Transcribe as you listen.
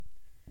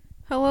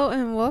Hello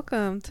and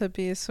welcome to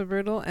Be So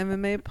Brutal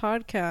MMA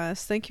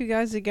podcast. Thank you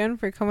guys again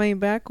for coming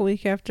back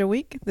week after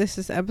week. This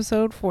is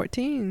episode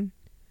 14.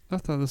 I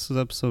thought this was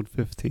episode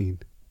 15.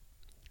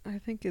 I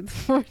think it's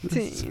 14.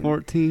 This is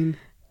 14?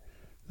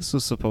 This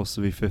was supposed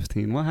to be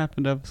 15. What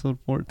happened to episode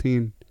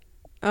 14?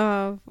 We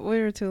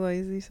were too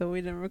lazy, so we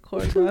didn't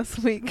record last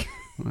week.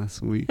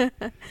 Last week?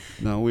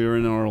 No, we were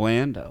in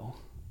Orlando.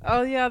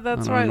 Oh yeah,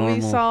 that's right.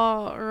 We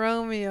saw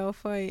Romeo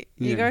fight.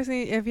 Yeah. You guys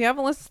need, if you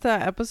haven't listened to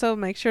that episode,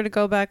 make sure to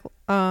go back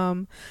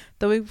the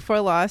week before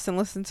last and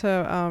listen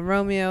to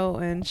Romeo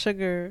and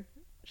Sugar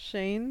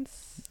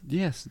Shane's.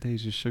 Yes,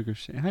 Deja Sugar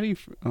Shane. How do you...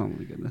 oh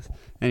my goodness.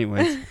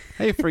 Anyways,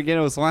 how you forget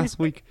it was last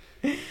week?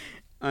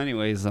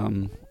 Anyways,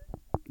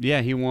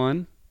 yeah, he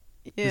won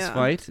his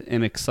fight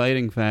in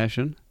exciting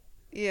fashion.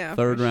 Yeah,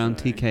 Third round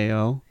sure.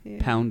 TKO. Yeah.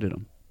 Pounded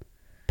him.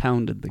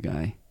 Pounded the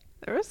guy.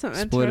 There was some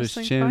Split his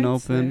interesting chin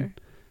fights open. there.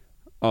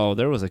 Oh,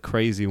 there was a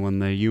crazy one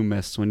that you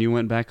missed. When you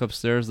went back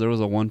upstairs, there was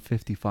a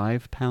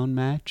 155-pound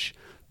match.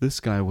 This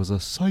guy was a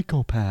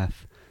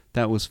psychopath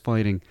that was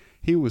fighting.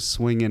 He was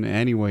swinging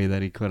any way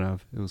that he could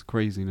have. It was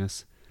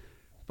craziness.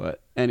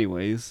 But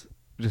anyways,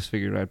 just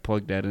figured I'd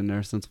plug that in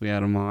there since we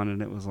had him on,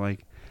 and it was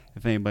like,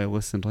 if anybody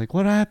listened, like,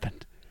 what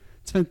happened?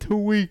 It's been 2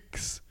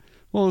 weeks.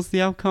 What was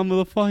the outcome of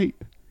the fight?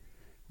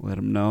 Let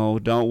them know.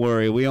 Don't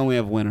worry. We only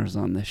have winners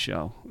on this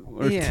show.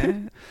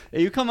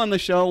 You come on the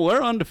show,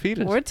 we're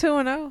undefeated. We're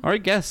 2-0. Our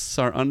guests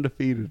are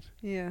undefeated.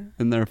 Yeah.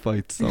 In their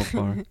fights so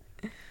far.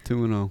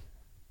 2-0.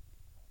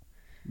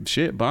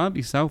 Shit,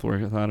 Bobby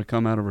Southworth thought to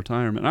come out of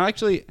retirement.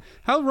 Actually,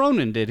 how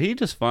Ronan did? He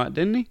just fought,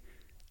 didn't he?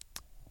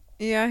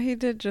 Yeah, he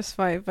did just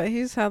fight, but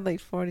he's had like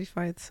 40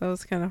 fights, so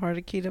it's kind of hard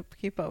to keep up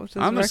with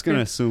his I'm just record. going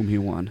to assume he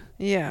won.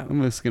 Yeah.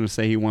 I'm just going to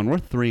say he won. We're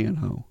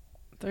 3-0.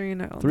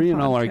 3-0.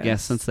 3-0 our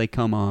guests since they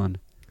come on.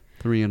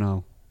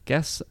 3-0.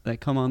 Guests that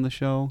come on the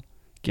show,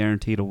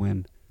 guaranteed to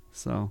win.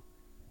 So,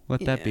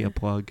 let that be a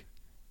plug.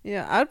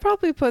 Yeah, I'd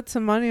probably put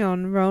some money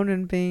on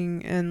Ronan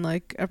being in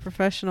like a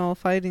professional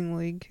fighting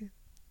league.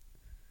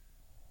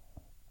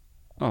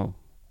 Oh.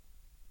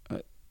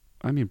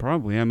 I mean,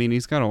 probably. I mean,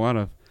 he's got a lot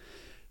of...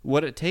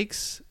 What it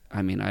takes...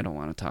 I mean, I don't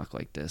want to talk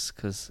like this,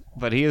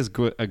 but he is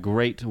a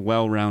great,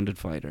 well-rounded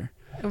fighter.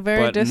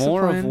 Very but disciplined.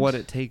 More of what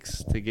it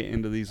takes to get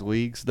into these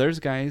leagues. There's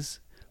guys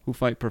who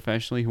fight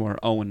professionally who are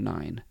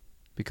 0-9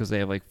 because they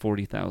have like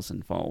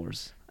 40,000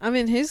 followers. I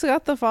mean, he's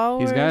got the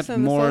followers. He's got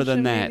and more the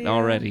than that media.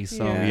 already.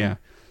 So yeah.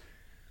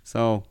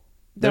 So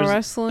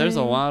wrestling. There's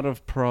a lot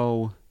of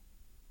pro.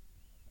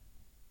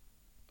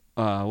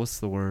 What's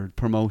the word?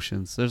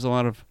 Promotions. There's a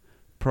lot of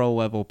pro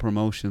level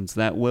promotions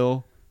that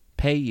will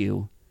pay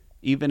you,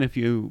 even if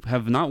you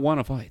have not won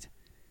a fight.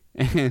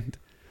 And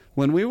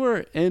when we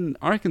were in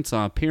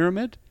Arkansas,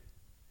 Pyramid,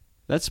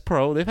 that's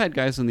pro. They've had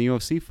guys in the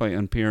UFC fight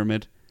on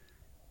Pyramid.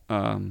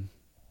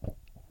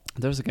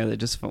 There's a guy that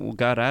just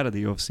got out of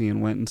the UFC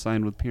and went and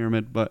signed with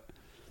Pyramid, but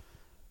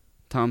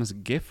Thomas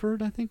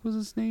Gifford, I think was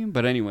his name.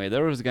 But anyway,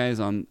 there was guys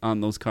on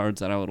those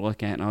cards that I would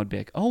look at and I would be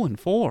like,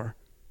 0-4.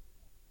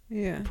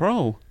 Yeah.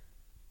 Pro.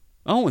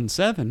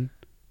 0-7.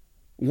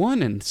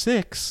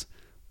 1-6.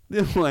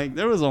 Like,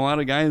 there was a lot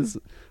of guys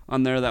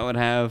on there that would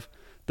have...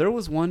 There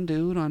was one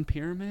dude on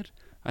Pyramid,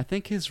 I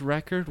think his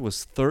record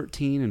was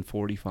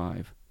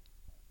 13-45.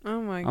 Oh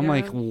my god. I'm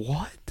like,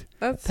 what?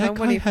 That's that so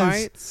guy many has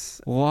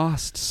fights.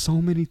 Lost so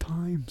many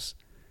times.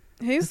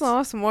 He's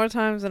lost more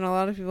times than a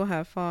lot of people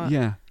have fought.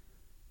 Yeah.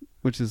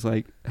 Which is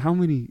like, how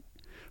many...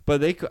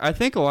 But I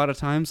think a lot of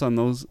times on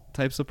those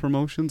types of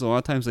promotions, a lot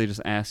of times they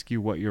just ask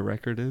you what your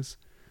record is.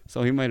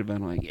 So he might have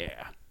been like,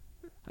 yeah,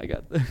 I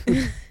got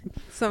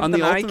Something on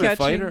the Ultimate eye-catching.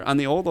 Fighter, on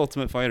the old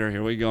Ultimate Fighter,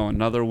 here we go,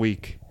 another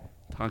week.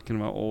 Talking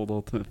about old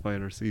Ultimate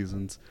Fighter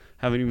seasons.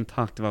 Haven't even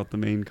talked about the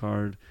main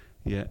card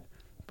yet.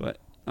 But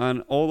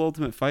on old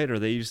Ultimate Fighter,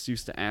 they just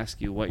used to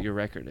ask you what your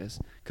record is.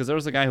 Because there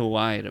was a guy who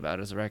lied about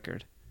his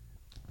record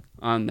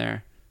on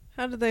there.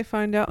 How did they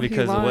find out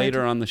Because he lied?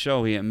 later on the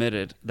show, he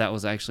admitted that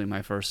was actually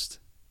my first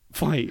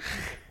fight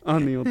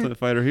on the Ultimate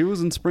Fighter. He was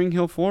in Spring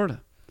Hill,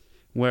 Florida,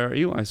 where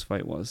Eli's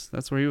fight was.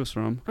 That's where he was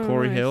from. Oh,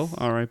 Corey nice. Hill,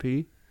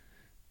 R.I.P.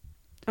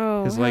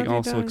 Oh, His how'd leg he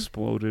also die?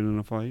 exploded in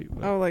a fight.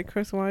 But Oh, like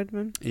Chris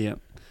Weidman? yeah.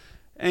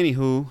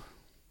 Anywho,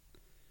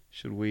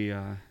 should we...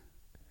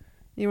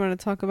 You want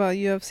to talk about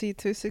UFC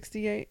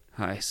 268?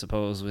 I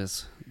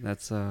suppose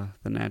that's the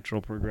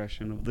natural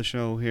progression of the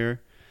show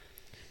here.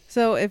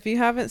 So, if you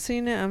haven't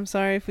seen it, I'm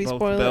sorry if we Both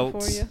spoil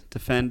belts it for you.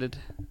 defended.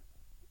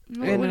 I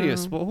What do you know. what do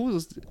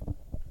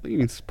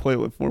you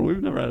spoil it for?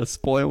 We've never had a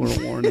spoiler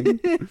warning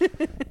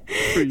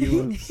for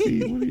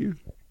UFC. What are you?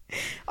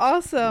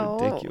 Also,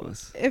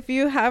 Ridiculous. if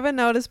you haven't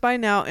noticed by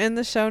now, in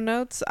the show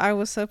notes, I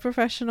was so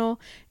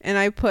professional, and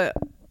I put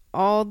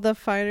all the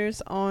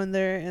fighters on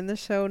there in the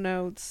show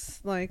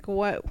notes, like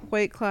what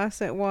weight class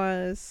it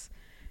was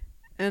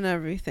and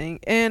everything.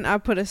 And I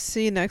put a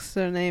C next to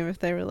their name if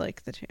they were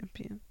like the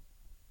champion.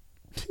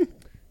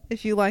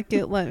 If you like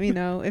it, let me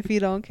know. If you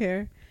don't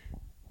care,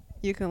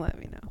 you can let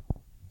me know.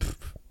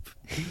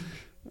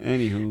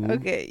 Anywho.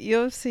 Okay,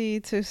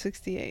 UFC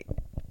 268.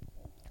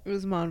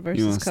 Usman versus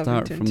You want to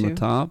Covington start from the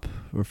top?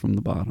 or from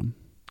the bottom?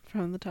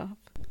 From the top.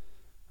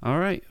 All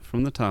right,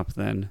 from the top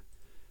then.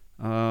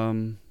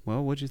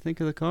 Well, what'd you think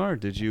of the card?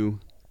 Did you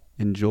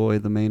enjoy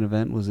the main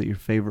event? Was it your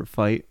favorite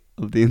fight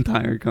of the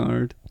entire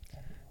card?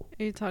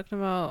 Are you talking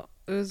about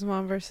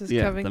Usman versus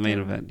Yeah, Covington? the main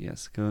event,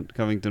 yes.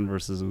 Covington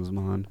versus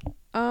Usman.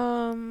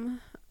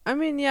 I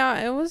mean,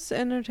 yeah, it was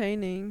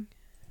entertaining.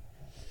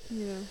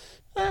 Yeah.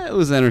 It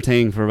was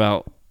entertaining for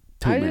about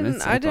 2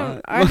 minutes.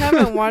 I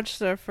haven't watched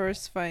their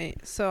first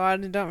fight, so I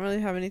don't really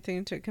have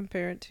anything to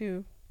compare it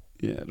to.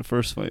 Yeah, the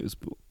first fight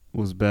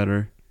was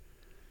better.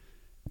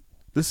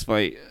 This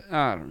fight,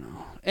 I don't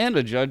know. And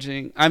the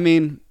judging, I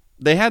mean,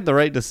 they had the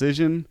right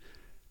decision,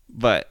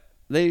 but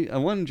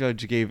one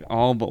judge gave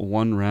all but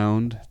one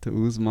round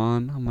to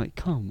Usman. I'm like,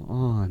 come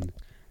on.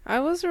 I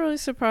was really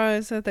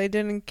surprised that they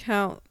didn't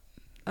count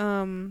that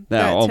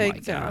oh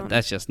takedown. My God,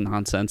 that's just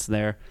nonsense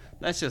there.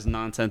 That's just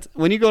nonsense.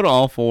 When you go to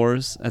all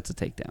fours, that's a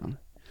takedown.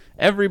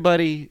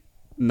 Everybody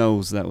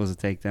knows that was a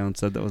takedown,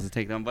 said that was a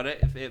takedown, but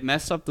it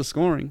messed up the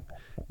scoring,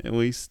 at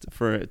least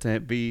for it to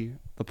be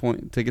the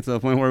point, to get to the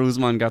point where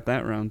Usman got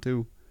that round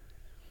too.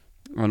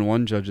 On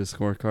one judge's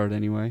scorecard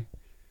anyway.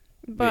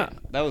 But yeah,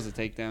 that was a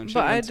takedown.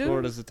 Should have been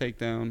scored as a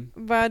takedown.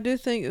 But I do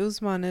think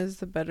Usman is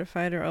the better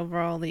fighter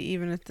overall.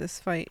 Even if this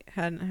fight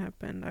hadn't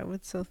happened, I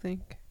would still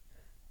think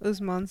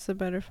Usman's the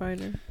better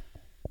fighter.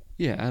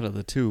 Yeah, out of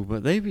the two.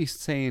 But they be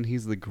saying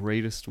he's the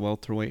greatest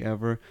welterweight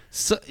ever.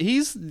 So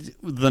he's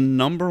the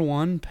number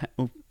one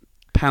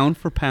pound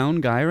for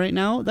pound guy right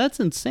now. That's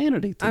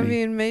insanity to me. I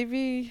mean,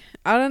 maybe,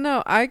 I don't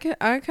know. I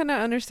kind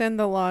of understand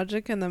the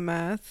logic and the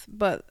math,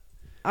 but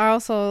I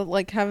also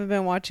haven't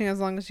been watching as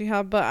long as you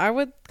have, but I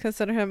would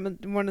consider him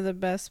one of the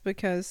best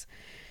because,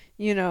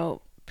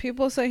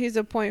 people say he's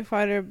a point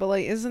fighter,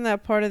 but isn't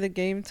that part of the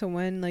game to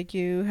win?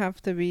 You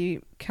have to be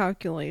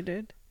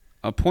calculated.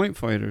 A point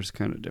fighter is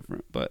kind of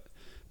different, but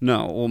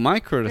no. Well, my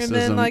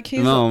criticism,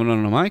 no.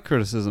 My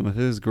criticism of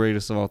his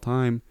greatest of all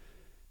time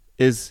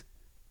is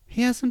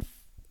he hasn't,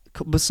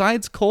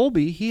 besides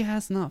Colby, he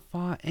has not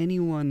fought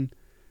anyone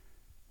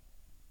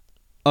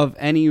of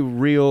any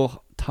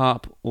real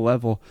top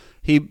level.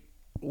 He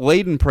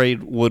laid and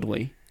prayed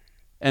Woodley,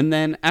 and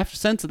then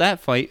since that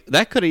fight,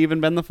 that could have even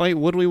been the fight.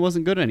 Woodley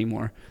wasn't good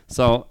anymore,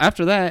 so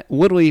after that,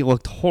 Woodley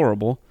looked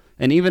horrible,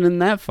 and even in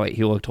that fight,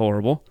 he looked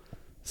horrible.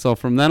 So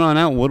from then on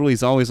out,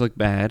 Woodley's always looked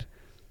bad.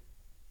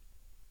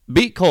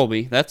 Beat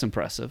Colby, that's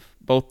impressive,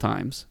 both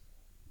times.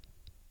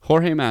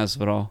 Jorge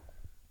Masvidal,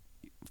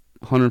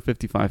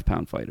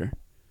 155-pound fighter.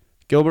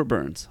 Gilbert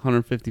Burns,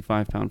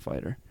 155-pound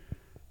fighter.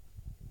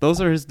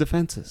 Those are his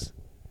defenses.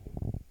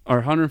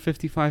 Are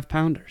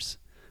 155-pounders.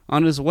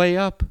 On his way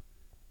up,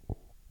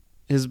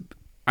 he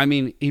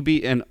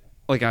beat a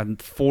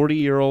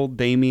 40-year-old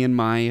Damian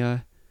Maia,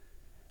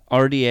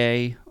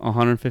 RDA,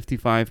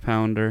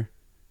 155-pounder.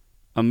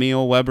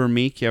 Emil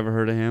Weber-Meek, you ever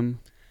heard of him?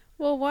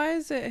 Well, why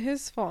is it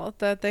his fault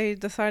that they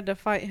decided to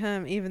fight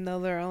him even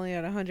though they're only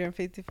at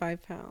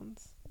 155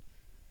 pounds?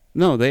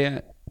 No,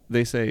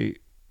 they say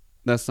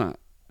that's not.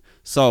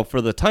 So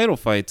for the title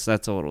fights,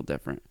 that's a little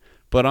different.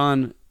 But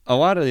on a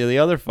lot of the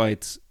other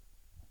fights,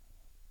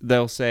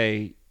 they'll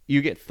say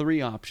you get 3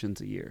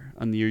 options a year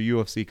on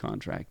your UFC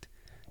contract.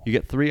 You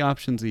get 3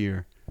 options a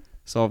year.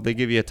 So if they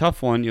give you a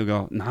tough one, you'll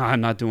go, nah,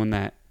 I'm not doing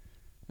that.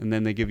 And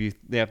then they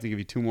have to give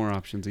you 2 more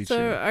options each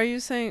year. So are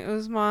you saying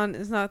Usman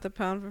is not the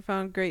pound for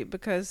pound great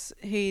because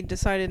he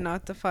decided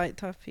not to fight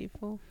tough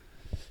people?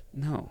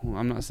 No,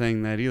 I'm not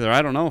saying that either.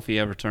 I don't know if he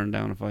ever turned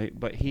down a fight,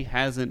 but he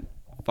hasn't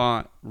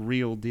fought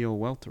real deal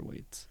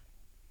welterweights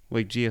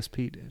like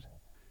GSP did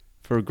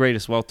for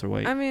greatest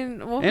welterweight. I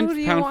mean, well, who do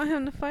you want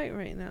him to fight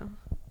right now?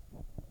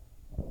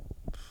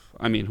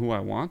 I mean, who I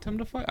want him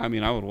to fight? I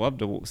mean, I would love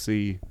to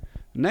see.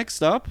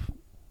 Next up,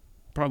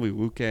 probably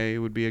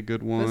Luque would be a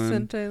good one.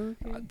 Vicente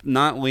Luque.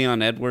 Not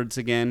Leon Edwards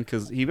again,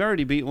 because he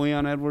already beat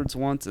Leon Edwards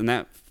once, and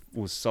that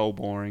was so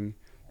boring.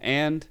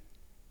 And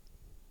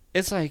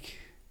it's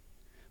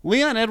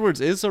Leon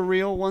Edwards is a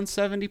real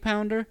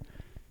 170-pounder,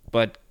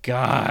 but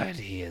God,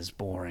 he is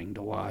boring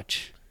to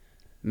watch.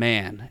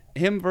 Man,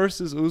 him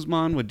versus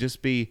Usman would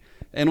just be,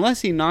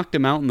 unless he knocked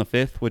him out in the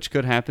 5th, which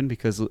could happen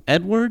because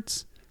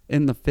Edwards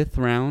in the 5th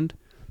round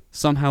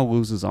somehow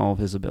loses all of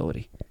his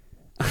ability.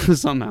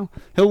 Somehow.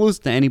 He'll lose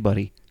to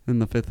anybody in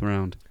the 5th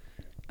round.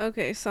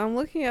 Okay, so I'm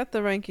looking at the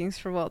rankings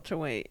for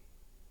welterweight.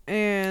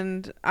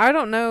 And I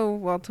don't know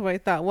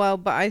welterweight that well,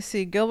 but I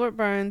see Gilbert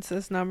Burns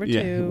as number 2.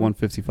 Yeah,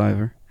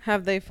 155er.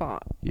 Have they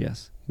fought?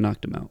 Yes,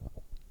 knocked him out.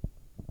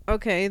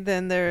 Okay,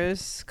 then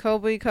there's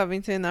Colby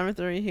Covington, number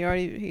 3.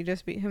 He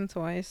just beat him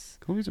twice.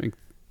 Colby's ranked.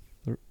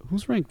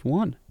 Who's ranked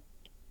 1?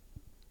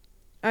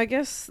 I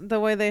guess the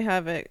way they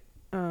have it,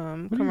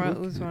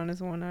 Kamaru Usman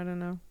is 1. I don't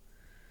know.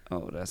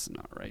 Oh, that's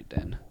not right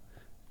then.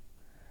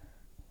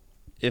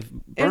 If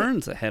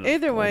Burns ahead of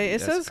either way, Colby,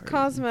 it says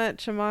crazy. Khamzat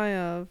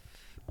Chimaev.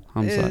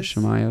 Khamzat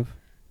Chimaev.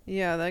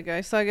 Yeah, that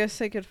guy. So I guess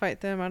they could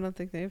fight them. I don't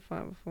think they've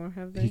fought before,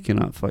 have they? He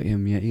cannot fight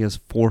him yet. He has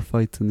 4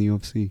 fights in the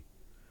UFC.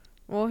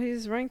 Well,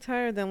 he's ranked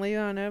higher than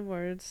Leon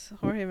Edwards,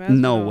 Jorge Masvidal.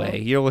 No way.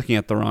 You're looking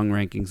at the wrong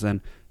rankings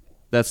then.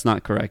 That's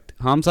not correct.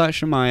 Hamzat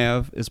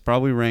Shemaev is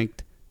probably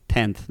ranked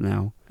 10th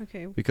now.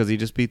 Okay. Because he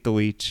just beat the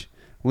Leech.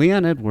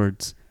 Leon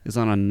Edwards is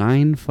on a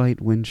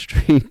 9-fight win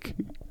streak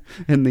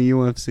in the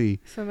UFC.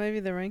 So maybe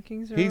the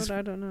rankings are old?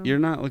 I don't know. You're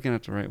not looking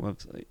at the right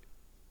website,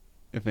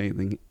 if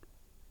anything.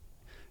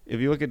 If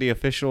you look at the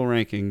official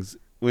rankings,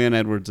 Leon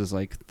Edwards is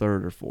like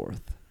 3rd or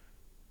 4th.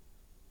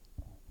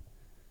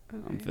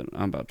 Okay.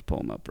 I'm about to pull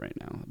them up right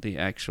now. The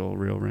actual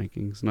real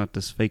rankings, not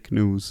this fake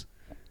news.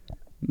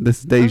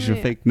 This Deja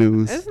fake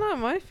news. It's not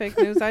my fake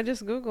news. I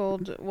just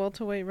Googled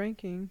welterweight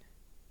ranking.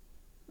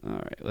 All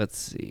right, let's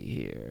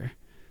see here.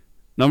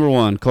 Number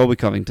 1, Colby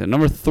Covington.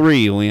 Number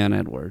 3, Leon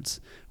Edwards,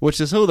 which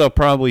is who they'll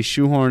probably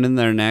shoehorn in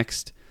there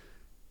next.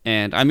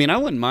 And, I mean, I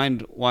wouldn't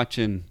mind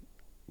watching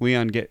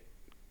Leon get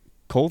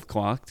cold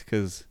clocked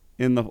because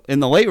in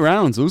the late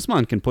rounds,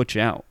 Usman can put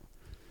you out.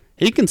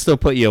 He can still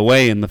put you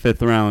away in the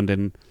 5th round,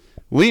 and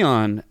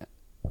Leon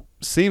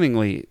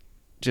seemingly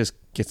just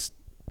gets,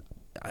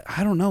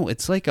 I don't know,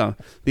 it's like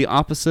the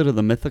opposite of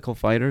the mythical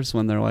fighters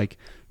when they're like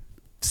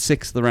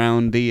 6th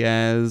round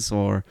Diaz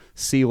or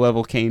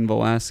C-level Cain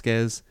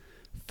Velasquez.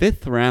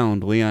 5th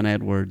round Leon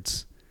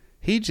Edwards,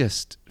 he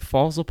just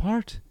falls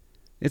apart.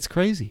 It's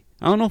crazy.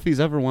 I don't know if he's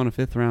ever won a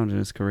 5th round in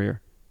his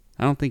career.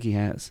 I don't think he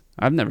has.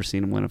 I've never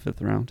seen him win a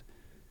 5th round.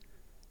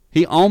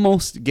 He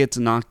almost gets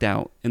knocked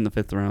out in the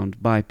 5th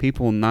round by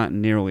people not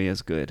nearly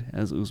as good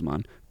as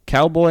Usman.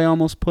 Cowboy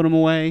almost put him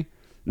away.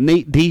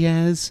 Nate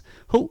Diaz.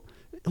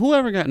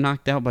 Whoever got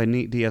knocked out by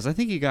Nate Diaz, I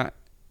think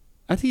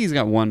he's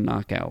got one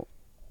knockout.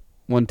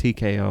 One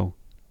TKO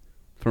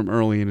from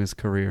early in his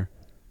career.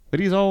 But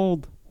he's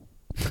old.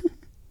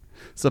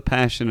 It's a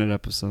passionate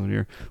episode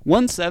here.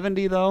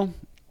 170 though,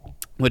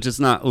 which is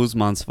not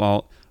Usman's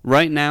fault.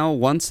 Right now,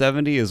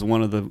 170 is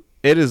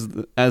it is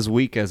as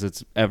weak as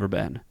it's ever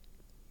been.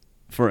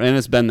 And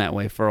it's been that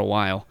way for a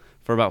while.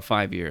 For about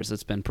 5 years,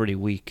 it's been pretty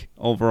weak.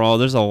 Overall,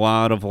 there's a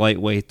lot of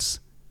lightweights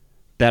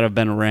that have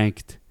been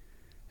ranked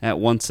at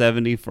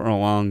 170 for a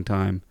long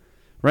time.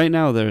 Right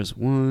now, there's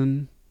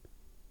 1,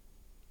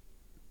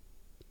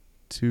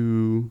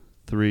 2,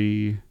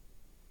 3.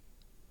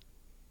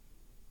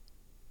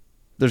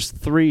 There's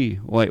 3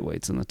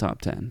 lightweights in the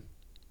top 10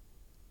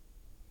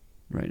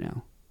 right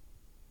now.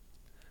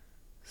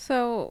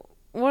 So,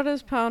 what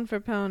does pound for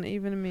pound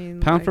even mean?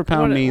 Pound for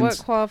pound means...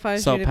 What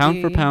qualifies you to be... So,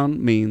 pound for pound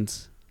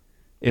means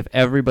if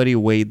everybody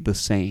weighed the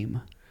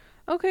same,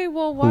 okay,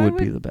 well, why who would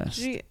be the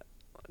best?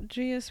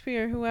 GSP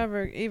or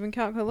whoever even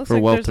count? It looks for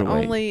like there's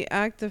welterweight. only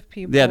active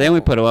people. Yeah, they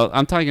only put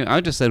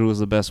I just said who was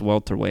the best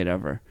welterweight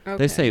ever. Okay.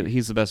 They say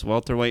he's the best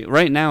welterweight.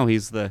 Right now,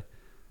 he's the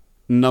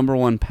number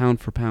 1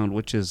 pound for pound,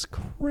 which is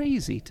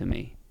crazy to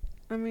me.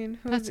 I mean,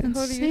 who That's do you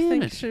insanity.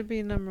 think should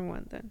be number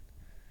 1 then?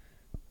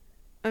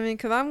 I mean,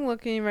 because I'm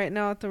looking right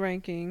now at the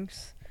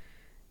rankings.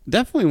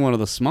 Definitely one of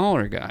the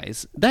smaller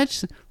guys.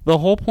 That's the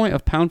whole point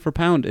of pound for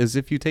pound is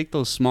if you take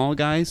those small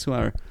guys who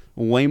are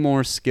way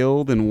more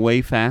skilled and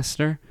way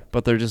faster,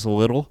 but they're just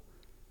little,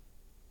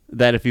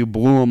 that if you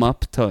blew them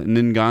up to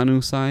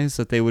Ngannou size,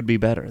 that they would be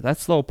better.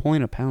 That's the whole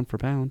point of pound for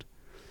pound.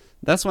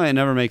 That's why it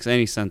never makes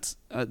any sense.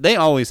 They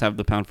always have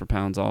the pound for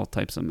pounds all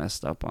types of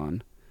messed up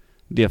on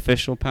the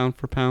official pound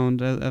for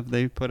pound, as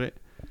they put it.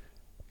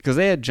 Because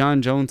they had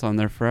John Jones on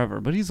there forever,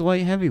 but he's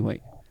light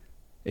heavyweight.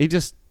 He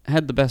just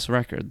had the best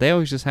record. They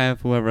always just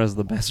have whoever has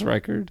the best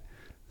record,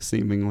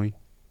 seemingly.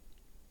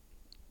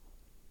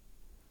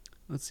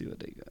 Let's see what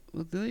they got.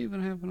 What do they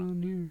even have it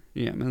on here?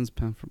 Yeah, men's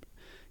pound for...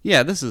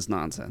 Yeah, this is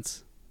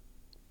nonsense.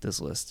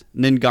 This list.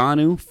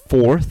 Ngannou,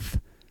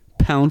 4th,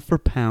 pound for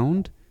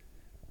pound.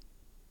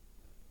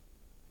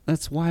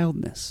 That's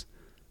wildness.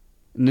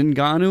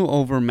 Ngannou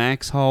over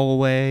Max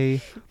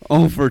Holloway,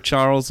 over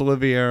Charles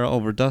Oliveira,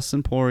 over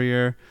Dustin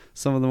Poirier,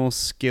 some of the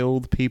most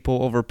skilled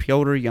people, over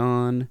Piotr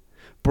Jan.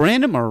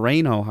 Brandon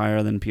Moreno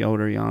higher than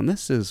Piotr Jan.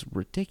 This is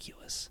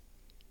ridiculous.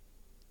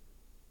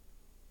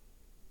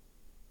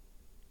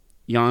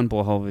 Jan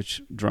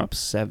Blachowicz dropped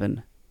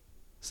 7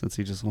 since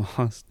he just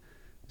lost.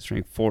 He's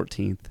ranked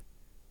 14th.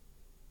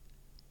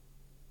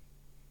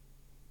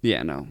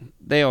 Yeah, no.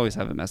 They always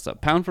have it messed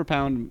up. Pound for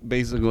pound,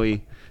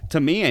 basically, to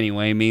me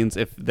anyway, means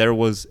if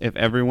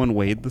everyone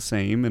weighed the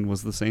same and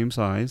was the same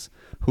size,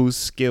 whose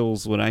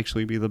skills would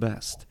actually be the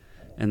best.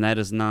 And that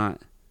is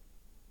not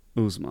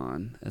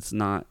Usman. It's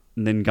not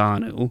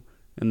Ngannou.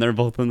 And they're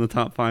both in the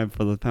top 5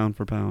 for the pound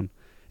for pound.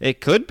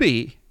 It could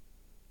be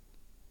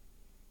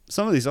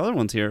some of these other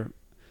ones here.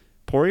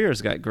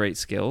 Poirier's got great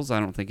skills. I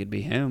don't think it'd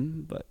be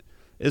him, but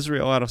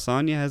Israel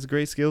Adesanya has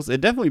great skills. It'd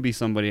definitely be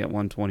somebody at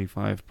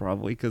 125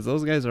 probably, because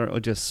those guys are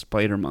just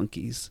spider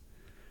monkeys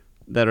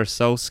that are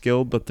so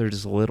skilled, but they're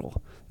just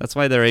little. That's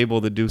why they're able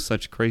to do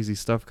such crazy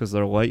stuff, because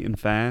they're light and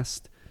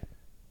fast.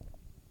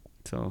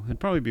 So it'd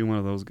probably be one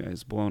of those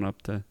guys blown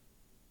up to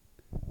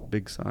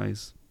big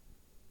size.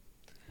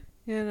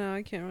 Yeah, no,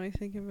 I can't really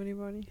think of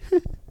anybody.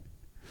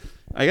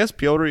 I guess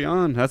Piotr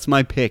Jan. That's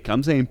my pick.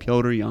 I'm saying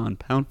Piotr Jan,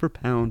 pound for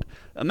pound.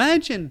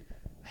 Imagine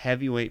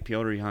heavyweight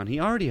Piotr Jan. He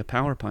already a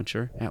power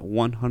puncher at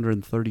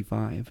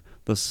 135,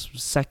 the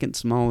second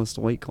smallest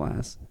weight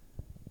class.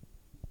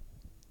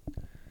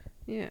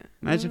 Yeah.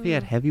 Imagine if he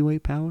had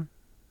heavyweight power.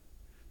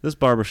 This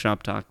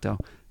barbershop talk, though.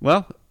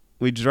 Well,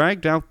 we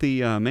dragged out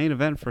the main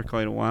event for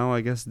quite a while.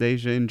 I guess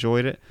Deja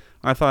enjoyed it.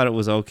 I thought it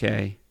was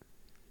okay.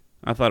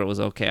 I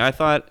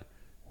thought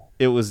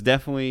it was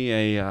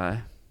definitely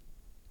a...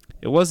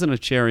 it wasn't a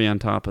cherry on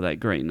top of that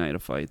great night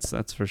of fights,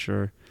 that's for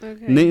sure.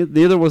 Okay.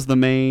 Neither was the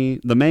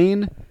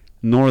main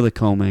nor the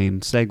co-main.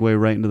 Segue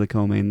right into the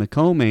co-main. The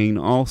co-main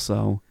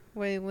also...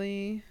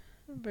 Whaley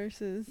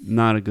versus...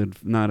 Not a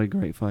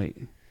great fight.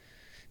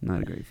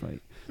 Not a great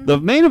fight. The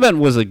main event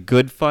was a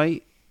good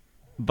fight,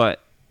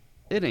 but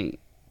it ain't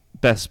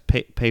best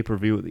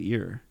pay-per-view of the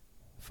year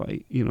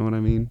fight. You know what I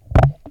mean?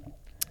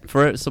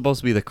 For it's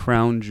supposed to be the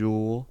crown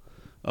jewel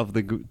of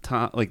the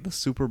top, like the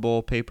Super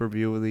Bowl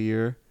pay-per-view of the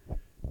year.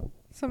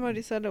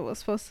 Somebody said it was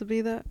supposed to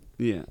be that.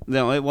 Yeah.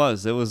 No, it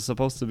was. It was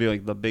supposed to be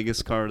like the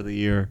biggest card of the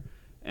year,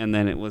 and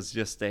then it was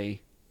just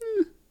it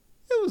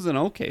was an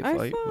okay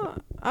fight.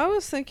 I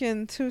was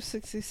thinking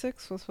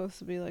 266 was supposed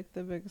to be like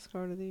the biggest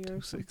card of the year.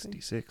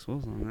 266. What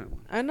was on that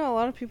one? I know a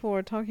lot of people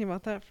were talking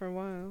about that for a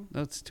while.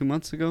 That's 2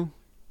 months ago?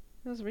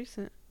 It was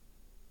recent.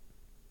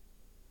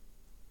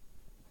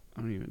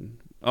 I don't even...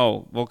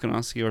 Oh,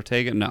 Volkanovski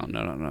Ortega? No.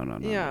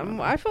 Yeah,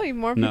 no. I feel like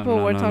more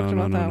people were talking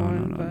about that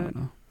one, but...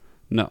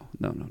 No.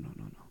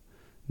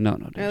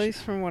 At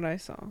least from what I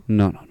saw.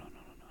 No.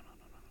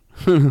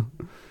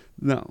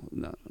 No.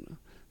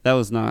 That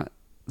was not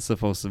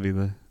supposed to be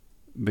the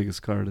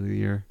biggest card of the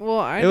year. Well,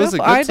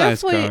 I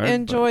definitely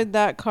enjoyed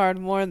that card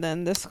more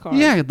than this card.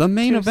 Yeah, the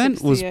main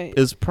event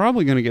is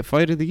probably going to get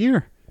fight of the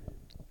year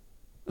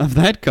of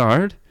that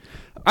card.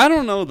 I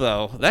don't know,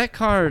 though. That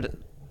card,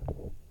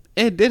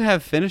 it did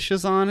have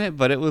finishes on it,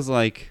 but it was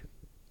like...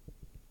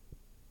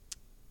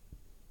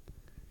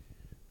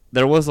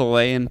 There was a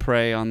lay and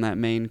pray on that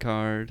main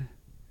card.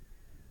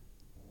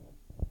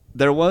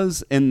 There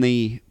was in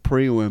the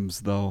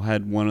prelims, though,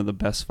 had one of the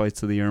best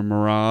fights of the year.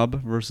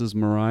 Merab versus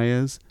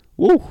Marias.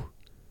 Woo!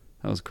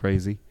 That was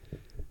crazy.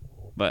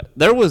 But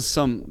there was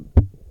some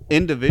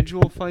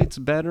individual fights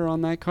better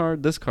on that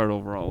card. This card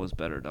overall was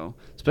better, though.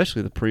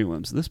 Especially the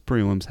prelims. This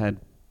prelims had,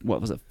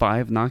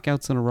 5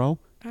 knockouts in a row?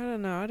 I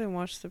don't know. I didn't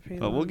watch the prelims.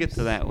 But we'll get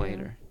to that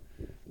later.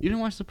 You didn't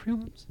watch the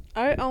prelims?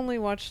 I only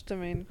watched the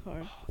main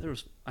card. There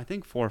was, I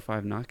think, 4 or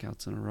 5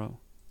 knockouts in a row.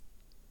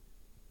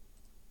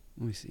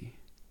 Let me see.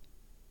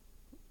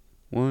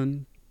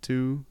 1,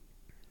 2.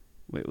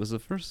 Wait, was the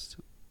first?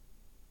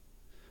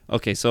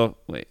 Okay, so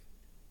wait.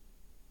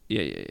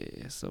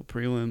 Yeah. So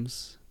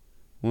prelims.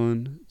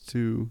 1,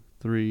 2,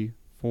 3,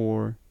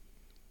 4,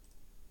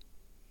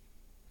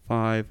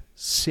 5,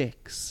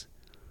 6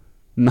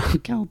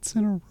 knockouts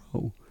in a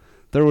row.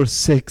 There were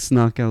 6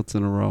 knockouts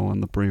in a row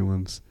on the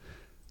prelims.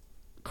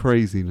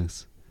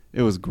 Craziness.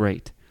 It was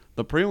great.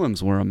 The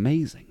prelims were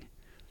amazing.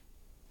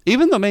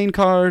 Even the main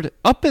card,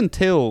 up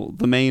until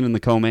the main and the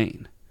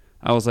co-main,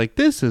 I was like,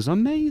 this is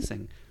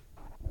amazing.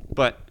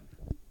 But,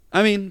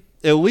 I mean,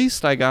 at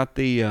least I got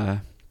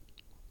the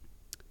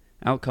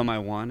outcome I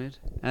wanted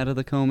out of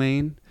the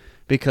co-main.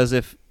 Because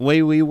if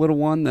Wei Wei would have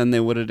won, then they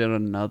would have done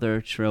another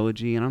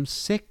trilogy. And I'm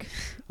sick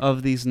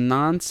of these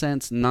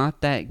nonsense,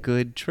 not that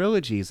good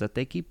trilogies that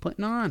they keep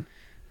putting on.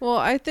 Well,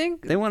 I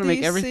think they want to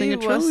make everything a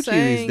was trilogy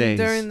saying these days.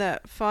 During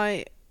that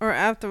fight or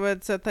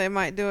afterwards that they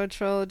might do a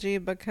trilogy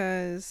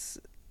because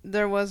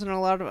there wasn't a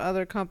lot of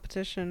other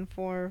competition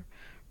for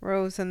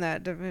Rose in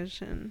that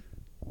division.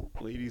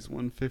 Ladies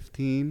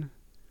 115.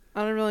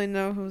 I don't really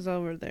know who's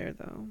over there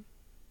though.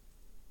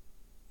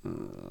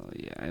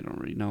 Yeah, I don't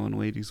really know in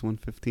ladies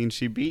 115.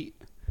 She beat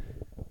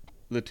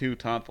the 2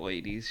 top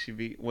ladies. She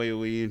beat Wei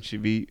Wei and she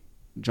beat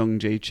Jung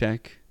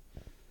Jae-chek.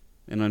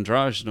 And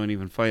Andrade don't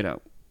even fight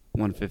out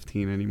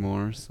 115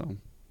 anymore, so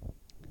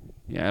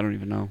yeah, I don't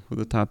even know who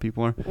the top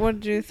people are. What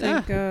did you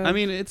think of? I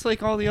mean, it's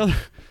like all the other...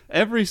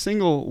 Every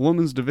single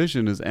women's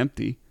division is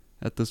empty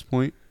at this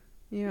point.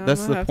 Yeah,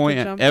 that's the point.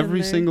 At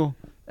every single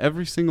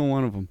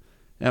one of them.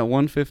 At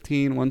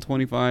 115,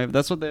 125.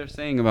 That's what they're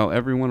saying about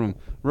every one of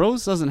them.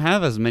 Rose doesn't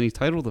have as many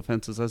title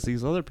defenses as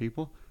these other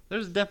people.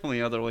 There's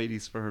definitely other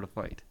ladies for her to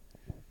fight.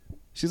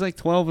 She's like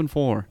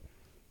 12-4.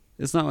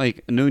 It's not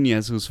like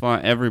Nunez, who's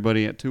fought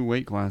everybody at 2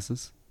 weight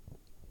classes.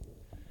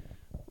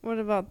 What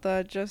about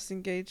the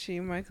Justin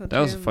Gaethje, Michael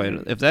That was a fight.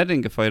 If that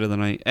didn't get fight of the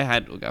night, it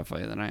had to have got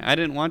fight of the night. I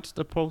didn't watch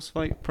the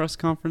post-fight press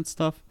conference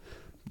stuff,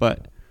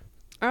 but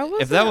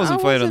if that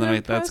wasn't fight of the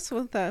night, that's...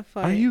 with that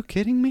fight. Are you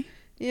kidding me?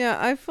 Yeah,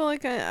 I feel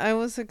like I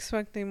was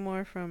expecting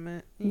more from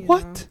it.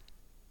 What? Know.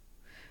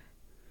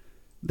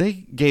 They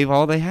gave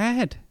all they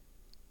had.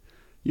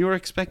 You were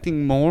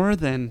expecting more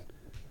than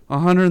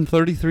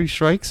 133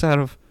 strikes out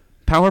of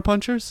power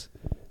punchers?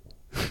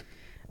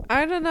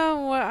 I don't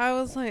know what I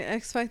was like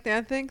expecting.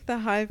 I think the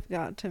hype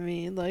got to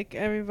me. Like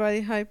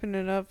everybody hyping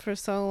it up for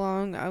so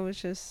long. I was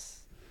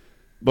just...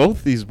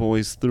 Both these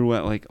boys threw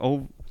at like...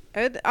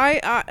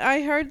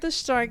 I heard the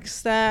strike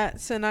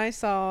stats and I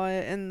saw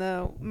it in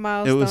the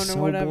milestone it was or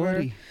so whatever.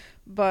 bloody.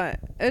 But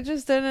it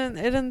just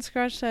didn't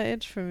scratch that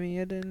itch for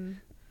me.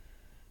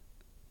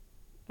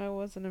 I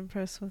wasn't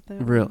impressed with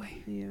it.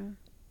 Really? Yeah.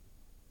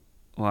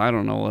 Well, I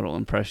don't know what'll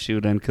impress you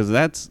then, because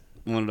that's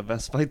one of the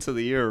best fights of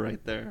the year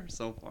right there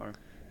so far.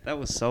 That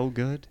was so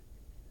good.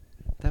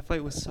 That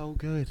fight was so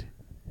good.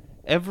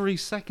 Every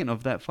second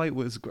of that fight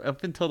was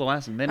up until the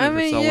last minute or so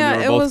when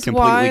they were both completely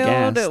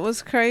wild. gassed. It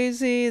was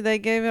crazy. They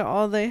gave it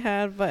all they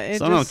had, but it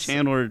Somehow just...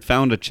 Chandler had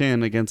found a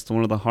chin against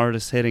one of the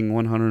hardest hitting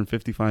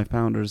 155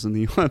 pounders in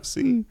the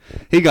UFC.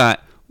 He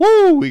got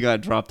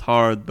dropped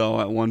hard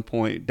though at one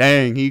point.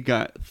 Dang, he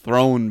got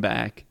thrown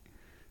back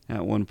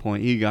at one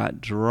point. He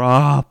got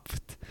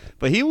dropped.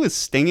 But he was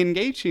stinging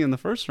Gaethje in the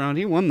first round.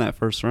 He won that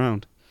first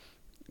round.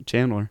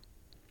 Chandler.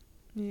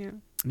 Yeah.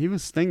 He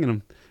was stinging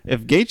him.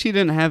 If Gaethje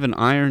didn't have an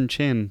iron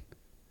chin,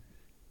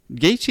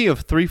 Gaethje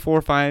of 3,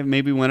 4, 5,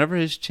 maybe whenever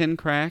his chin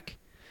crack,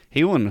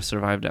 he wouldn't have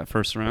survived that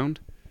first round.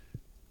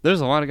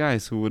 There's a lot of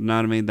guys who would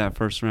not have made that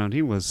first round.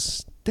 He was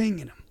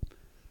stinging him.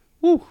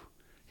 Woo!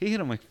 He hit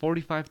him like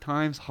 45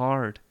 times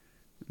hard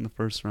in the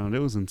first round. It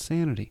was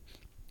insanity.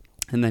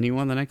 And then he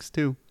won the next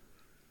two.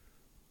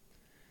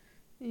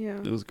 Yeah.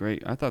 It was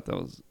great. I thought that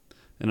was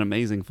an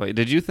amazing fight.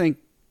 Did you think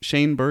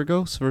Shane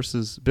Burgos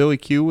versus Billy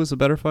Q was a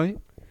better fight?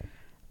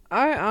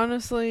 I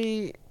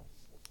honestly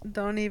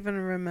don't even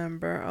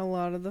remember a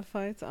lot of the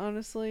fights,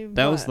 honestly.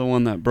 That was the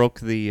one that broke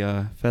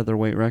the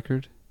featherweight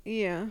record?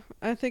 Yeah,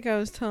 I think I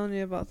was telling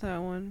you about that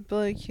one.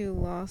 Billy Q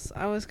lost.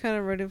 I was kind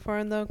of rooting for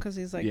him, though, because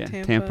he's like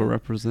Tampa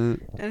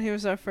represent. And he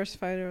was our first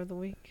fighter of the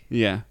week.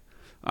 Yeah.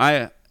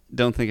 I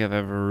don't think I've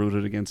ever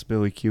rooted against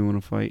Billy Q in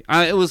a fight.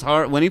 It was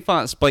hard. When he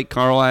fought Spike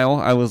Carlisle,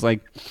 I was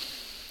like,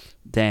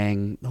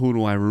 dang, who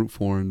do I root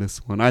for in this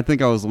one? I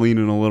think I was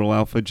leaning a little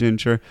Alpha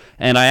Ginger.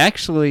 And I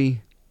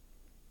actually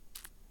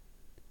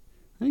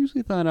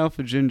thought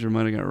Alpha Ginger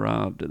might have got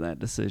robbed of that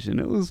decision.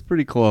 It was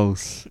pretty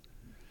close.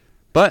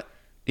 But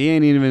he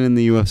ain't even in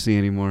the UFC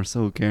anymore,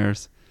 so who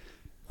cares?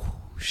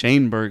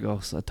 Shane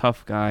Burgos, a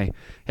tough guy.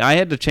 I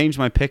had to change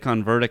my pick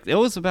on verdict. It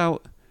was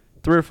about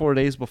 3 or 4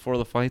 days before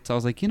the fights. I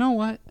was like, you know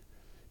what?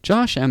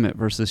 Josh Emmett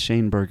versus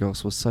Shane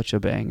Burgos was such a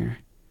banger.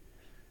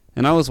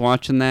 And I was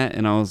watching that,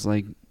 and I was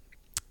like,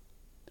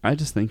 I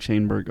just think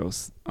Shane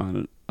Burgos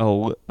on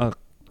a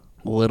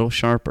little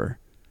sharper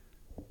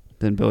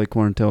than Billy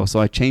Quarantillo. So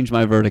I changed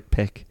my verdict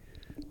pick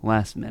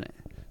last minute.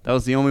 That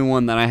was the only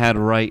one that I had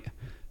right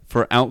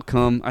for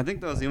outcome. I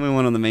think that was the only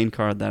one on the main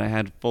card that I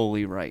had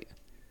fully right.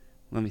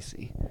 Let me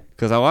see.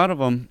 Because a lot of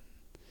them...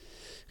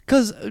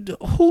 Because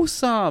who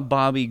saw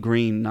Bobby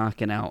Green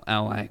knocking out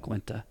Al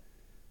Aquinta?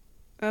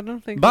 I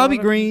don't think Bobby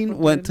Green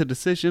went to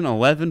decision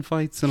 11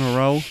 fights in a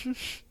row.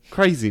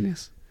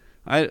 Craziness.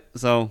 I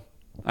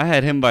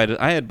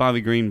had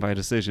Bobby Green by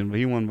decision, but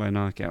he won by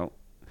knockout.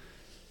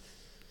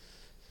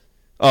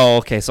 Oh,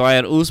 okay. So I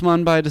had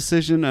Usman by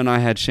decision, and I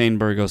had Shane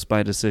Burgos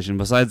by decision.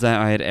 Besides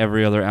that, I had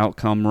every other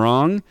outcome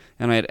wrong,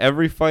 and I had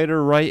every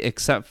fighter right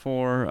except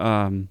for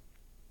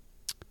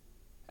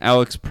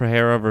Alex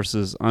Pereira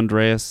versus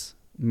Andreas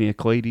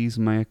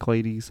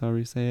Miaclades, however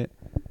you say it.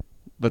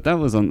 But that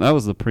was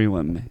the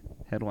prelim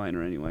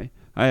headliner anyway.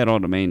 I had all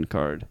the main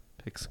card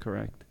picks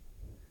correct.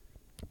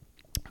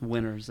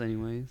 Winners,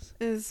 anyways.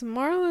 Is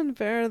Marlon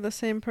Vera the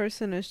same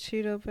person as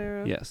Cheeto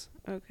Vera? Yes.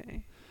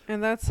 Okay.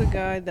 And that's the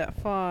guy that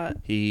fought.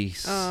 He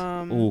kicked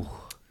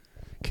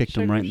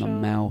Sugar him right in the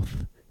Sean.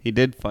 mouth. He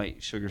did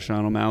fight Sugar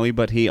Sean O'Malley,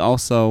 but he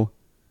also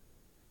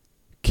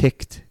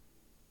kicked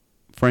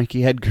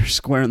Frankie Edgar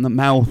square in the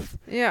mouth.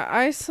 Yeah,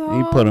 I saw.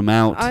 He put him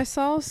out. I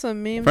saw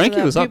some memes. Frankie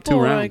that was up 2 people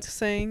were, rounds. like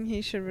saying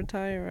he should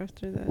retire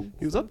after that.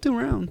 He was up 2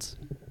 rounds.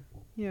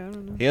 Yeah, I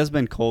don't know. He has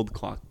been cold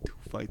clocked 2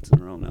 fights in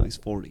a row now. He's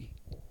 40.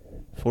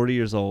 40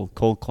 years old,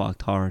 cold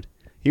clocked hard.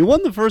 He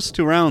won the first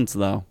 2 rounds,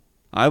 though,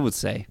 I would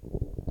say.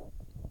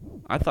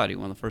 I thought he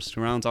won the first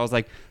 2 rounds. I was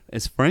like,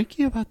 is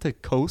Frankie about to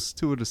coast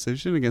to a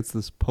decision against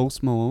this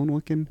Post Malone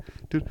looking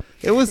dude?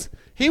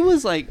 He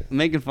was like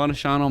making fun of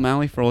Sean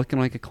O'Malley for looking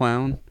like a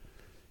clown.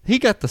 He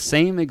got the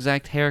same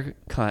exact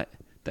haircut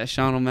that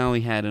Sean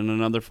O'Malley had in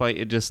another fight.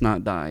 It just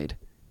not dyed.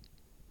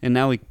 And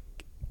now he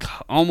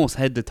almost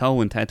head to toe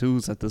in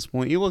tattoos at this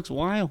point. He looks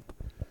wild.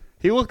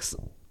 He looks...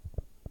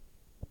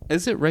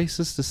 Is it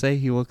racist to say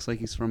he looks like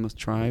he's from a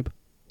tribe?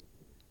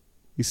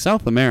 He's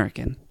South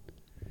American.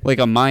 Like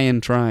a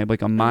Mayan tribe.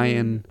 Like a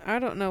Mayan... I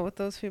don't know what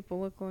those people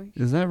look like.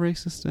 Is that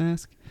racist to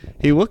ask?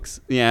 He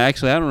looks... Yeah,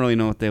 actually, I don't really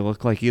know what they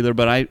look like either.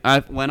 But I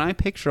when I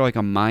picture like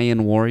a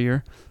Mayan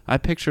warrior, I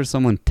picture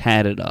someone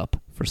tatted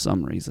up for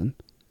some reason.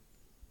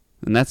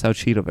 And that's how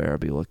Cheeto Vera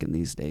be looking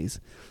these days.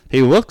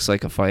 He looks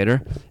like a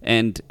fighter.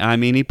 And, I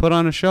mean, he put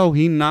on a show.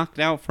 He knocked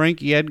out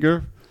Frankie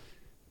Edgar.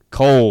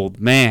 Cold,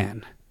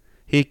 man.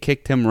 He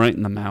kicked him right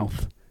in the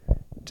mouth.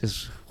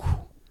 Just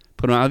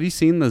put on. Have you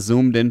seen the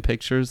zoomed in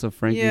pictures of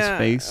Frankie's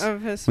face? Yeah,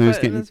 of his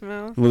foot in his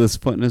mouth. With his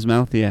foot in his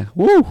mouth, yeah.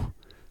 Woo!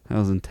 That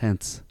was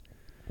intense.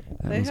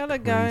 They had a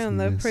guy on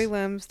the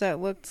prelims that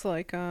looked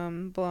like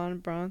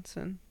Blonde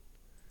Bronson.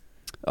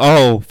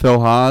 Oh, Phil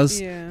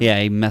Haas? Yeah,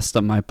 he messed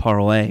up my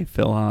parlay,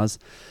 Phil Haas.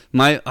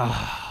 My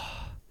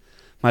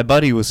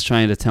buddy was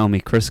trying to tell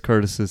me Chris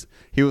Curtis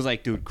he was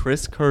like, dude,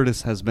 Chris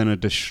Curtis has been a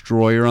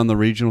destroyer on the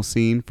regional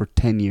scene for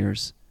 10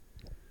 years.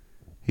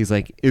 He's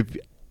like,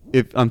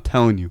 if I'm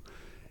telling you,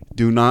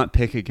 do not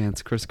pick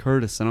against Chris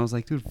Curtis. And I was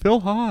like, dude,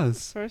 Phil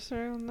Haas First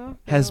round knockout.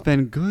 has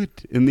been good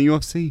in the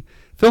UFC.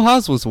 Phil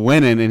Haas was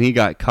winning, and he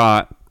got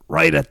caught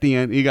right at the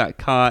end. He got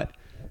caught.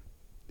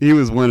 He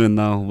was winning,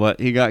 though, but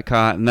he got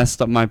caught and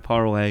messed up my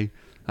parlay.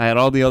 I had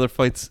all the other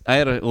fights. I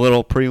had a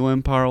little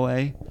prelim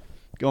parlay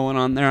going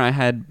on there. I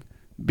had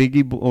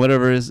Biggie,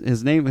 whatever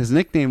his name. His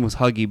nickname was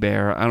Huggy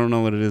Bear. I don't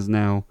know what it is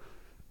now.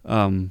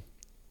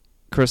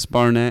 Chris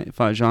Barnett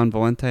fought Jean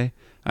Valente.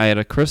 I had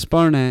a Chris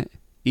Barnett,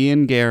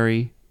 Ian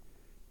Gary,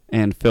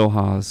 and Phil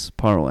Haas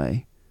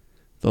parlay.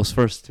 Those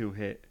first two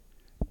hit.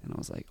 And I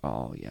was like,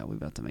 oh, yeah, we're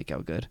about to make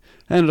out good.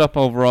 Ended up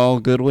overall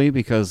goodly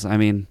because, I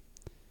mean,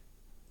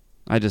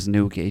 I just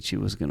knew Gaethje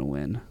was going to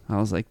win. I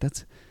was like,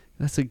 that's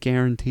a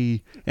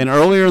guarantee. And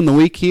earlier in the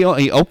week, he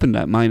opened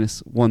at minus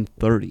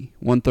 130.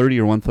 130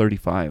 or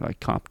 135 I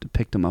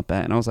picked him up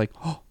at. And I was like,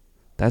 oh,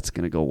 that's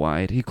going to go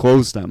wide. He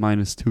closed at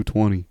minus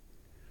 220.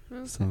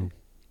 Okay. So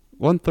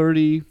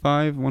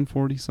 135,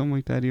 140, something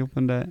like that he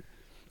opened at.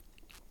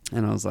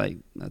 And I was like,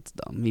 that's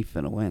dumb. He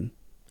finna win.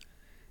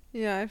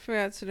 Yeah, I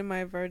forgot to do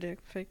my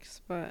verdict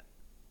picks, but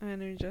I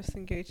knew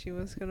Justin Gaethje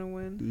was going to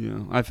win.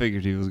 Yeah, I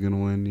figured he was going to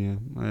win, yeah.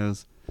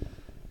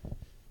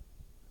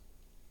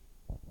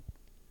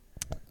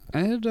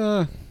 I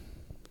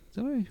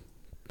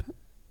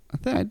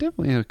think I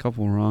definitely had a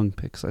couple wrong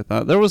picks. I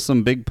thought there was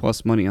some big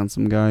plus money on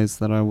some guys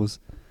that I was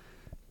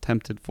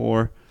tempted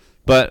for,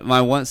 but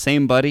my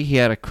same buddy, he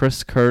had a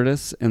Chris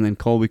Curtis and then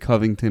Colby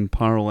Covington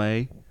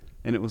parlay,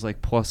 and it was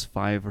like plus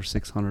 $500 or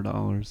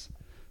 $600.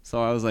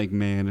 So I was like,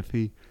 man,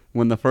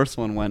 when the first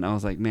one went, I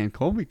was like, man,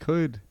 Colby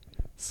could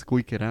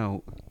squeak it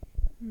out.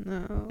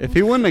 No. If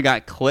he wouldn't have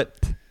got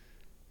clipped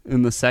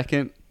in the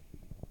second,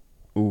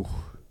 ooh,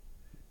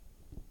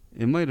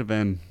 it might have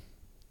been.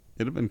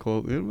 It'd have been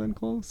close. It'd have been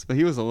close. But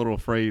he was a little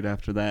afraid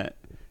after that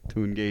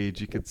to engage.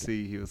 You could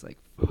see he was like,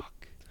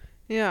 fuck.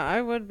 Yeah,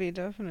 I would be,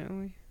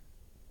 definitely.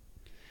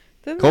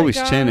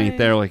 Colby's chin ain't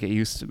there like it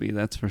used to be,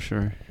 that's for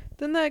sure.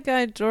 Then that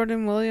guy,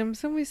 Jordan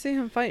Williams, didn't we see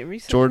him fight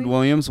recently? Jordan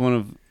Williams,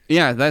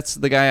 yeah, that's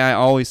the guy I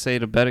always say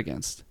to bet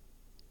against.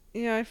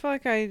 Yeah, I feel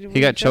like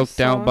he got choked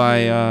out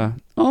by,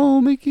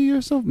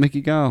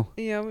 Mickey Gall.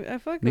 Yeah, I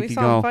feel like Mickey we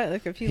saw Gall. him fight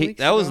like a few weeks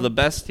ago. That was the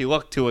best he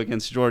looked to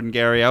against Jordan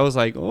Gary. I was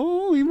like,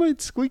 oh, he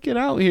might squeak it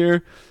out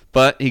here.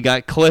 But he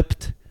got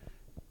clipped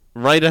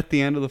right at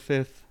the end of the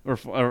fifth, or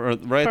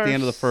right at the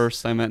end of the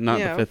first. I meant not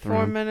the fifth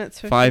round. 4 minutes,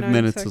 5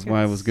 minutes seconds. is what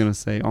I was going to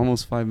say.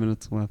 Almost 5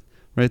 minutes left.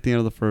 Right at the end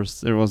of the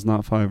first. There was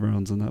not 5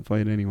 rounds in that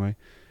fight anyway.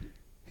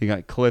 He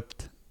got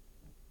clipped.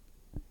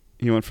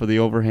 He went for the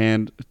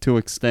overhand, too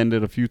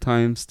extended a few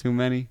times, too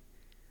many.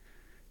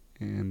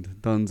 And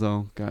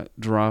Dunzo got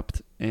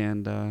dropped.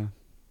 And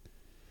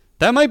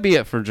that might be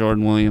it for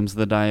Jordan Williams,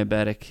 the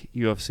diabetic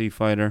UFC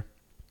fighter.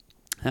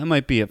 That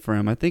might be it for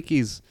him. I think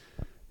he's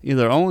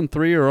either 0-3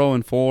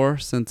 or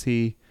 0-4 since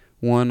he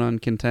won on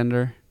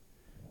Contender.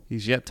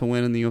 He's yet to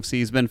win in the UFC.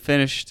 He's been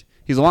finished.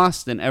 He's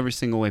lost in every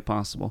single way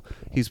possible.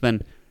 He's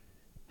been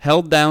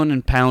held down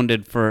and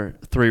pounded for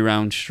 3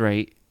 rounds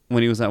straight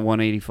when he was at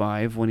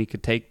 185, when he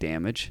could take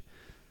damage.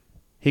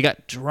 He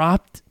got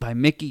dropped by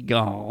Mickey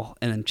Gall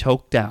and then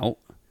choked out.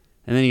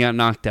 And then he got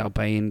knocked out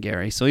by Ian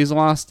Gary. So he's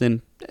lost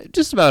in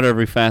just about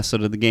every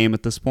facet of the game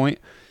at this point.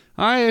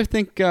 I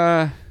think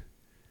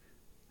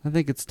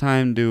it's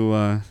time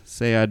to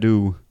say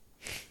adieu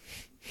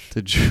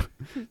to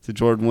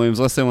Jordan Williams,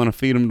 unless they want to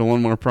feed him to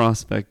one more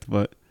prospect.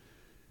 But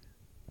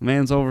the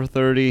man's over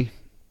 30,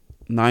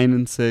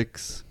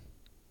 9-6,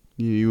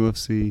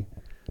 UFC.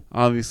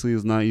 Obviously,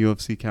 is not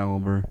UFC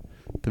caliber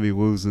to be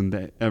losing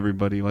to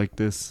everybody like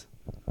this.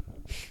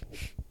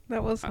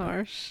 That was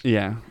harsh.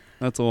 Yeah,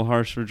 that's a little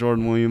harsh for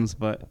Jordan Williams,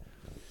 but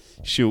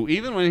shoot,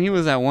 even when he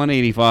was at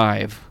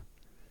 185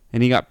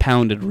 and he got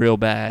pounded real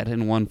bad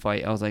in one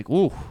fight, I was like,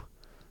 ooh,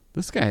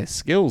 this guy's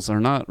skills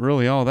are not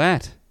really all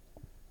that.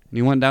 And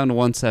he went down to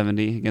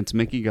 170 against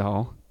Mickey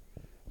Gall.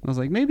 I was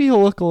like, maybe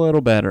he'll look a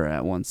little better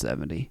at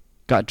 170.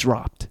 Got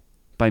dropped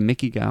by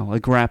Mickey Gall, a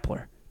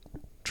grappler.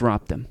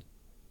 Dropped him.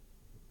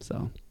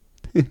 So,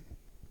 and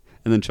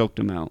then choked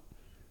him out.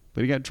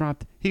 But he got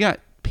dropped. He got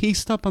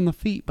pieced up on the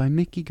feet by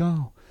Mickey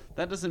Gall.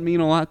 That doesn't mean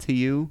a lot to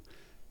you,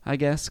 I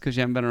guess, because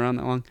you haven't been around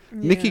that long.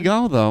 Yeah. Mickey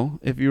Gall, though,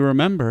 if you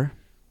remember,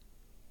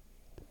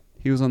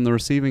 he was on the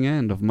receiving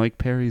end of Mike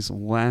Perry's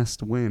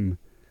last win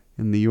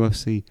in the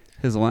UFC.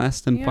 His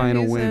last and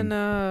final win.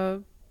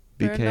 In,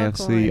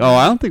 BKFC. Oh,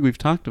 I don't think we've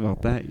talked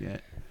about that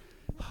yet.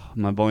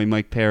 My boy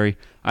Mike Perry.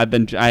 I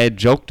had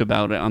joked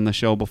about it on the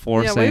show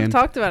before. Yeah, saying, we've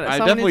talked about it I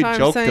so definitely many times,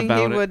 joked saying about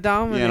he it. would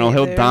dominate.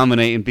 He'll there.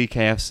 dominate in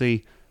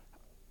BKFC.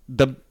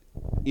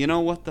 You know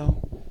what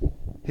though?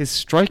 His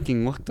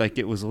striking looked like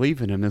it was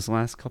leaving him his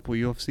last couple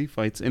UFC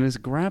fights, and his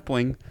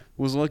grappling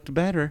looked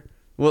better.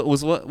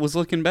 Was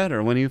looking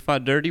better when he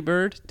fought Dirty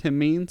Bird, Tim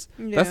Means.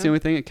 Yeah. That's the only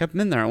thing that kept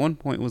him in there at one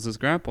point was his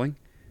grappling,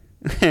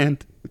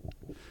 and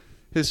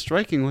his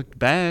striking looked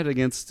bad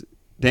against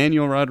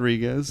Daniel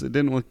Rodriguez. It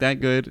didn't look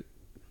that good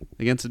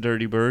against a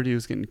Dirty Bird. He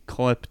was getting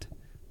clipped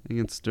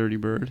against Dirty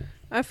Bird.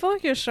 I feel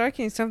like your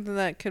striking is something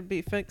that could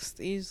be fixed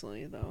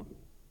easily, though.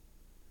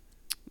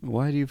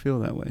 Why do you feel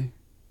that way?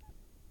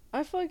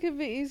 I feel like it'd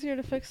be easier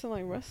to fix than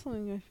like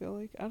wrestling. I feel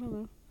like I don't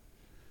know.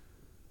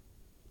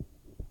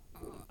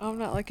 I'm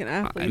not like an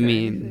athlete or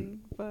anything,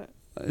 but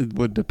it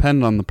would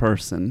depend on the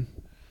person,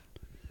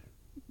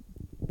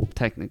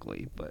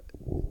 technically. But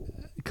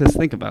because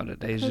think about it,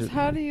 because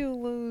how do you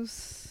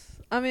lose?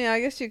 I mean, I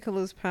guess you could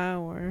lose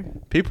power.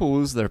 People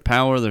lose their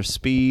power, their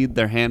speed,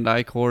 their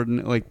hand-eye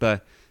coordinate, like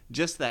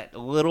just that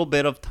little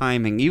bit of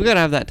timing. You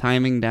gotta have that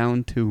timing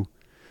down too.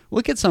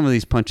 Look at some of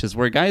these punches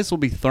where guys will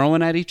be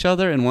throwing at each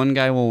other and one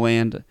guy will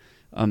land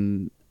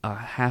a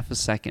half a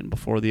second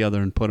before the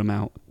other and put him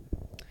out.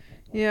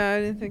 Yeah, I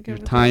didn't think Your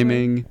of it.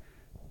 timing,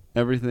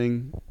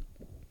 everything.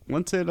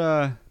 Once it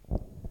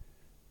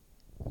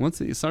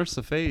starts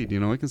to fade,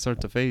 it can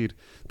start to fade.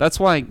 That's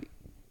why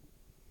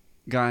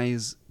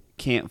guys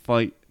can't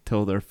fight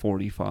till they're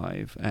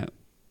 45 at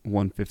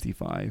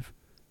 155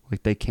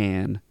 like they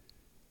can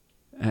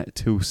at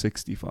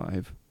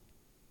 265.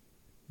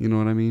 You know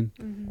what I mean?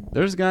 Mm-hmm.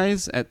 There's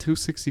guys at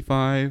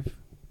 265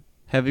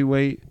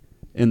 heavyweight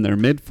in their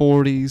mid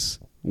 40s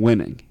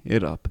winning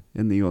it up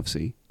in the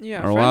UFC.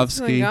 Yeah,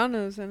 Arlovsky,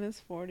 Ngannou's in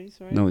his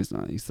 40s, right? no, he's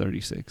not. He's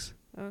 36.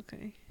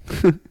 Okay.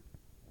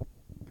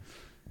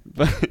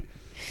 But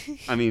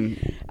I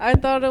mean, I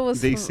thought it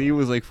was DC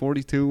was like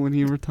 42 when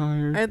he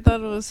retired. I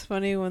thought it was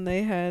funny when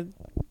they had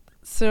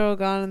Cyril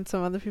Gane and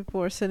some other people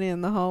were sitting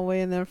in the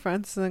hallway, and then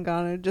Francis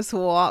Ngannou just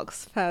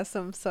walks past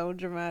them, so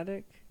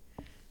dramatic.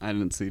 I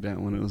didn't see that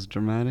one. It was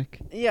dramatic.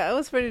 Yeah, it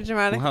was pretty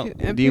dramatic. Well,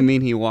 do you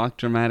mean he walked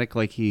dramatic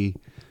like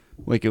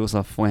it was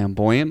a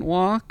flamboyant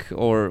walk,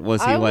 or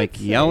was he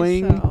like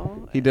yelling?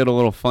 So. He did a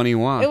little funny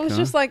walk. It was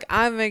just like,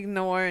 I'm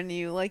ignoring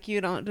you, like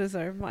you don't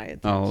deserve my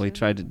attention. Oh, he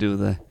tried to do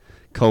the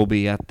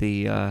Kobe at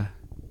the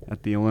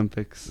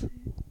Olympics.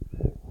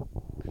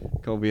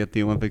 Kobe at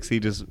the Olympics, he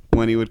just,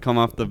 when he would come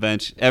off the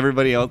bench,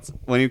 everybody else,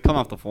 when he'd come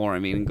off the floor,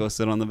 and go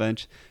sit on the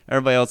bench,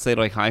 everybody else, they'd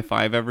like high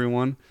five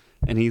everyone,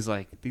 and he's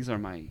like, these are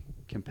my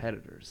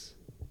competitors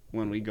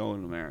when we go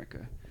in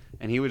America.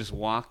 And he would just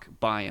walk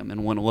by them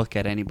and wouldn't look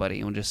at anybody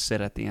and would just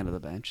sit at the end of the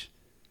bench.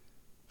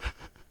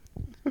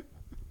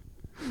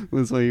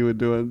 That's what he would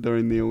do it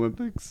during the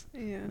Olympics.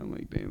 Yeah. I'm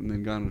like, damn,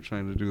 then Ngannou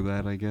trying to do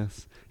that, I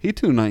guess. He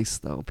too nice,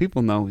 though.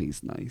 People know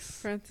he's nice.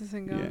 Francis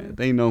Ngannou. Yeah,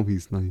 they know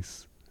he's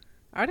nice.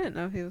 I didn't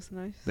know he was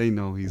nice. They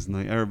know he's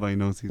nice. Everybody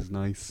knows he's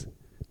nice.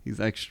 He's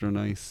extra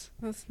nice.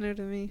 That's new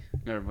to me.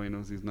 Everybody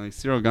knows he's nice.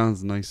 Cyril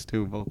Gane's nice,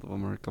 too. Both of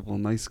them are a couple of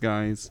nice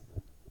guys.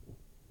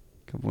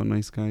 Couple of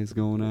nice guys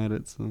going at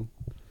it, so...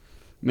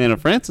 Man,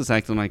 if Francis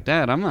acting like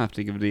that, I'm going to have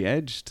to give the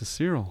edge to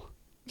Cyril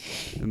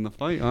in the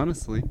fight,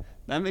 honestly.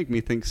 That make me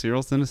think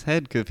Cyril's in his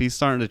head, because if he's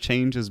starting to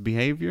change his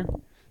behavior,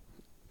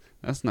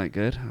 that's not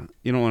good.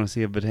 You don't want to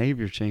see a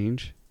behavior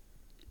change.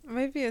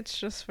 Maybe it's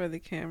just for the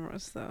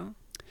cameras, though.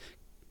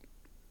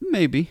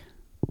 Maybe.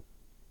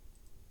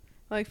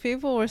 Like,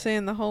 people were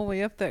saying the whole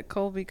way up that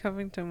Colby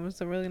Covington was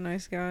a really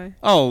nice guy.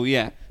 Oh,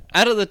 yeah.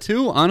 Out of the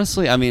two,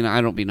 honestly, I mean,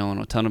 I don't be knowing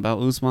a ton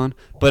about Usman,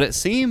 but it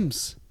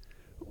seems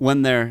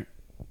when they're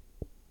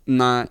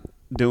not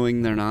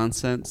doing their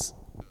nonsense,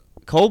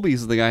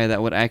 Colby's the guy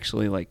that would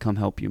actually like come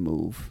help you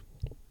move.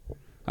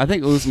 I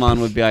think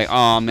Usman would be like,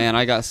 oh man,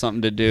 I got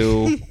something to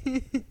do.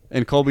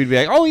 And Colby'd be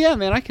like, oh yeah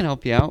man, I can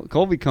help you out.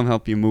 Colby come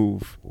help you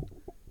move.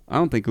 I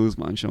don't think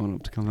Usman's showing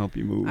up to come help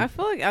you move. I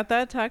feel like at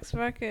that tax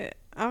bracket,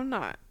 I'm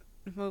not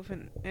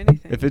moving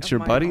anything. If it's your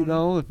buddy own.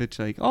 though, if it's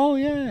like, oh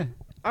yeah.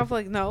 I'm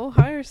like, no,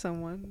 hire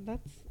someone.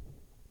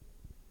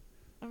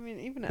 I mean,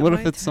 even at what my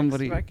if it's tax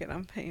somebody bracket,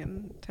 I'm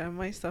paying to have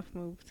my stuff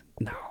moved.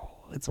 No,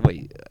 it's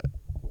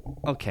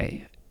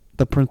okay.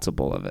 The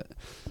principle of it.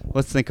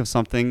 Let's think of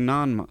something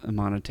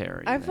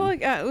non-monetary. I feel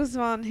like at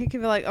Usman, he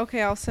could be like,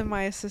 okay, I'll send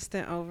my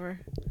assistant over.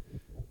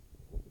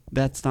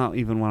 That's not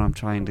even what I'm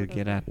trying to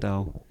get at,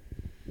 though.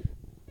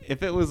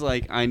 If it was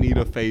like, I need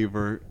a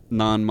favor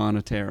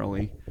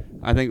non-monetarily,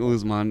 I think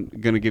Usman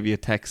going to give you a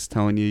text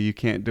telling you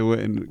can't do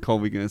it, and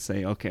Colby going to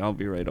say, okay, I'll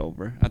be right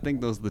over. I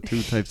think those are the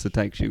two types of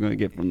texts you're going to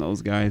get from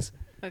those guys.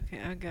 Okay,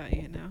 I got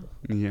you now.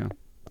 Yeah.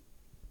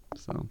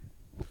 So.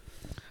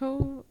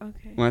 Who?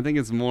 Okay. Well, I think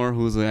it's more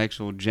who's the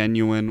actual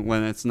genuine,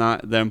 when it's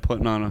not them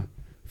putting on a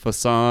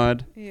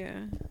facade.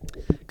 Yeah.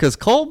 Because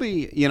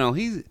Colby,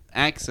 he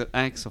acts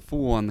a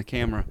fool on the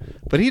camera,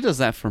 but he does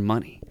that for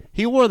money.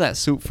 He wore that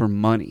suit for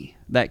money.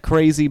 That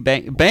crazy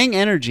Bang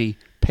Energy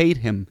paid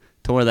him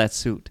to wear that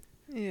suit.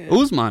 Yeah.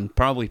 Usman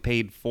probably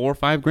paid $4 or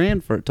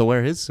 $5 to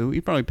wear his suit.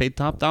 He probably paid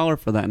top dollar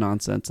for that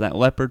nonsense, that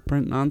leopard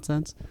print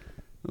nonsense.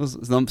 It was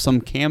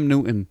some Cam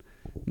Newton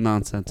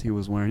nonsense he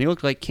was wearing. He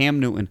looked like Cam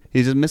Newton.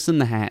 He's just missing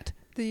the hat.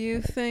 Do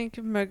you think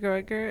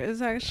McGregor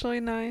is actually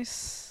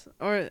nice,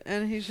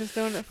 and he's just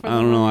doing it for? I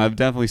don't know. I've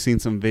definitely seen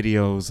some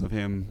videos of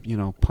him,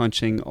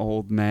 punching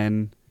old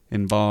men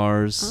in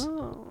bars.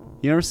 Oh.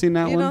 You ever seen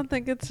that one? You don't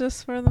think it's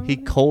just for the? He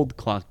cold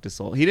clocked this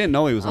old. He didn't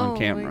know he was on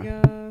camera. My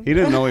God. He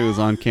didn't know he was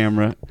on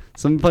camera.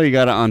 Somebody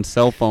got it on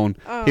cell phone.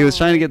 He was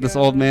trying to get this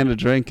old man to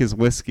drink his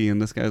whiskey,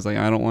 and this guy's like,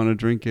 I don't want to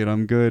drink it.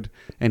 I'm good.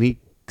 And he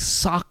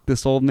socked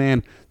this old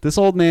man. This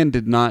old man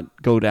did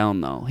not go down,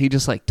 though. He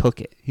just,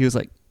 took it. He was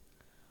like,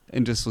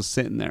 and just was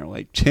sitting there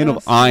like chin of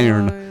That's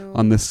iron wild.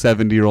 on this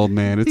 70-year-old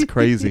man. It's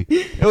crazy.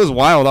 It was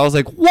wild. I was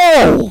like,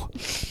 whoa!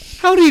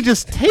 How did he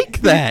just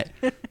take that?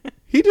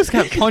 He just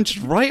got punched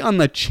right on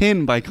the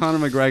chin by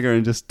Conor McGregor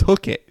and just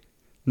took it.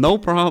 No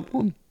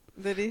problem.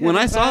 Did he hit When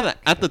him I saw back?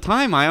 that, at the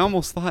time, I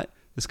almost thought,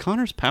 is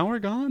Conor's power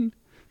gone?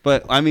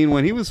 But, I mean,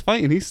 when he was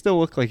fighting, he still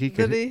looked like he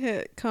could. Did he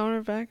hit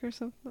Conor back or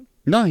something?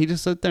 No, he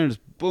just sat there and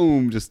just,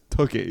 boom, just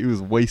took it. He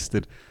was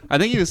wasted. I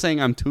think he was saying,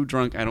 I'm too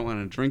drunk. I don't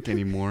want to drink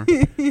anymore.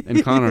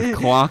 And Conor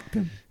clocked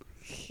him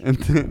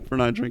and for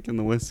not drinking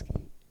the whiskey.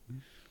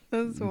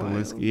 That's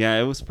wild. Yeah,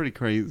 it was pretty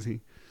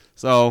crazy.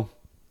 So,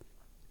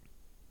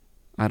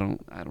 I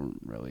don't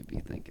really be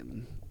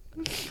thinking.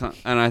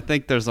 And I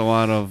think there's a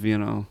lot of,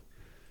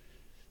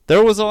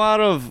 there was a lot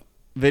of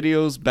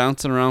videos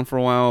bouncing around for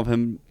a while of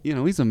him.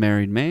 He's a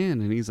married man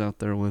and he's out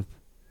there with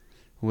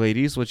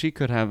ladies, which he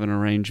could have an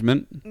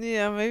arrangement.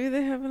 Yeah, maybe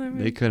they have an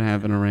arrangement. They could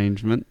have an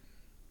arrangement.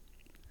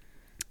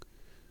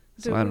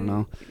 So I don't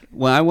know.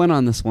 Well, I went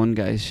on this one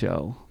guy's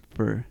show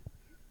for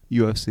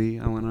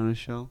UFC. I went on his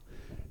show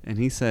and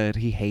he said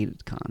he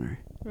hated Conor.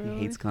 Really?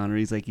 He hates Conor.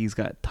 He's like, he's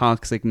got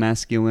toxic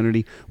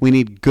masculinity. We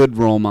need good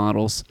role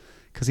models.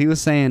 Because he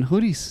was saying, who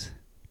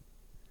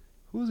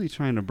was he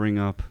trying to bring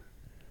up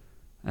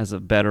as a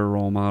better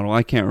role model?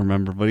 I can't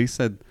remember, but he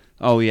said,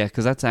 oh, yeah,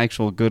 because that's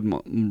actual good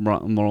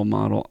role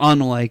model.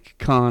 Unlike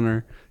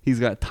Conor,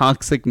 he's got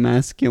toxic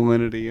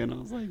masculinity. And I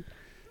was like,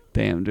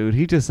 damn, dude,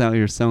 he just out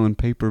here selling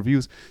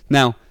pay-per-views.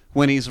 Now,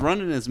 when he's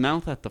running his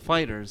mouth at the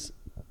fighters,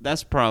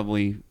 that's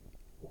probably,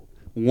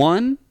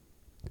 1,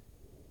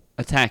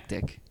 a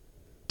tactic.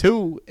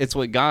 2, it's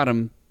what got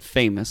him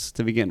famous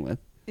to begin with.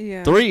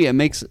 Yeah. 3, it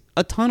makes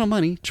a ton of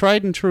money,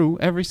 tried and true,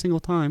 every single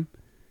time.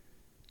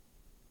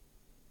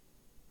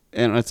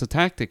 And it's a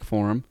tactic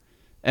for him.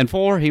 And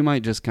 4, he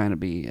might just kind of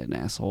be an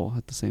asshole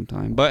at the same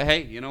time. But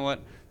hey, you know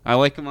what? I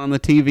like him on the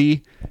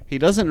TV.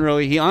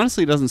 He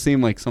honestly doesn't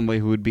seem like somebody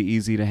who would be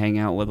easy to hang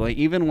out with. Like,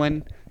 even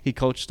when he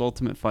coached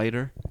Ultimate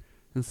Fighter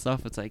and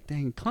stuff, it's like,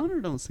 dang, Conor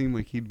don't seem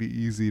like he'd be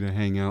easy to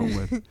hang out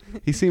with.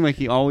 He seemed like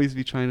he always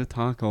be trying to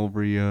talk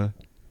over you.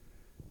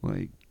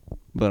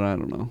 But I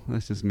don't know.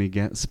 That's just me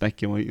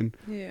speculating.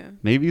 Yeah.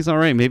 Maybe he's all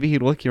right. Maybe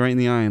he'd look you right in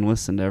the eye and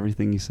listen to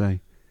everything you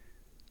say.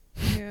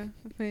 Yeah,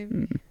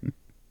 maybe.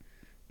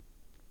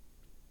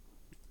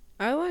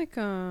 I like,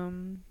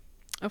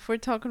 if we're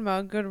talking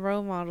about good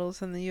role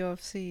models in the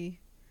UFC,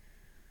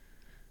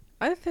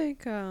 I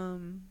think,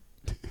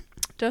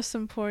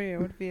 Justin Poirier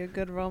would be a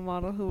good role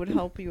model who would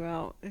help you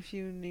out if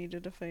you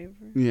needed a favor.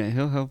 Yeah,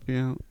 he'll help you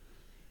out.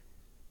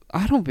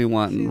 I don't be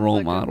wanting Seems role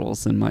like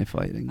models in my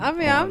fighting. I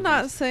mean, I'm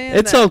not saying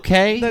it's that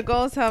okay the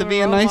goal is to have to a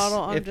be role a nice. model.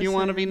 I'm If just you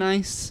want to be saying.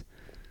 nice,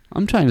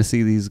 I'm trying to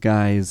see these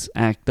guys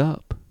act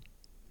up.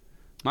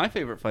 My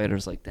favorite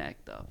fighters like to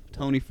act up.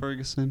 Tony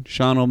Ferguson,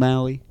 Sean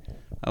O'Malley.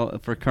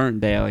 For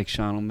current day, I like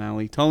Sean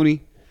O'Malley.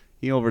 Tony,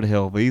 he over the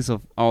hill, but he's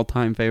an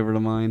all-time favorite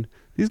of mine.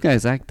 These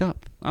guys act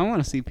up. I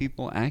want to see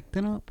people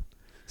acting up.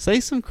 Say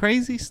some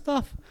crazy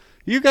stuff.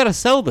 You got to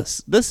sell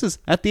this. This is,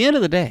 at the end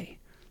of the day,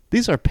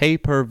 these are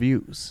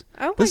pay-per-views.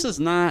 This is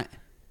not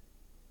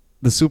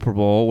the Super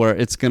Bowl where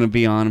it's going to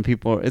be on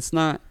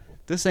and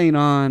this ain't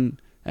on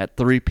at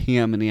 3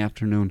 p.m. in the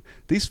afternoon.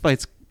 These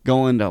fights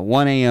go into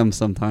 1 a.m.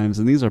 sometimes,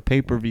 and these are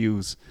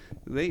pay-per-views.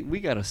 They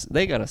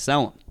gotta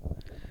sell them.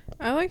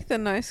 I like the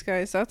nice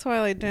guys. That's why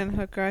I like Dan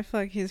Hooker. I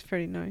feel like he's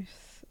pretty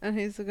nice. And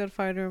he's a good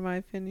fighter in my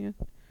opinion.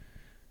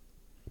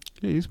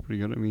 Yeah, he's pretty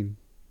good. I mean,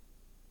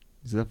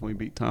 he's definitely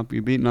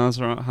You beat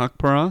Nasrat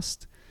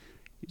Haqparast.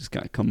 You just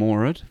got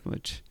Kimura,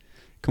 which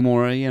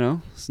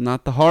Kimura, it's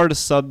not the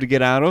hardest sub to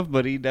get out of,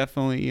 but he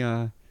definitely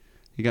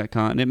he got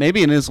caught in it.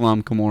 Maybe in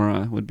Islam,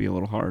 Kimura would be a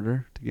little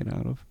harder to get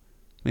out of.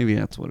 Maybe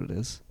that's what it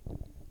is.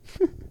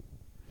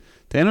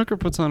 Dan Hooker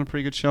puts on a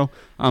pretty good show.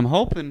 I'm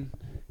hoping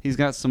he's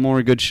got some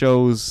more good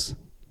shows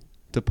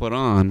to put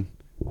on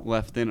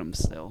left in him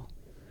still.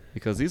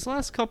 Because these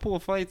last couple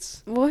of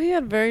fights... Well, he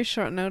had very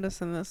short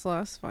notice in this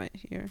last fight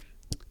here.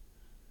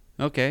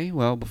 Okay,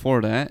 well,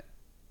 before that,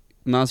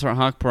 Nasrat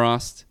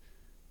Haqparast,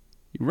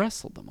 you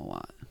wrestled him a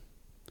lot.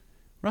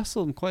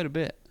 Wrestled him quite a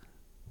bit.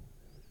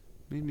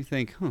 Made me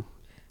think,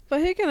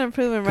 But he can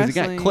improve in Because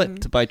wrestling. he got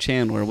clipped by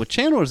Chandler. Well,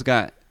 Chandler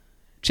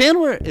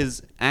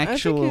is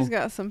actual... I think he's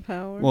got some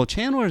power. Well,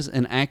 Chandler's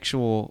an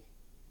actual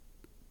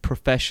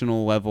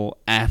professional level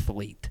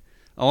athlete.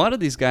 A lot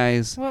of these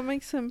guys... What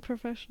makes him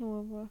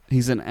professional level?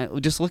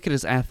 Just look at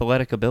his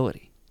athletic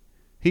ability.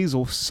 He's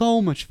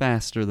so much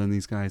faster than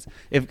these guys.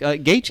 If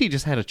Gaethje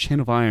just had a chin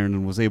of iron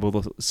and was able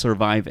to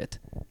survive it.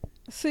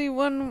 See,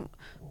 when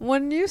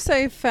you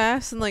say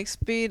fast and like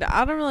speed,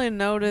 I don't really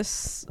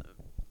notice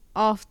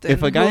often.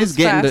 If a guy's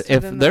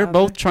if they're the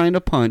both other. trying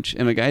to punch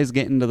and a guy's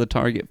getting to the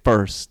target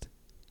first,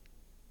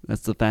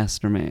 that's the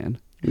faster man.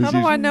 How do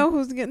I know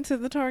who's getting to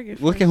the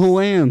target? Look at who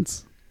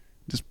lands.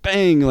 Just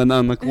bang on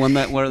the one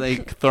where they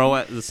throw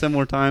at the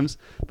similar times.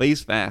 But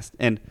he's fast.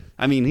 And,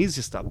 I mean, he's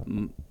just a...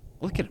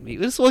 Look at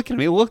him. Just look at him.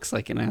 He looks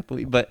like an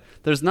athlete. But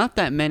there's not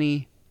that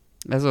many...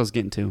 As I was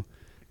getting to.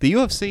 The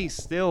UFC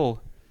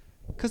still...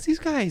 Because these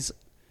guys...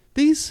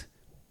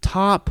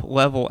 top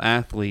level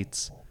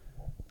athletes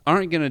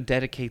aren't going to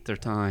dedicate their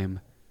time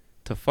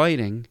to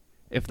fighting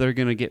if they're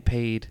going to get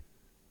paid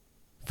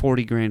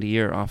 $40,000 a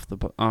year off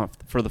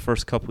for the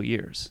first couple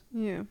years.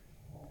 Yeah.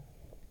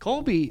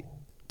 Colby,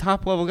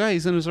 top level guy,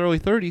 he's in his early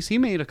 30s. He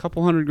made a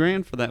couple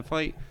 $100,000 for that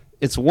fight.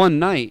 It's one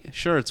night.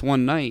 Sure, it's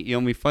one night. You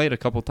only fight a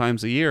couple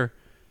times a year.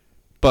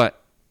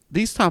 But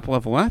these top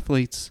level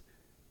athletes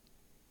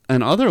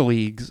and other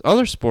leagues,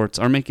 other sports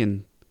are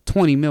making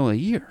 $20 million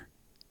a year,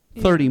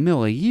 $30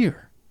 million a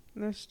year.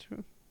 That's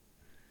true.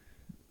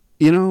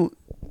 You know,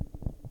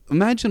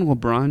 imagine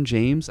LeBron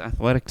James'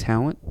 athletic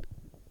talent.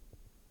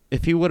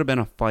 If he would have been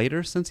a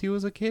fighter since he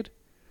was a kid,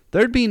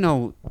 there'd be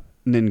no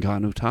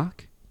Ngannou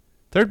talk.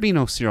 There'd be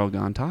no Cyril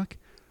Gane talk.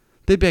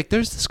 They'd be like,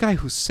 there's this guy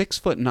who's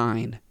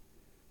 6'9".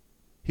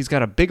 He's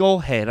got a big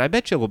old head. I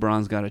bet you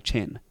LeBron's got a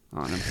chin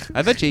on him.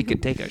 I bet you he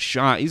could take a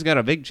shot. He's got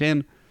a big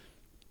chin.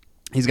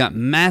 He's got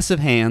massive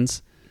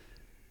hands.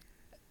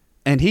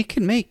 And he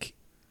can make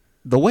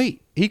the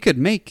weight. He could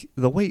make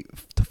the weight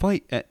to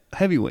fight at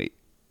heavyweight.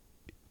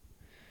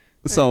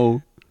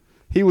 So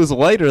he was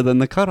lighter than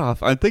the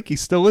cutoff. I think he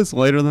still is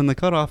lighter than the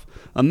cutoff.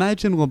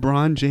 Imagine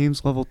LeBron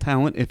James level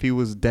talent if he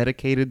was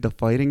dedicated to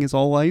fighting his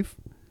whole life.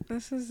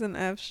 This is an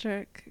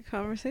abstract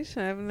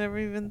conversation. I've never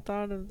even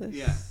thought of this.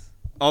 Yeah.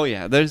 Oh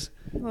yeah, they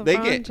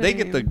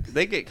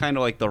get kind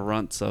of like the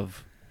runts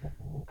of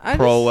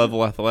pro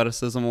level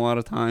athleticism a lot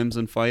of times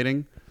in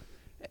fighting,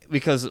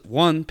 because a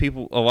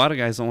lot of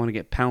guys don't want to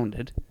get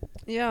pounded.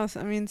 Yes,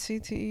 I mean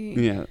CTE.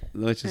 Yeah,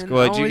 which is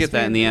good. You get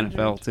that in the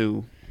NFL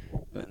too.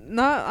 But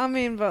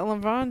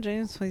LeBron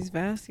James plays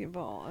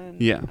basketball,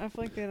 and yeah. I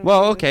feel like they don't.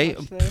 Well, really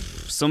okay,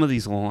 some of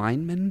these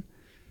linemen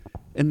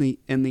in the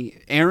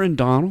Aaron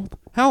Donald.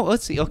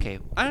 Let's see. Okay,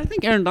 I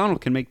think Aaron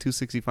Donald can make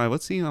 265.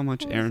 Let's see how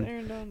much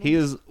Aaron Donald? He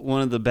is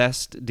one of the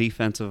best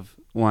defensive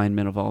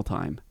linemen of all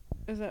time.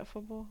 Is that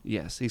football?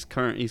 Yes, he's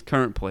currently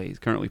plays.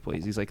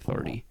 He's like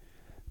 30.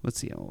 Let's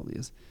see how old he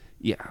is.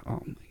 Yeah.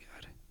 Oh my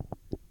God.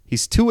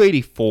 He's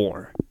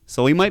 284.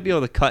 So he might be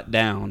able to cut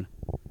down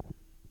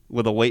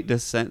with a weight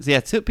descent.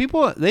 Yeah,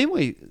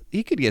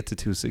 he could get to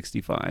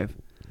 265.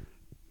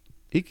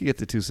 He could get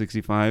to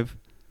 265.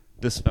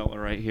 This fella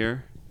right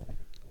here.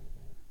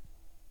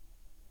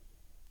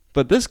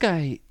 But this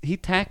guy, he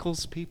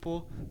tackles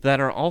people that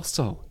are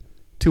also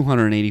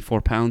 284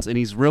 pounds, and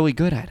he's really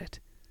good at it.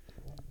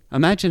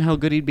 Imagine how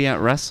good he'd be at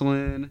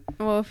wrestling.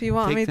 Well, if you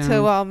want me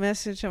to, I'll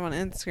message him on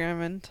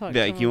Instagram and talk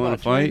to him you want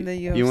to fight? The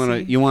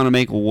UFC. You want to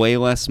make way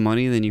less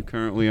money than you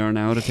currently are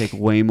now to take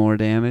way more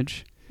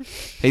damage?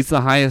 He's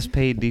the highest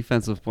paid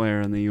defensive player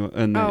in the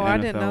NFL I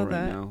didn't know right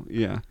that. now.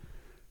 Yeah,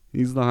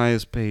 he's the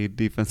highest paid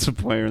defensive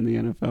player in the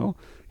NFL.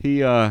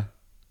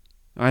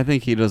 I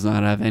think he does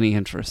not have any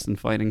interest in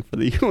fighting for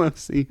the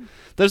UFC.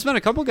 There's been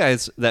a couple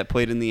guys that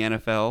played in the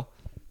NFL.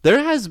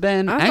 There has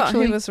been I thought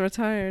he was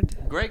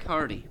retired. Greg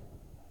Hardy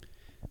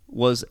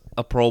was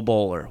a Pro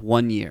Bowler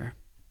 1 year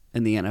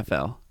in the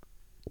NFL.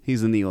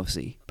 He's in the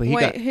UFC, but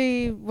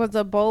he was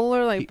a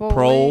bowler, like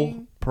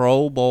bowling.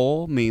 Pro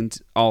Bowl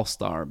means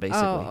all-star,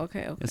 basically. Oh,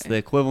 okay. It's the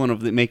equivalent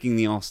of making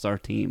the all-star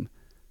team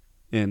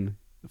in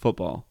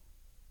football.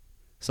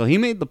 So he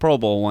made the Pro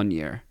Bowl 1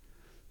 year.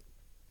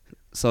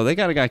 So they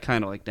got a guy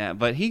kind of like that,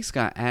 but he's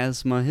got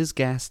asthma. His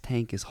gas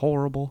tank is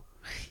horrible.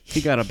 He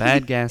got a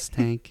bad gas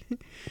tank.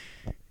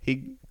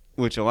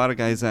 Which a lot of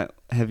guys at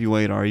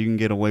heavyweight you can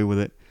get away with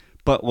it.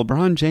 But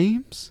LeBron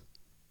James,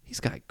 he's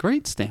got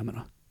great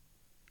stamina.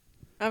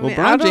 I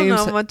don't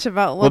know much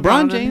about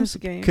LeBron James'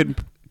 game.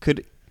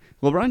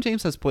 LeBron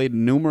James has played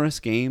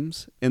numerous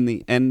games in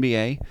the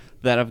NBA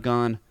that have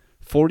gone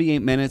 48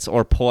 minutes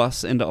or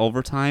plus into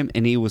overtime,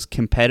 and he was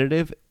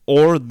competitive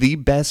or the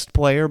best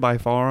player by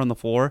far on the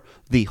floor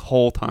the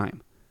whole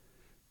time.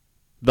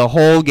 The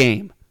whole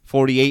game.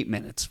 48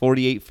 minutes,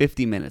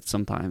 50 minutes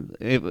sometimes.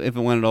 If it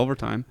went into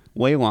overtime,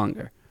 way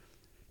longer.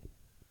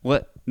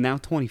 Now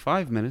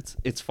 25 minutes.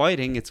 It's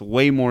fighting. It's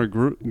way more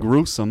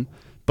gruesome,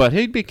 but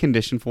he'd be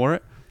conditioned for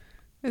it.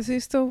 Is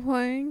he still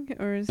playing,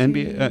 or is in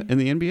the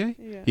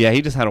NBA? Yeah,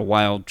 he just had a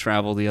wild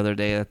travel the other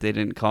day that they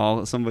didn't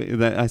call. Somebody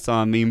that I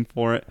saw a meme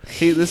for it.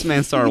 This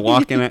man started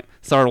walking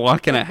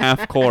at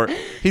half court.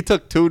 He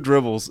took 2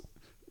 dribbles.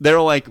 They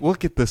were like,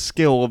 "Look at the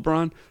skill,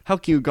 LeBron. How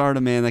can you guard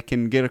a man that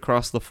can get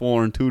across the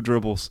floor in 2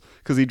 dribbles?"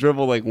 Because he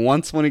dribbled like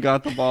once when he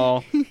got the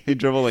ball. He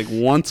dribbled like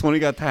once when he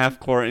got to half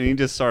court, and he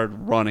just started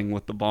running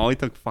with the ball. He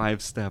took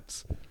 5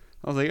 steps.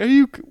 I was like,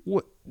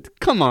 what?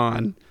 Come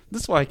on.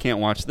 This is why I can't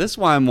watch. This is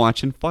why I'm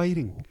watching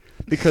fighting.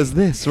 Because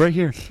this right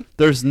here,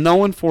 there's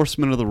no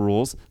enforcement of the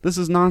rules. This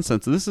is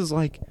nonsense. This is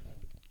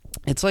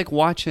it's like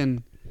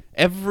watching,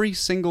 every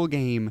single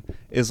game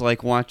is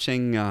like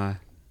watching the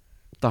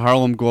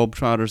Harlem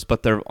Globetrotters,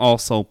 but they're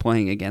also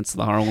playing against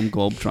the Harlem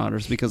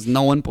Globetrotters because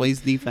no one plays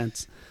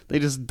defense. They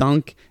just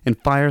dunk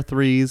and fire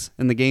threes,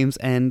 and the games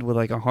end with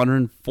like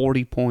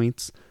 140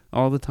 points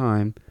all the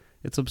time.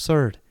 It's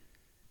absurd.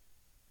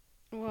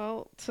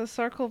 Well, to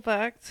circle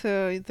back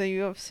to the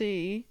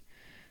UFC,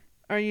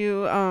 are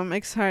you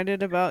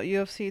excited about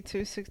UFC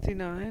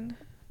 269?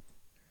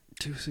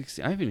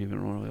 260. I haven't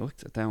even really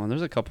looked at that one.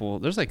 There's a couple.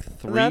 There's like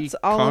 3 That's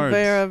cards.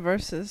 Oliveira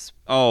versus.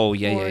 Oh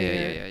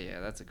yeah.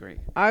 That's a great.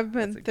 I've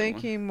been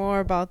thinking more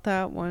about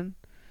that one.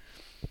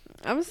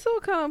 I'm still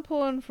kind of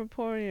pulling for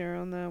Poirier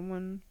on that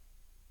one.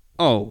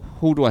 Oh,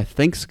 who do I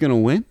think's gonna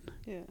win?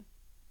 Yeah.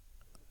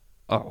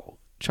 Oh,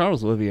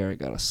 Charles Oliveira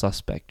got a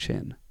suspect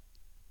chin.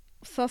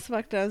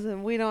 Suspect as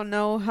in we don't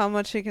know how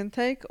much he can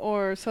take,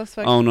 or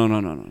suspect. Oh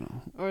no.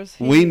 Or is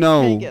he We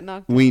know. Can get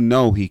knocked We out?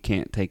 know he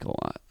can't take a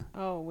lot.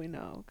 Oh, we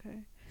know. Okay.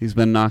 He's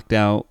been knocked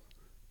out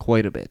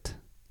quite a bit,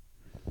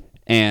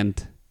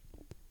 and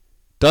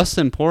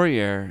Dustin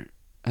Poirier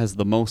has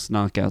the most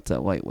knockouts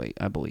at lightweight,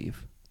 I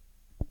believe.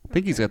 I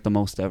think he's got the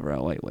most ever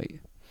at lightweight.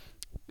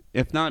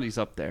 If not, he's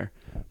up there.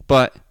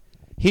 But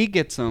he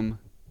gets them,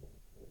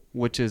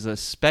 which is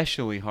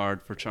especially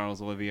hard for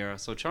Charles Oliveira.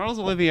 So Charles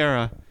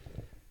Oliveira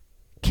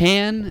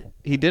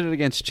he did it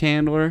against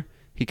Chandler.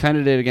 He kind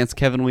of did it against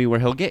Kevin Lee, where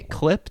he'll get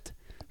clipped,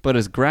 but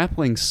his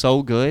grappling's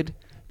so good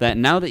that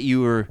now that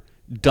you are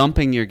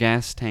dumping your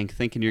gas tank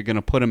thinking you're going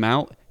to put him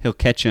out, he'll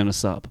catch you in a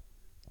sub.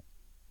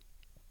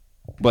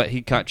 But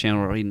he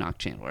knocked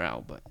Chandler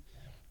out. But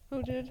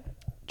Who did?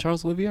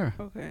 Charles Oliveira.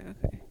 Okay.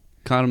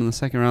 Caught him in the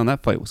second round.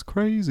 That fight was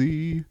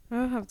crazy.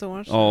 I'll have to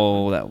watch that.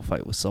 Oh, that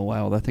fight was so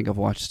wild. I think I've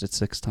watched it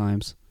 6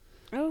 times.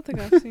 I don't think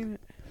I've seen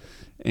it.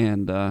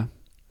 And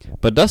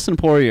but Dustin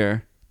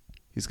Poirier,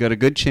 he's got a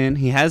good chin.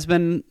 He has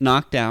been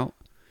knocked out.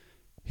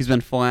 He's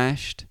been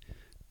flashed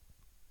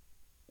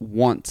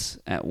once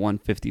at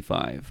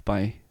 155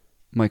 by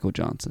Michael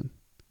Johnson,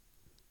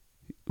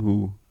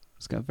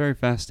 who's got very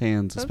fast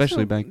hands,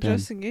 especially back then.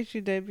 Justin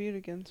Gaethje debuted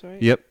against,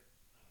 right? Yep.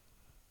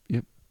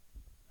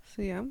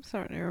 See, I'm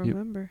starting to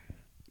remember.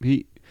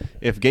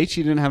 If Gaethje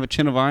didn't have a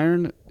chin of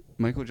iron,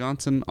 Michael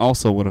Johnson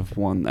also would have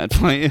won that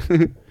fight.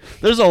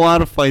 There's a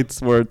lot of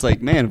fights where it's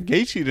like, man, if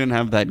Gaethje didn't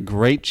have that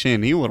great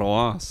chin, he would have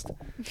lost.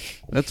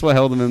 That's what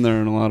held him in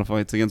there in a lot of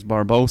fights against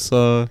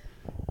Barbosa.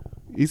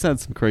 He's had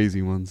some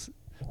crazy ones,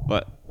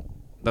 but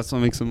that's what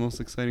makes him the most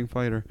exciting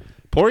fighter.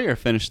 Poirier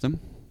finished him.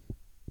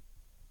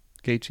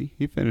 Gaethje,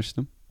 he finished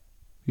him.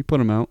 He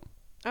put him out.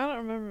 I don't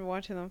remember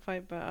watching them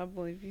fight, but I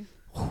believe you.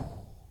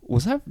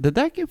 Did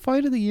that get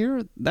fight of the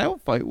year? That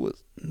fight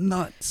was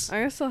nuts.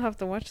 I still have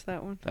to watch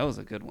that one. That was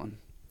a good one.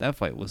 That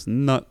fight was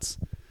nuts.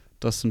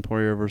 Dustin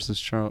Poirier versus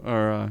Justin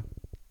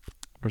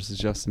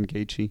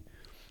Gaethje.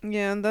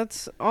 Yeah, and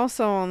that's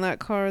also on that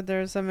card.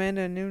 There's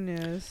Amanda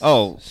Nunes.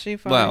 Oh, she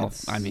fights. Well,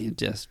 I mean,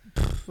 she's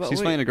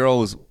fighting a girl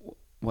who's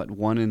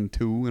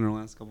 1-2 in her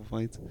last couple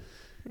fights.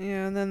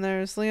 Yeah, and then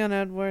there's Leon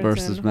Edwards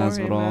versus and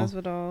Jorge Masvidal.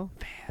 Masvidal.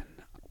 Man,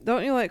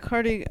 don't you like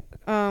Cody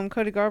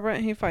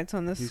Garbrandt? He fights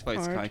on this card.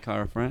 He fights Kai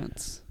Kara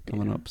France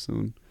coming up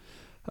soon.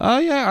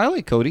 Yeah, I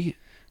like Cody.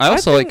 I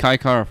also like Kai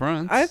Kara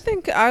France. I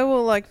think I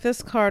will like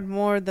this card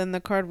more than the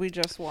card we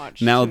just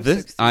watched. Now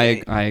this,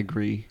 I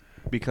agree,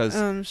 because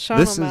Sean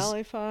this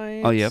O'Malley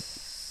fights. Oh, yep.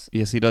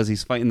 Yes, he does.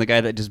 He's fighting the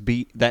guy that just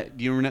beat that.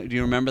 Do you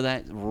remember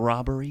that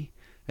robbery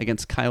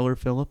against Kyler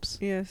Phillips?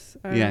 Yes.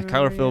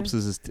 Kyler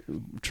Phillips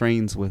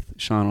trains with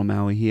Sean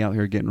O'Malley. He out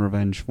here getting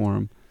revenge for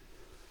him.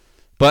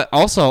 But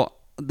also,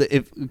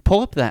 pull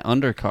up that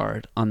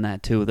undercard on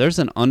that too. There's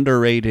an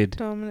underrated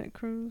Dominic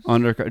Cruz.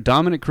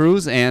 Dominic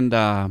Cruz and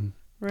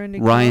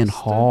Ryan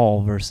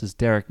Hall versus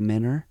Derek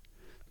Minner.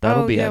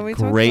 That'll be a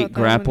great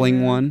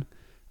grappling one.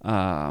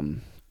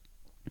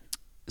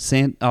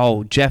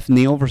 Jeff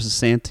Neal versus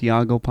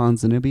Santiago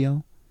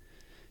Ponzinibbio.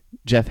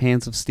 Jeff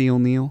Hands of Steel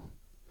Neal.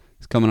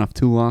 He's coming off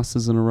 2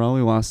 losses in a row.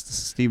 He lost to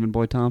Stephen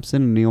Boy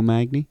Thompson and Neil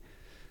Magny.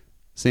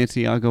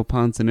 Santiago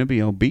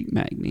Ponzinibbio beat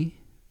Magny.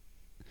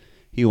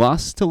 He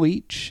lost to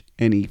Leach,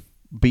 and he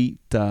beat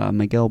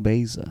Miguel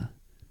Beza.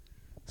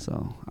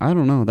 So, I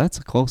don't know. That's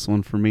a close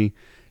one for me.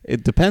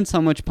 It depends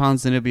how much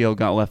Ponzinibbio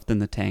got left in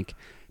the tank.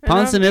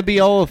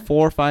 Ponzinibbio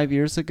 4 or 5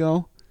 years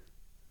ago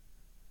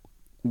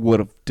would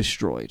have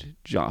destroyed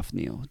Jeff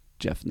Neal.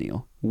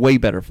 Way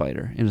better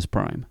fighter in his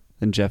prime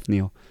than Jeff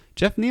Neal.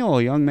 Jeff Neal,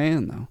 a young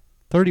man, though.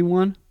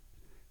 31.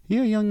 He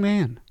a young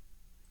man.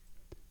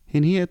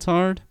 And he hits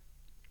hard.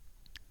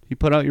 He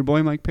put out your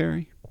boy Mike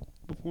Perry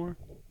before.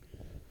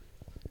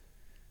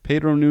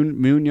 Pedro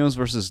Munoz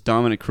versus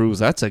Dominic Cruz.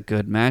 That's a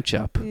good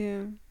matchup.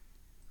 Yeah.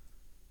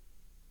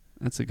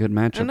 That's a good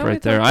matchup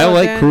right there. I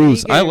like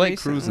Cruz. I like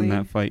Cruz in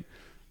that fight.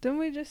 Didn't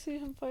we just see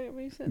him fight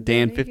recently?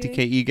 Dan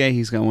 50K Ige,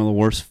 he's got one of the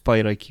worst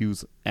fight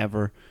IQs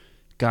ever.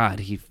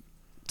 God,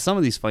 some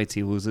of these fights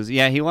he loses.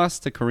 Yeah, he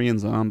lost to Korean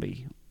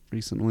Zombie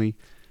recently.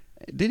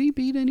 Did he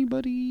beat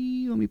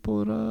anybody? Let me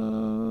pull it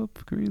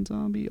up. Korean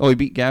Zombie. Oh, he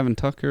beat Gavin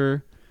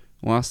Tucker.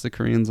 Lost to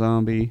Korean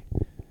Zombie.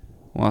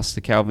 Lost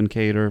to Calvin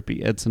Kattar.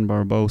 Beat Edson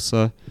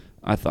Barbosa.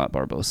 I thought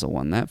Barbosa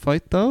won that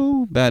fight,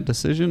 though. Bad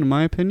decision, in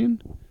my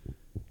opinion.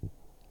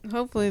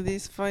 Hopefully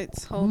these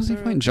fights hold. Who was he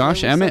fighting?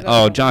 Josh Emmett?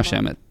 Oh, Josh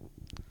Emmett.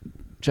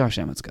 Josh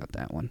Emmett's got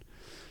that one.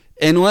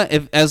 And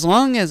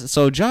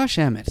Josh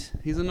Emmett,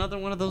 he's another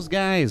one of those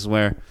guys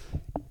where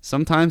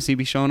sometimes he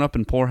be showing up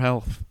in poor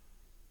health.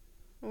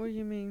 What do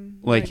you mean?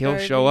 Like he'll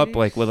show up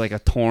with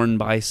a torn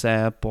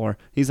bicep, or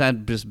he's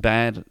just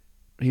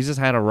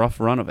had a rough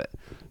run of it.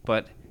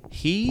 but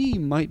he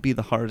might be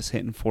the hardest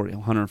hitting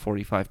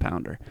 145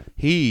 pounder.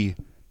 He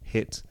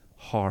hits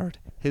hard.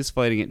 His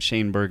fight against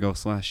Shane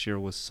Burgos last year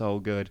was so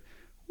good.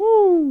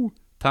 Woo!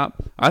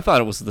 Top. I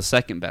thought it was the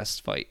second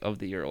best fight of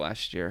the year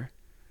last year.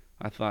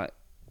 I thought,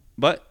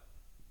 but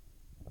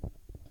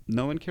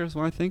no one cares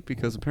what I think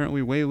because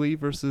apparently Wei Li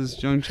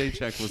versus Jung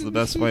Chachek was the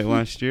best fight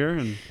last year.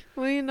 And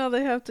Well,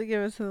 they have to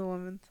give it to the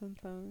women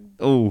sometimes.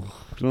 oh,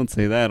 don't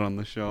say that on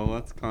the show.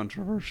 That's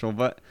controversial,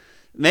 but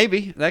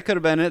maybe that could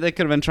have been it. They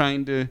could have been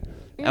trying to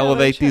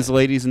elevate these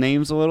ladies'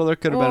 names a little. There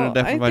could have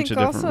been a bunch of different reasons.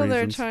 I think also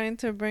they're trying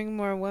to bring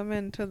more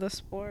women to the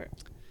sport.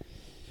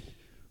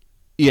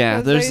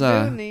 Yeah, they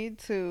do need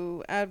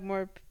to add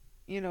more,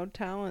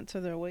 talent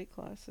to their weight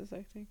classes,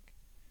 I think.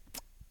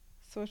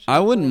 I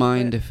wouldn't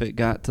mind if it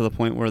got to the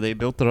point where they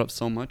built it up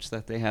so much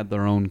that they had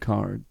their own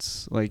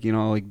cards, like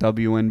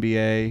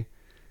WNBA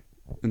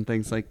and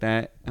things like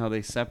that. How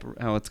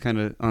it's kind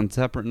of on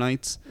separate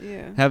nights.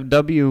 Yeah. Have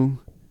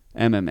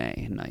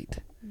WMMA night.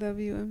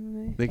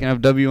 WMMA. They can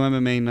have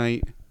WMMA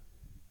night,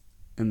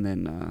 and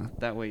then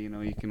that way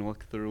you can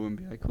look through and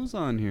be like, who's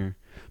on here?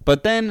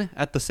 But then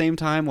at the same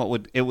time,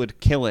 it would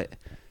kill it.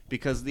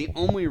 Because the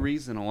only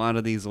reason a lot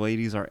of these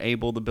ladies are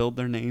able to build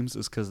their names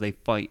is because they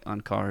fight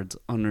on cards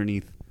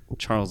underneath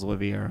Charles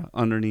Oliveira,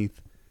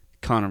 underneath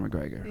Conor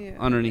McGregor,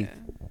 underneath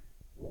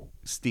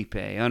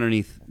Stipe,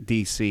 underneath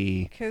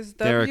DC,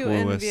 Derek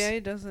Lewis. Because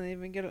WNBA doesn't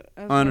even get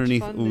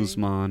underneath much funding.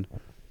 Usman.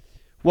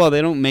 Well,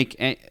 they don't make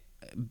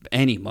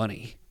any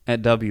money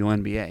at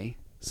WNBA,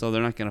 so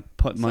they're not going to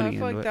put money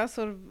into it. I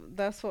feel like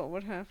that's what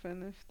would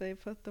happen if they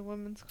put the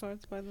women's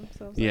cards by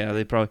themselves. Yeah,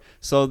 they probably.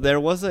 So there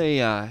was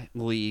a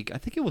league. I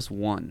think it was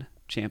one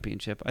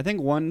championship. I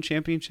think one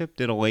championship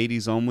did a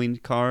ladies only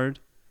card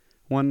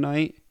one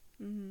night.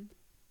 Mm-hmm.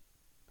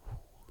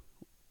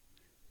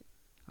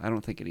 I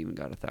don't think it even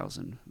got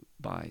 1,000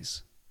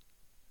 buys.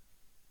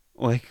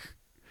 Like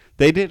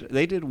they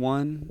did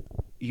one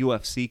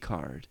UFC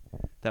card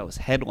that was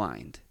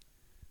headlined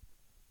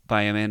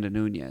by Amanda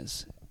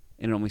Nunes.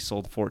 And it only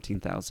sold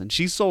 14,000.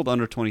 She sold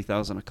under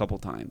 20,000 a couple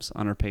times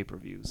on her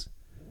pay-per-views,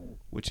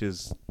 which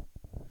is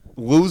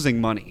losing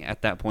money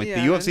at that point.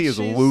 Yeah, the UFC is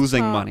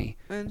losing money.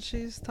 And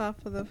she's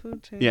top of the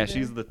food chain. Yeah,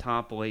 she's the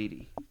top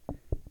lady.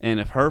 And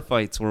if her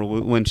fights were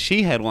when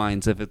she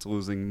headlines, if it's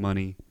losing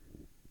money,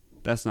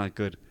 that's not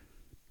good.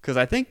 Because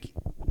I think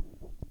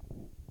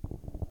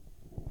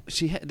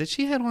did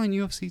she headline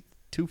UFC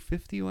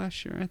 250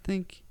 last year? I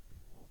think.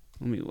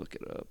 Let me look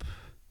it up.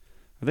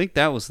 I think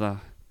that was the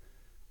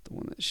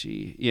one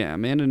that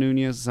Amanda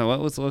Nunes. So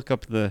let's look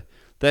up that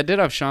did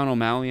have Sean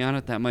O'Malley on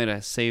it. That might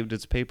have saved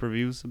its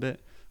pay-per-views a bit.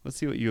 Let's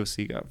see what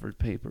UFC got for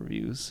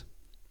pay-per-views.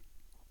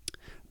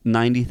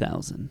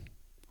 90,000.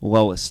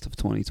 Lowest of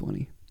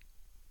 2020.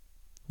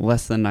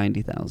 Less than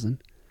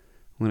 90,000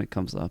 when it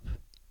comes up.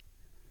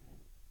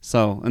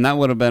 So, and that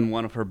would have been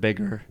one of her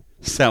bigger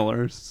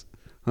sellers,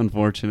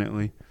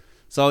 unfortunately.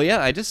 So,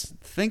 yeah, I just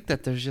think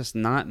that there's just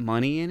not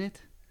money in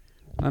it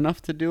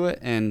enough to do it,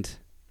 and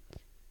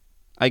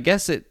I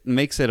guess it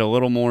makes it a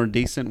little more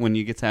decent when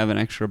you get to have an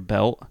extra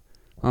belt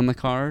on the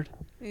card.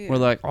 Yeah. We're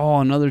like, oh,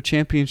 another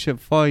championship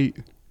fight.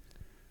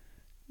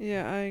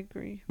 Yeah, I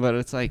agree. But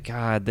it's like,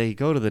 God, they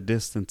go to the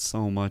distance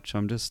so much. I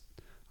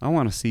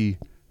want to see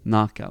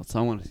knockouts.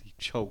 I want to see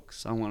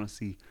chokes. I want to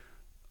see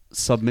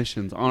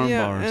submissions, arm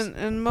bars.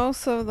 And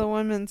most of the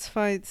women's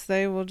fights,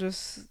 they will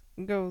just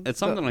go. It's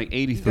something like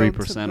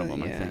 83% of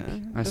them, I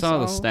think. I saw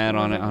the stat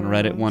on it on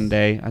Reddit one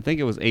day. I think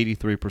it was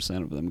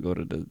 83% of them go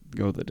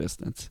the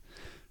distance.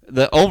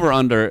 The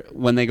over-under,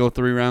 when they go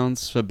 3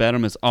 rounds, to bet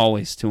them is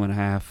always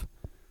 2.5.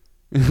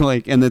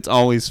 And it's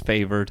always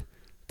favored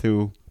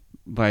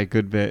by a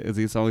good bit.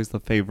 It's always the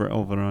favorite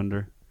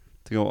over-under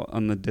to go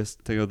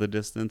the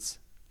distance.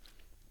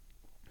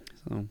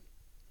 So,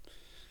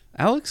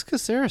 Alex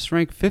Caceres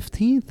ranked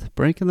 15th,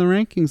 breaking the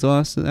rankings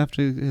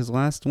after his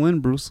last win,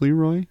 Bruce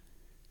Leroy.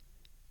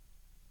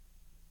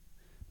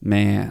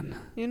 Man.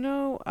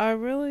 What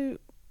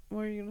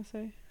were you going to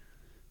say?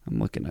 I'm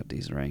looking at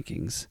these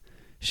rankings.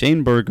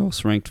 Shane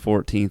Burgos ranked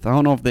 14th. I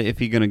don't know if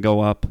he's going to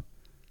go up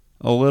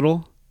a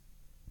little.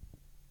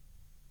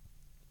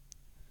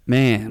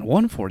 Man,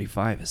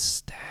 145 is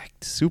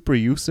stacked. Super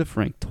Yusuf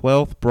ranked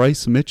 12th.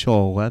 Bryce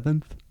Mitchell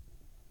 11th.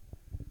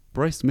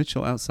 Bryce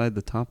Mitchell outside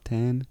the top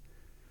 10.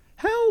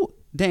 How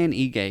Dan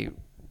Ige?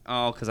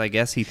 Oh, because I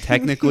guess he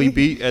technically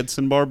beat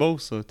Edson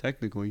Barbosa.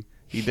 Technically.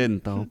 He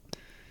didn't, though.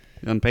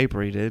 On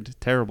paper, he did.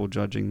 Terrible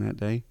judging that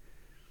day.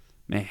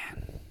 Man.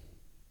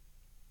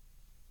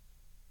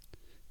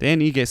 Dan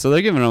Ige. So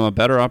they're giving him a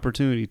better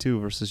opportunity, too,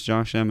 versus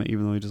Josh Emmett,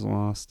 even though he just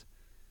lost.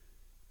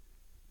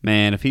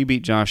 Man, if he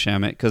beat Josh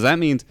Emmett, because that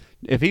means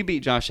if he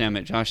beat Josh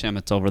Emmett's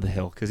over the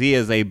hill, because he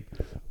is a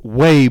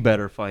way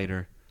better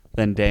fighter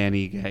than Dan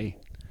Ige.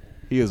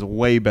 He is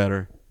way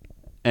better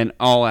in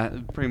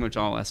pretty much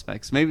all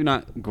aspects. Maybe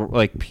not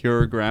like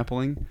pure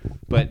grappling,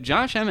 but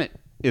Josh Emmett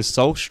is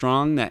so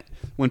strong that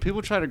when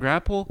people try to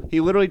grapple,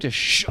 he literally just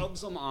shoves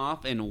them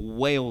off and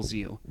wails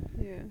you.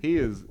 Yeah.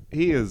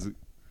 He is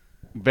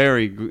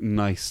very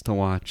nice to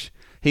watch.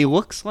 He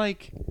looks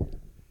like,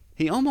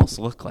 he almost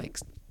looked like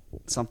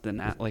something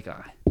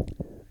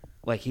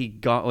like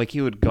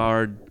he would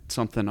guard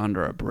something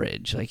under a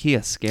bridge. Like he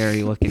a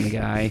scary looking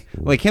guy.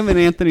 Like him and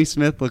Anthony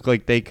Smith look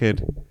like they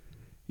could,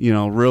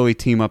 really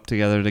team up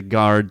together to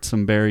guard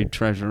some buried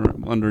treasure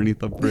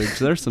underneath a bridge.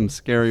 There's some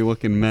scary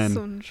looking men.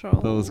 Some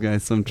trolls. Those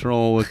guys, some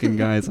troll looking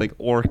guys, like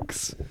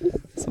orcs,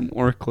 some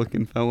orc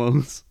looking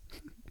fellows.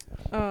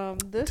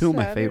 This Two of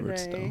my Saturday,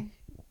 favorites, though.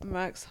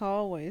 Max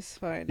Holloway's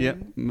fighting. Yep,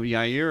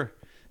 Yair.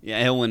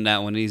 Yeah, he'll win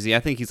that one easy. I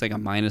think he's like a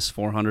minus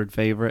 400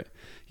 favorite.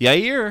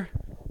 Yair,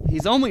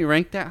 he's only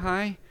ranked that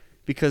high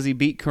because he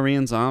beat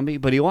Korean Zombie,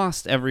 but he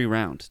lost every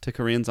round to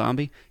Korean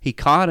Zombie. He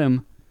caught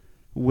him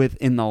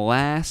in the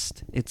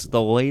last. It's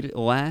the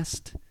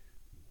last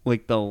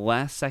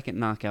second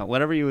knockout.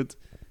 Whatever you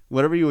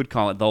would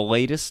call it, the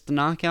latest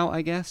knockout,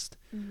 I guess.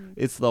 Mm-hmm.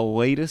 It's the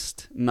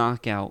latest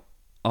knockout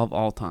of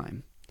all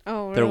time.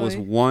 Oh, really? There was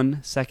 1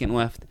 second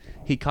left.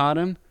 He caught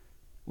him.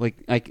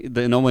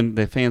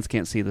 The fans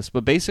can't see this,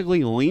 but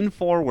basically lean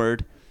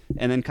forward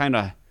and then kind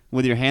of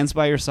with your hands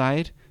by your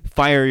side,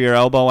 fire your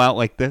elbow out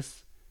like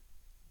this,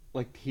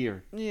 like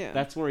here. Yeah.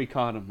 That's where he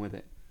caught him with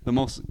it. The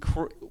most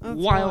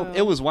wild.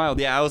 It was wild.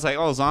 Yeah, I was like,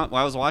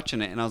 I was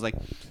watching it and I was like,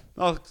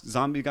 oh,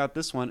 Zombie got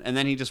this one, and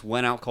then he just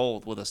went out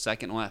cold with a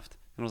second left,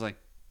 and I was like,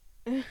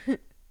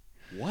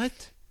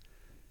 what?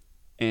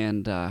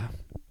 And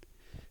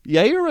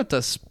you're at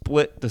the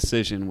split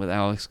decision with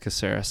Alex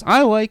Caceres.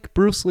 I like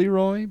Bruce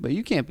Leroy, but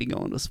you can't be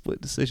going to split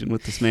decision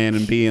with this man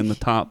and be in the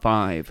top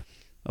 5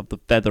 of the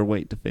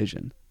featherweight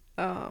division.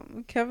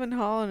 Kevin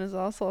Holland is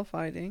also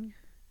fighting.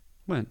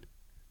 When?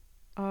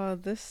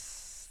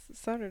 This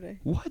Saturday.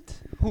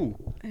 What?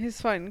 Who? He's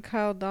fighting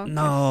Kyle Dawkins.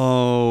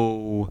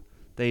 No,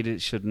 they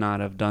should not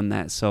have done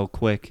that so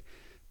quick.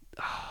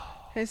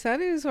 He said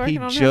he was working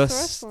on his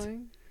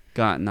wrestling.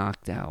 Got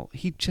knocked out.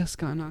 He just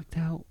got knocked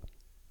out.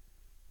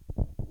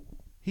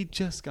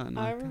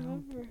 I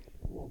remember.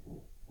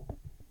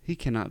 He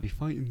cannot be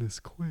fighting this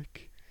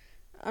quick.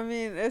 I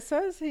mean, it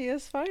says he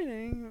is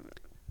fighting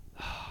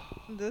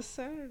this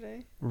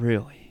Saturday.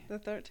 Really? The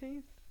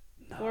 13th.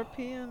 No. 4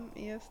 p.m.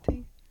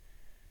 EST.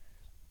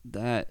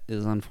 That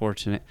is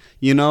unfortunate.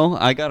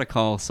 I got a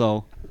call,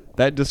 so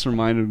that just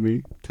reminded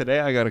me. Today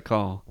I got a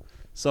call.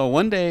 So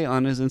one day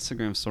on his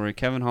Instagram story,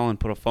 Kevin Holland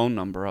put a phone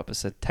number up. It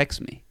said,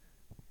 text me.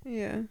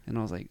 Yeah. And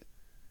I was like,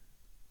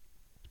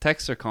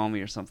 text or call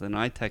me or something. And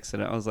I texted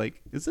it. I was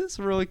like, is this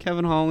really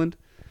Kevin Holland?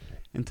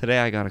 And today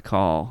I got a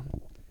call.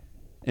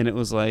 And it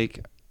was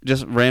like,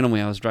 just randomly,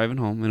 I was driving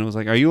home. And it was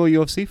like, are you a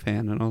UFC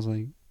fan? And I was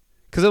like,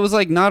 because it was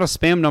like not a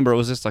spam number. It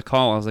was just a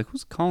call. I was like,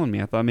 who's calling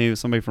me? I thought maybe it was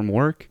somebody from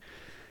work.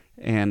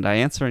 And I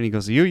answered and he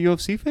goes, are you a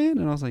UFC fan?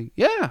 And I was like,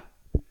 yeah.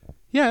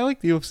 Yeah, I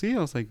like the UFC. I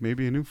was like,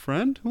 maybe a new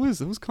friend? Who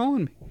is it? Who's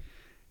calling me?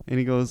 And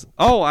he goes,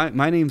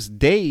 my name's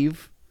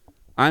Dave.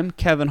 I'm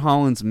Kevin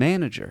Holland's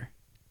manager.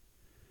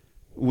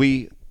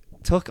 We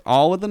took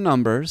all of the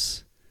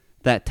numbers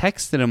that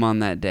texted him on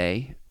that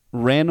day,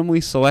 randomly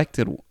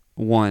selected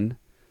one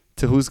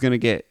to who's going to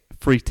get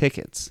free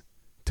tickets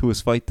to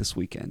his fight this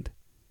weekend.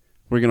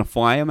 We're going to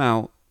fly him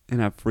out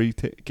and have free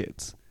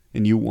tickets,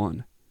 and you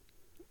won.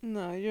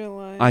 No, you're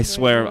lying. I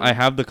swear, I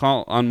have the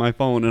call on my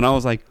phone, and I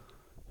was like,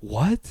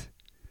 what?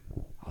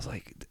 I was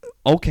like,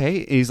 okay.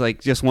 And he's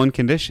like, just one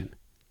condition.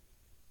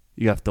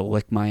 You have to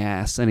lick my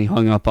ass. And he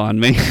hung up on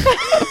me.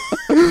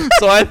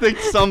 So I think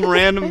some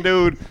random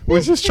dude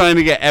was just trying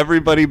to get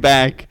everybody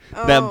back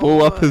that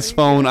blew up his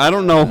phone. I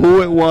don't know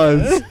who it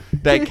was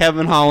that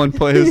Kevin Holland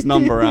put his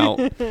number out.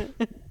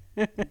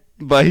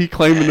 But he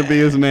claiming to be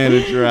his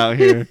manager out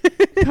here,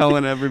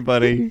 telling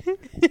everybody.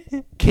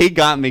 He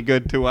got me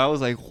good, too. I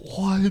was like,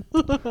 what?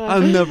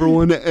 I've never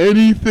won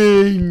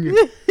anything.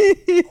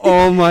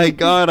 Oh, my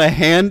God. A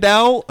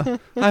handout?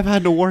 I've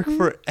had to work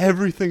for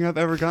everything I've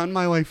ever gotten in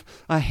my life.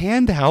 A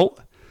handout?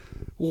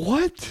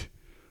 What?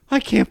 I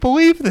can't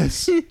believe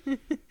this.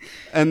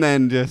 And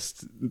then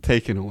just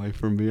taken away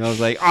from me. I was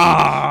like,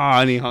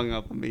 and he hung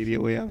up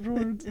immediately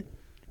afterwards.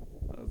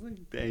 I was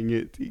like, dang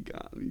it. He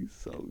got me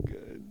so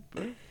good.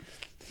 But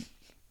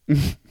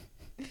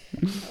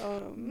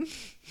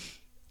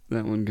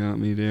that one got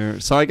me there.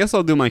 So I guess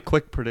I'll do my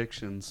quick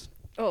predictions.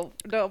 Oh,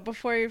 no,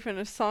 before you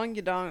finish, Song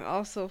Yadong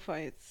also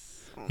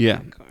fights on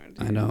that card.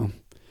 I know.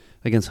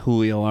 Against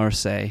Julio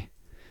Arce. I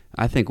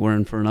think we're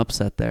in for an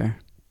upset there.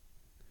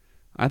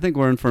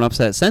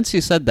 Since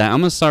you said that, I'm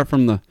going to start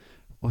from the...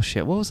 Oh,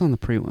 shit. What was on the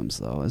prelims,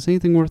 though? Is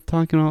anything worth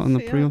talking about on the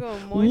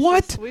prelims?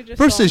 What?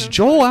 Versus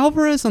Joel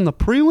Alvarez on the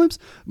prelims?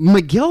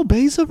 Miguel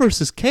Beza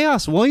versus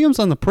Chaos Williams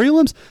on the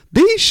prelims?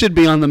 These should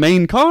be on the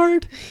main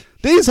card.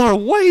 These are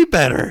way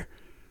better.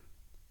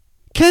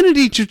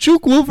 Kennedy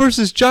Chuchukwu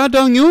versus Ja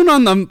Dong-yoon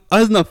on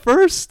the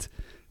first?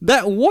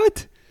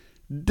 What?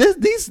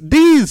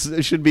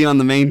 These should be on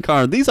the main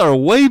card. These are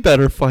way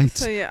better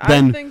fights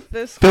than I think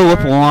this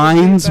Philip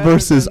Lines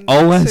versus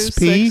OSP.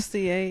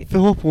 268.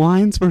 Philip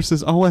Lines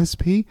versus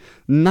OSP.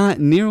 Not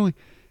nearly.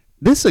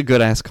 This is a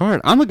good ass card.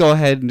 I'm gonna go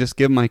ahead and just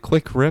give my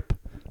quick rip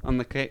on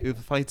the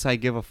fights I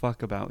give a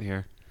fuck about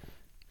here.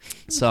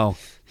 So,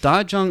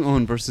 Da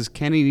Jung-un versus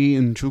Kennedy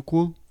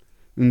Njoku,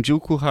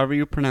 however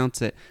you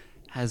pronounce it,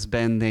 has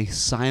been the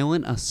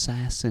silent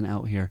assassin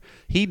out here.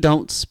 He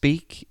don't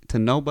speak to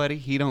nobody.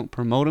 He don't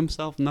promote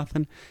himself,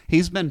 nothing.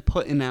 He's been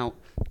putting out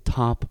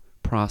top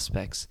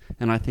prospects,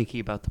 and I think he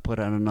about to put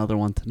out another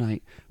one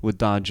tonight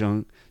with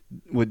Jung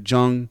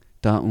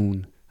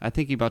Da-un. I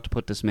think he about to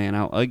put this man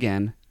out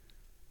again,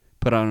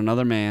 put out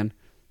another man,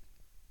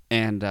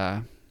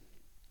 and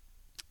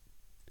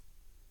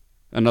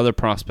another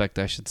prospect,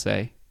 I should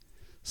say.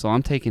 So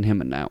I'm taking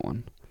him in that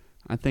one.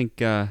 I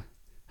think,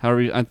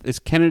 it's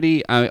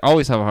Kennedy. I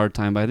always have a hard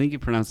time, but I think you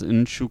pronounce it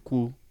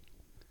Njoku.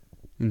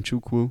 I'm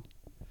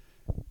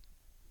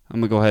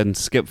going to go ahead and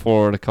skip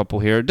forward a couple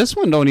here. This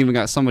one don't even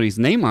got somebody's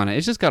name on it.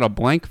 It's just got a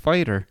blank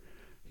fighter.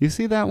 You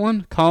see that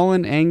one?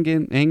 Colin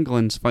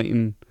Anglin's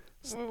fighting.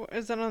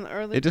 Is that on the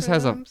early It just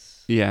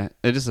prelims?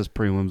 it just says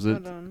prelims.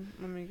 Hold on.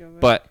 Let me go back.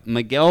 But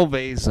Miguel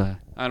Beza,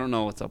 I don't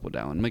know what's up with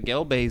that one.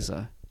 Miguel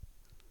Beza,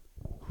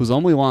 whose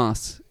only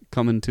loss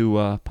coming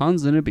to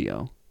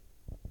Ponzinibbio,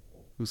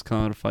 who's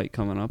got a fight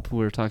coming up. We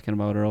were talking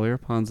about earlier.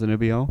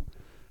 Ponzinibbio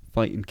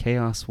fighting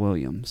Chaos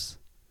Williams.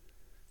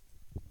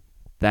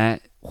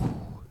 That,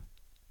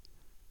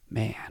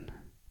 man.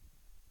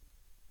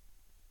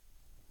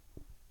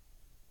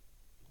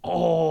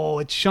 Oh,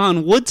 it's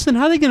Sean Woodson.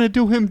 How are they going to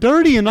do him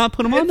dirty and not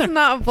put him on there? It's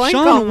not blank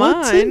Sean on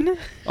Woodson? mine.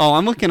 Oh,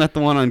 I'm looking at the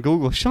one on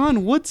Google.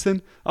 Sean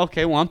Woodson.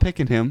 Okay, well, I'm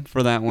picking him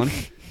for that one.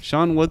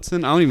 Sean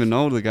Woodson. I don't even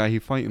know the guy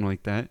he's fighting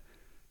like that.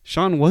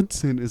 Sean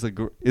Woodson is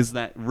he's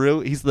the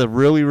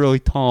really, really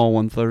tall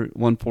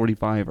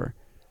 145er.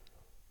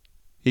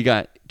 He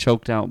got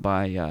choked out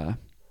by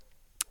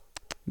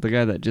the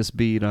guy that just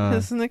beat...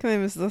 His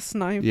nickname is the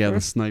Sniper. Yeah,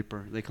 the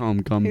Sniper. They call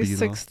him Gumby.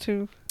 He's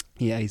 6'2".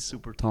 Yeah, he's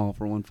super tall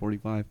for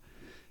 145.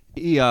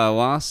 He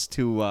lost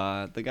to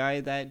the guy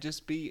that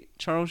just beat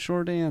Charles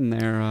Jourdain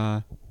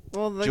there.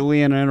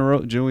 Julian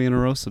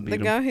Erosa beat him.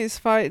 The guy he's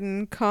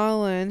fighting,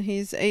 Colin,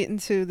 he's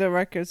 8-2. The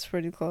record's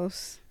pretty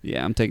close.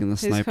 Yeah, I'm taking the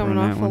Sniper in that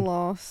one. He's coming off a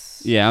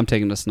loss. Yeah, I'm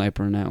taking the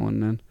Sniper in that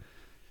one then.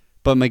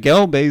 But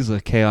Miguel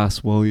Beza,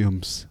 Chaos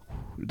Williams,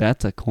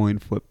 that's a coin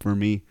flip for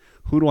me.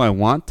 Who do I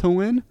want to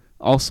win?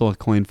 Also a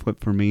coin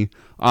flip for me.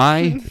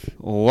 I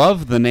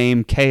love the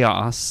name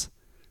Chaos,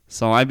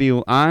 so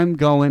I'm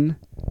going.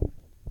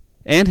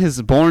 And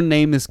his born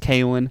name is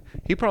Kalen.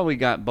 He probably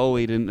got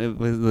bullied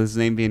with his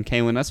name being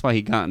Kalen. That's why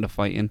he got into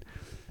fighting.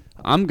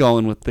 I'm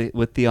going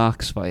with the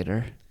Ox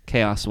fighter,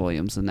 Chaos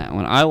Williams, in that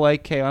one. I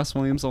like Chaos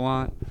Williams a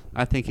lot.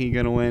 I think he's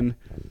going to win.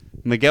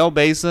 Miguel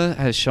Beza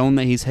has shown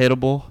that he's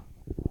hittable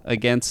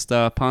against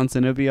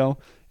Ponzinibbio,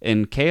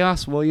 and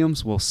Chaos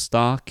Williams will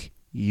stalk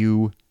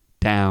you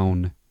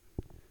down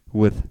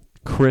with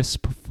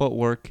crisp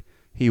footwork.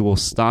 He will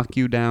stalk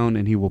you down,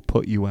 and he will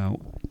put you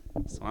out.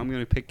 So I'm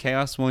going to pick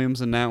Chaos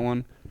Williams in that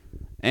one.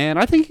 And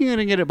I think he's going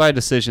to get it by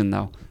decision,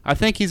 though. I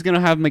think he's going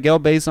to have Miguel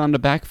Beza on the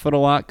back foot a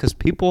lot because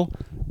people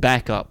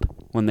back up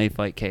when they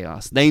fight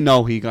Chaos. They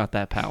know he got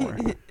that power.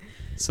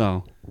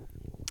 So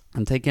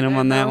I'm taking him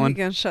on that one. He's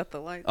going to shut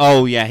the lights.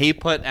 Oh, yeah. He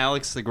put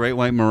Alex the Great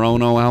White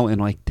Morono out in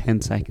like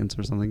 10 seconds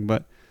or something.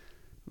 But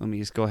let me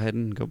just go ahead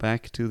and go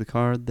back to the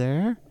card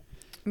there.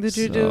 Did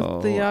you do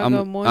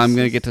Thiago Moises? I'm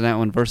going to get to that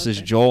one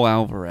versus Joel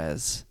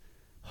Alvarez.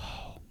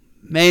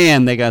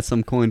 Man, they got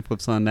some coin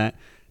flips on that.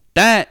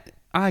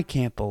 I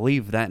can't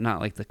believe that, not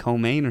like the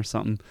co-main or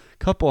something.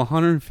 Couple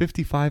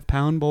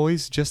 155-pound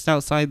boys just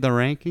outside the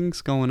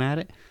rankings going at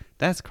it.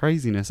 That's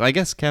craziness. I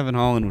guess Kevin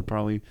Holland would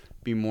probably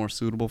be more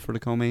suitable for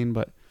the co-main,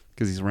 but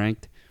because he's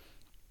ranked.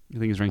 I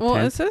think he's ranked 10.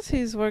 Well, it says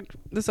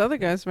this other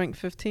guy's ranked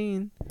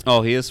 15.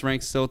 Oh, he is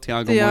ranked still,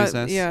 Thiago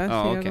Moises? Yeah,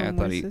 oh, Thiago okay.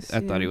 Moises, I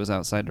thought he was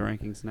outside the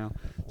rankings now.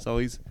 So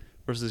he's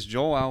versus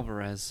Joel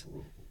Alvarez.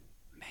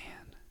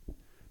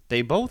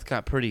 They both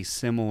got pretty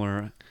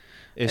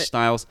similar-ish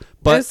styles,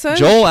 but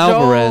Joel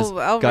Alvarez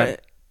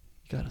got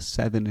a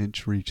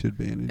 7-inch reach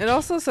advantage. It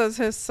also says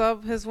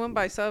his win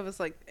by sub is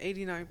like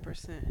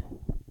 89%.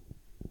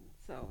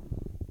 So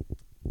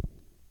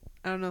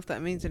I don't know if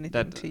that means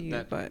anything to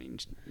you, but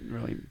means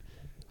really,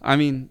 I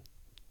mean,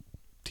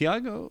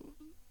 Thiago,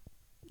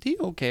 he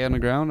okay on the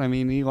ground. I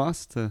mean, he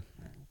lost to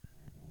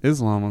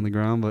Islam on the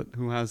ground, but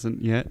who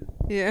hasn't yet?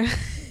 Yeah.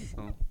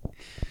 So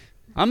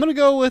I'm gonna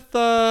go with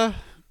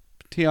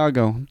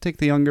Thiago. Take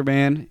the younger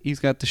man.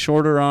 He's got the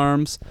shorter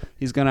arms.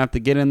 He's going to have to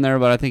get in there,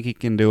 but I think he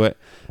can do it.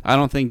 I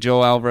don't think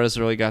Joe Alvarez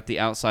really got the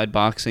outside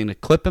boxing to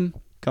clip him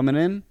coming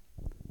in.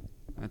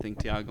 I think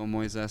Thiago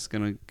Moises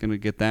gonna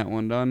get that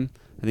one done.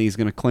 I think he's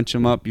going to clinch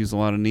him up, use a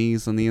lot of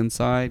knees on the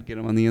inside, get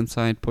him on the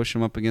inside, push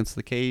him up against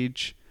the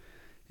cage.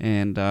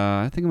 And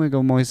I think I'm going to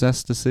go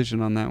Moises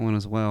decision on that one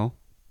as well.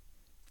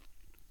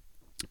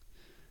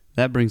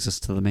 That brings us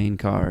to the main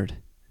card.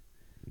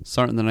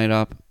 Starting the night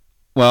up.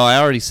 Well, I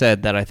already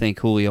said that I think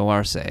Julio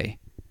Arce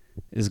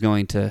is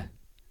going to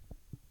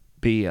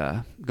be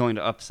going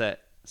to upset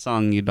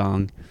Song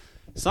Yudong.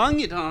 Song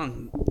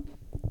Yudong,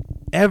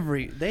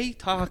 they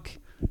talk,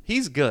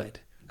 he's good.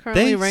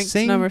 Currently ranked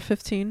number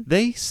 15.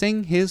 They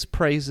sing his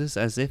praises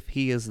as if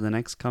he is the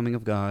next coming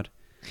of God.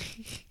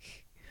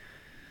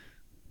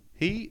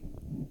 He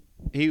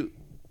who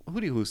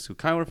did he lose to?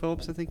 Kyler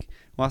Phillips, I think.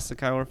 Lost to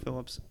Kyler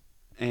Phillips.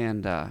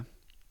 And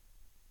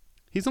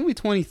he's only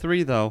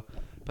 23, though.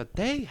 But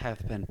they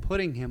have been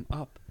putting him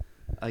up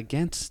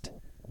against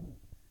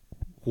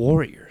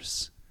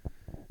warriors.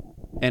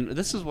 And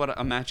this is what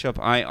a matchup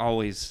I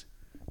always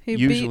He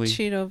usually... beat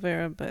Cheeto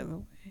Vera, by the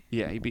way.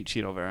 Yeah, he beat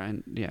Cheeto Vera.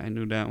 I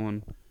knew that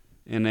one.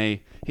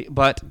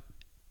 But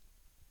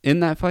in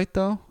that fight,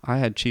 though, I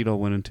had Cheeto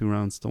winning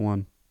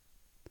 2-1.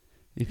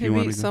 If He you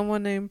want beat to go.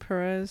 someone named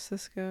Perez,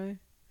 this guy.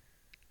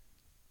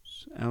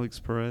 Alex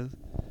Perez.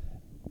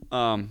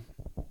 But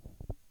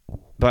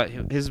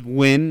his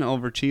win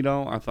over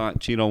Cheeto, I thought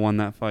Cheeto won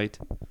that fight.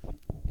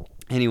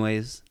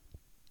 Anyways,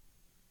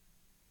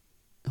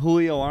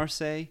 Julio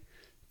Arce,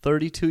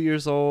 32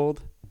 years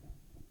old.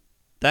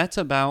 That's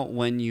about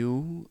when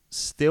you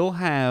still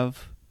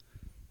have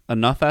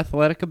enough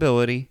athletic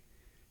ability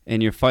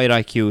and your fight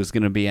IQ is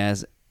going to be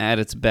at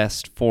its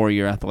best for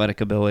your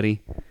athletic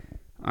ability.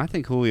 I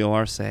think Julio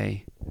Arce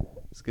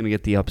is going to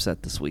get the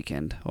upset this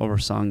weekend over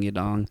Song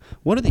Yadong.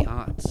 What are the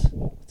odds?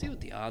 Let's see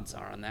what the odds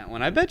are on that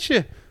one. I bet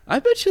you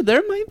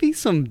there might be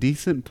some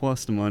decent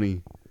plus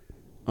money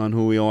on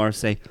Julio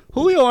Arce.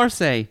 Julio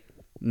Arce,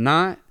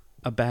 not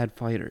a bad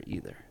fighter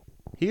either.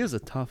 He is a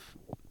tough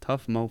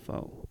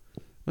mofo.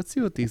 Let's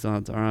see what these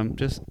odds are. I'm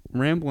just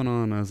rambling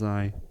on as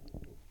I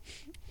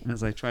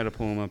try to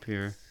pull him up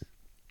here.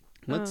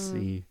 Let's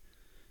see.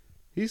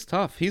 He's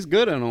tough. He's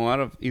good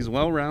in he's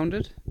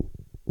well-rounded.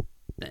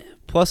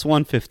 Plus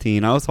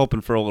 115. I was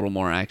hoping for a little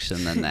more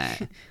action than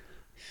that.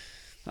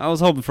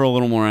 Plus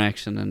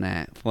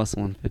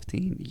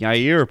 115.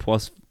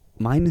 Yair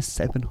minus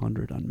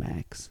 700 on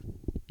Max.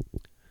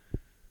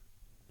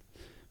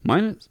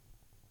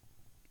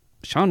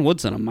 Sean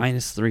Woodson a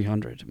minus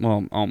 300.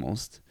 Well,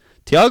 almost.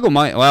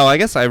 I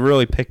guess I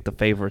really picked the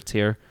favorites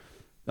here.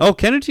 Oh,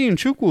 Kenichi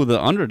Nchukwu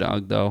the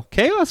underdog, though.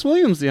 Chaos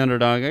Williams the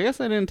underdog. I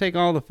guess I didn't take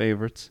all the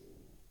favorites.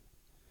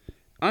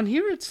 On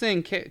here it's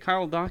saying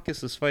Kyle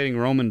Dawkins is fighting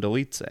Roman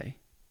Dolidze.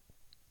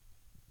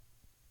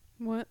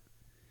 What?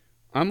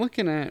 I'm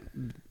looking at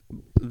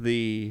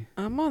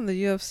I'm on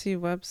the UFC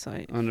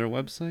website. On their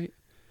website?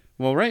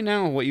 Well, right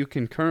now what you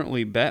can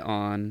currently bet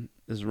on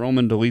is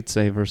Roman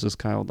Dolidze versus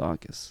Kyle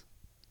Dawkins.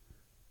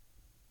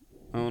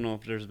 I don't know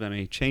if there's been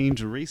a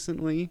change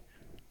recently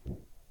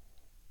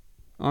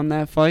on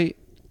that fight.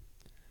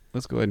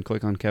 Let's go ahead and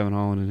click on Kevin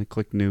Holland and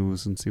click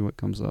news and see what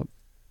comes up.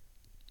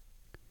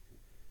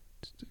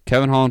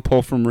 Kevin Holland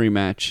pulled from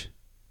rematch.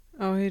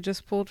 Oh, he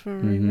just pulled from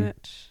a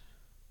rematch?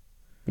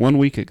 1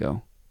 week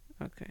ago.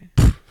 Okay.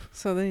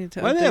 So they need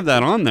to Why do they have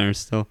that on there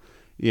still?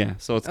 Yeah,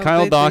 so it's update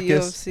Kyle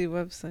Dawkins. the UFC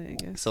website, I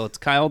guess. So it's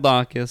Kyle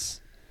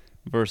Dawkins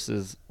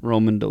versus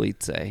Roman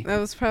Dolidze. That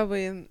was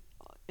probably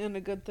in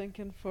a good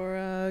thinking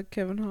for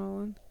Kevin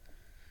Holland.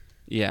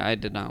 Yeah, I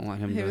did not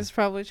want him He was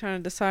probably trying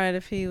to decide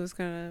if he was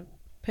going to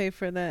pay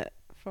for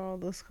all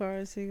those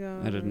cars he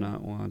got. I did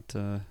not want...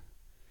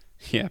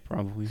 yeah,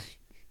 probably.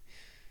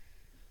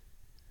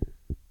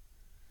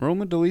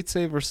 Roman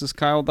Dolidze versus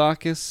Kyle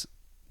Dawkins.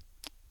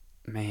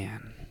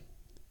 Man.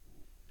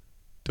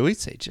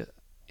 Dolidze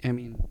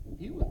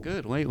he looked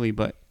good lately,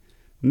 but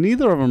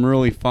neither of them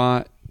really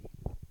fought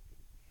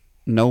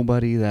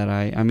nobody that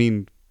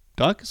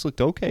Dawkins looked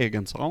okay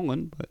against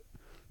Holland, but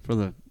for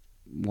the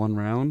one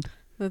round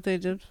that they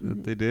did.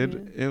 Yeah.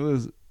 It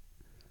was...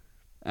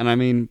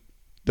 And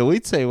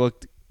Dolidze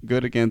looked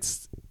good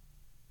against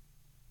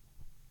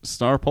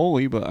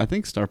Starpoli, but I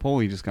think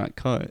Starpoli just got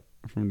cut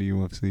from the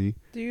UFC.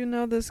 Do you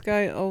know this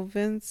guy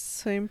Ovin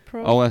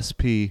Saint-Pro?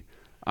 OSP.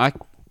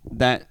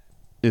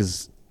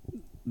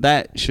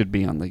 That should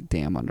be on the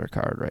damn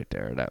undercard right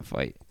there, that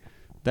fight.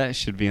 That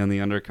should be on the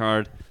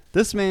undercard.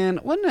 This man,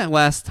 when the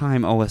last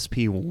time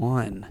OSP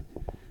won?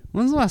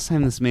 When's the last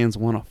time this man's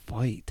won a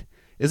fight?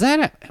 Is that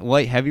at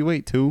light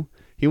heavyweight too?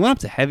 He went up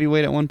to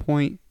heavyweight at one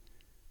point.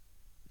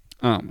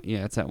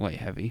 Yeah, it's at light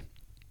heavy.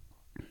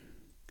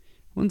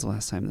 When's the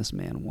last time this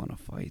man won a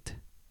fight?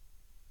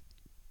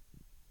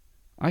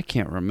 I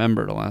can't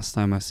remember the last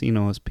time I seen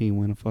OSP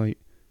win a fight.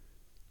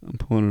 I'm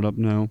pulling it up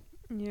now.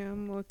 Yeah,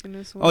 I'm looking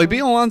as well. Oh, he beat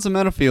Alonzo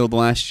Metafield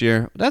last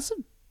year.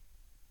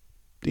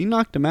 He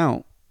knocked him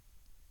out.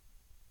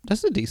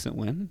 That's a decent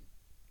win.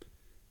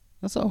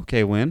 That's an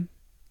okay win.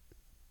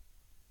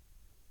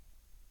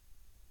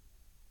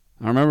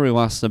 I remember he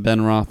lost to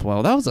Ben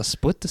Rothwell. That was a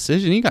split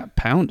decision. He got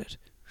pounded.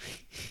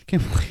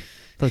 Can't believe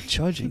the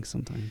judging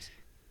sometimes.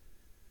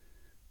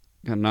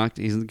 Got knocked.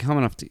 He's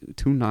coming off 2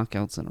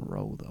 knockouts in a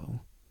row, though.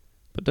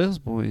 But those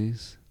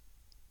boys,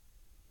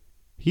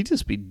 he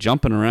just be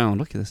jumping around.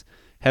 Look at this.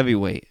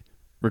 Heavyweight.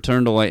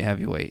 Return to light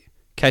heavyweight.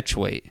 Catch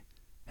weight.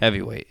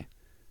 Heavyweight.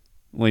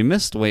 Well, he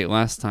missed weight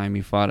last time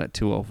he fought at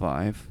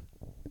 205.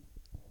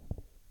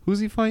 Who's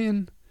he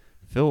fighting?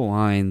 Phil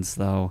Lines,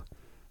 though.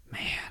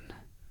 Man.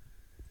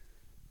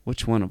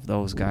 Which one of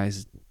those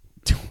guys?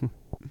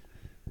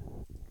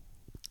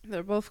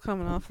 They're both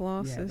coming off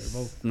losses. Yeah,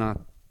 they're both not.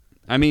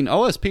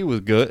 OSP was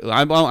good.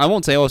 I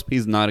won't say OSP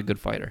is not a good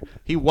fighter.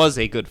 He was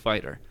a good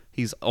fighter.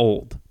 He's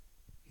old.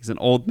 He's an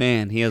old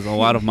man. He has a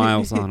lot of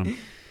miles on him.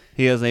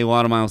 He has a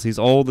lot of miles. He's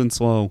old and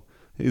slow.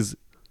 His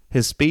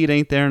speed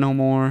ain't there no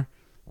more.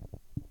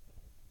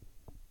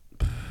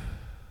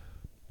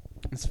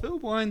 Has Phil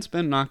Blind's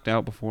been knocked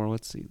out before?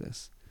 Let's see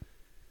this.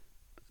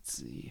 Let's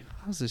see.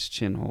 How's his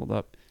chin hold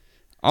up?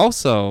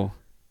 Also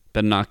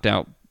been knocked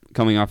out,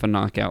 coming off a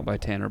knockout by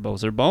Tanner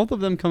Boser. Both of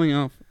them coming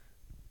off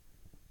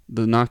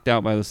knocked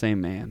out by the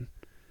same man.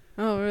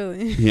 Oh,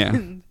 really? Yeah.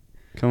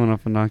 Coming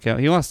off a knockout.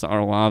 He lost to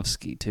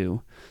Arlovsky,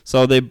 too.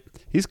 So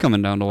he's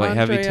coming down to light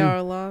heavy, too.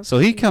 Arlovsky. So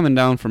he coming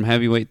down from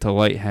heavyweight to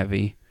light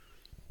heavy.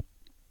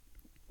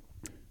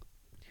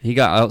 He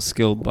got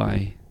outskilled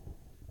by...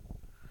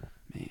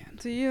 Man.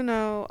 Do you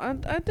know...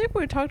 I think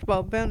we talked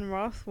about Ben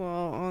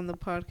Rothwell on the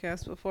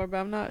podcast before, but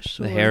I'm not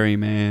sure. The hairy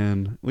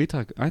man.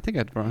 I think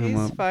I brought him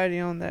up. He's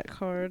fighting on that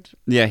card.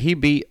 Yeah, he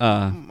beat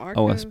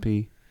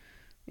OSP.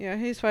 Yeah,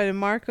 he's fighting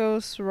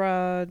Marcos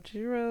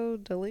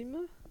Rogero de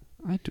Lima.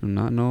 I do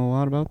not know a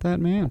lot about that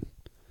man.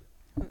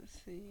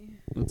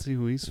 Let's see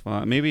who he's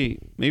fought. Maybe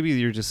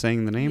you're just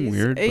saying the name he's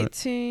weird.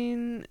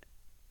 18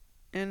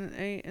 and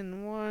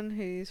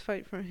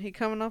 8-1. He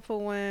coming off a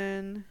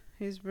win.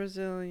 He's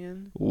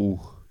Brazilian. Ooh,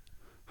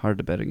 hard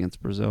to bet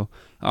against Brazil.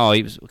 Oh,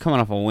 he was coming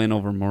off a win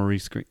over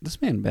Maurice Green.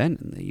 This man been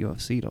in the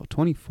UFC though.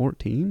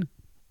 2014.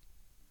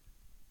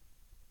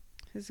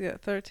 He's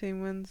got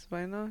 13 wins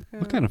by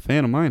knockout. What kind of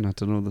fan am I not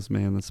to know this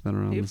man that's been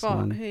around this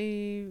long?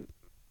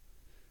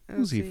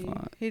 Who's he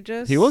fought? He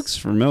looks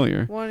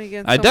familiar. Won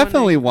against I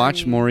definitely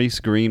watched Maurice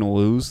Green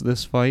lose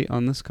this fight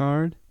on this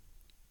card.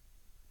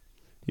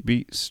 He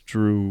beat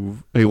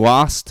Struve. He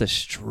lost to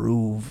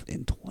Struve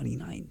in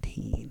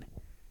 2019.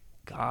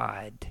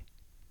 God.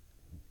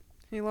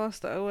 He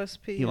lost to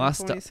OSP in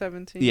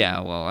 2017.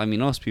 Yeah, well, I mean,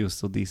 OSP was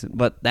still decent.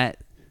 But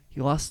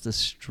he lost to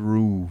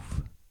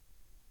Struve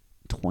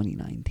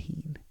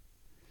 2019.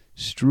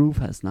 Struve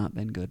has not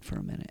been good for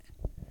a minute.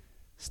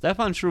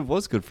 Stefan Struve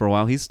was good for a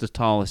while. He's the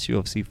tallest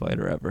UFC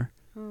fighter ever.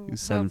 Oh,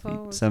 He's 7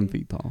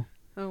 feet tall.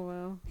 Oh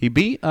wow. He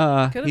beat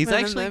he's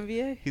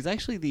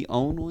actually the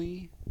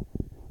only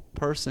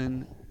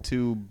person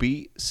to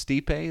beat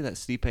Stipe that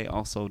Stipe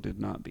also did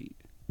not beat.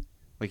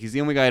 Like he's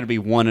the only guy to be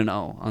 1-0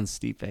 on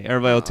Stipe.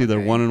 Everybody else either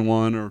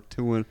 1-1 or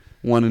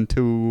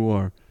 1-2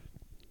 or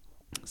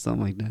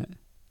something like that.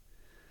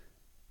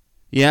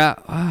 Yeah.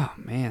 Oh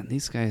man,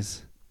 these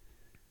guys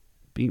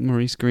beat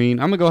Maurice Green.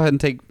 I'm gonna go ahead and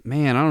take.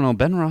 Man, I don't know.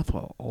 Ben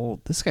Rothwell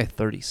old. This guy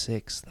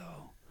 36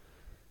 though.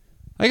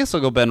 I guess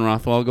I'll go Ben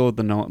Rothwell. I'll go with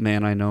the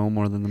man I know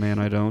more than the man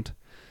I don't.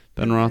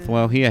 Ben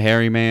Rothwell. He a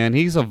hairy man.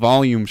 He's a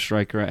volume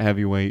striker at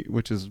heavyweight,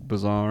 which is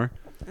bizarre.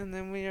 And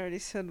then we already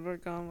said we're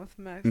going with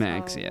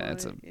Max. Yeah,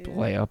 it's a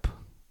layup.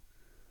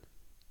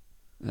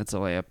 That's a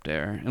layup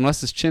there.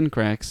 Unless his chin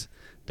cracks,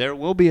 there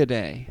will be a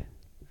day.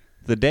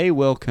 The day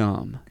will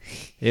come.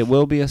 It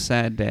will be a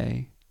sad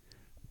day,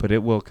 but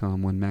it will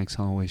come when Max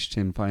Holloway's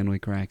chin finally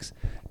cracks.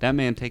 That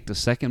man take the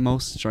second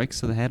most strikes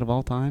to the head of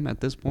all time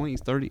at this point.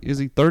 He's 30. Is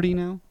he 30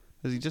 now?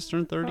 Has he just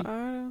turned 30? I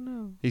don't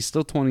know. He's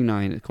still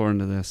 29 according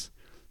to this.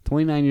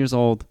 29 years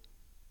old.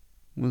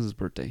 When's his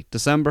birthday?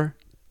 December.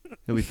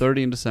 He'll be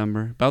 30 in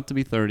December. About to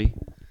be 30.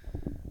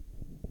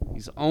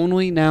 He's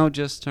only now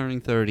just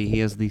turning 30. He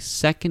has the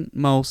second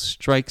most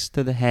strikes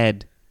to the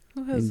head.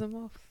 Who has the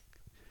most?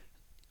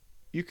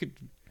 You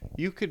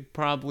could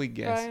probably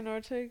guess. Brian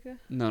Ortega?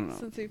 No.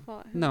 Since he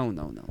fought him? No.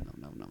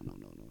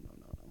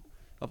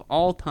 Of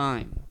all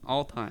time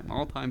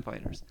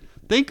fighters.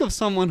 Think of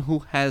someone who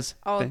has...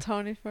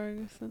 Tony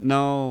Ferguson?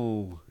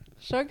 No.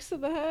 Strikes to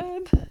the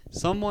head?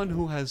 Someone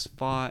who has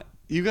fought...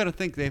 You got to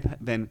think they've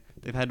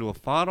had to have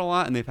fought a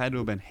lot and they've had to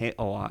have been hit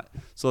a lot.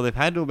 So they've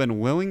had to have been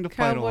willing to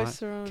fight a lot.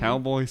 Cerrone.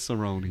 Cowboy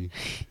Cerrone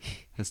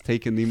has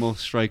taken the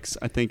most strikes,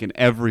 I think, in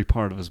every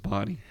part of his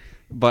body,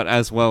 but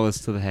as well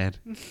as to the head.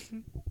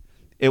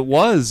 It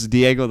was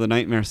Diego the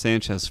Nightmare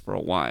Sanchez for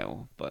a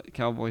while, but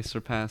Cowboy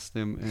surpassed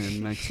him,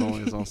 and Max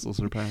Holloway has also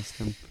surpassed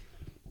him.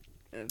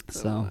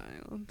 It's so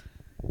wild.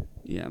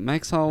 Yeah,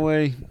 Max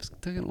Holloway has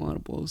taken a lot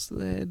of blows to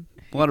the head.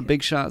 A lot of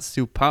big shots,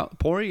 too.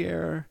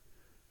 Poirier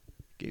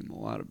gave him a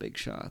lot of big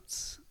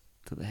shots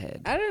to the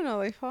head. I didn't know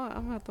they fought. I'm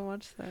going to have to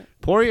watch that.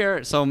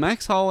 Poirier, so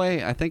Max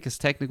Holloway, I think, has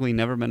technically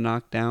never been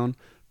knocked down,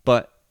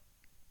 but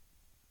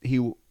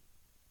he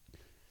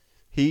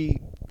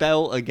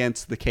fell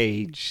against the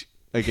cage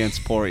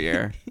against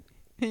Poirier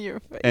in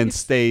your face and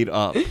stayed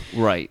up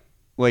right.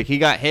 Like he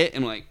got hit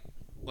and like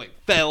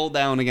fell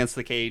down against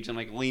the cage and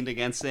like leaned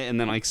against it and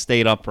then like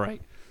stayed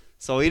upright.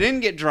 So he didn't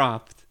get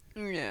dropped.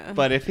 Yeah.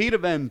 But if he'd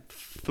have been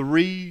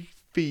 3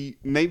 feet,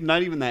 maybe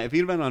not even that, if he'd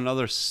have been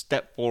another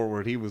step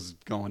forward, he was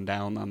going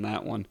down on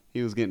that one.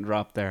 He was getting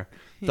dropped there.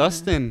 Yeah.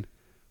 Dustin,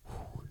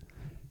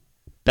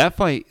 that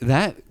fight,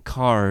 that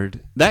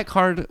card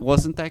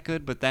wasn't that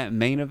good, but that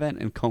main event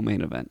and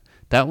co-main event,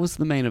 that was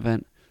the main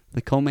event.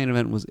 The co-main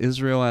event was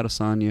Israel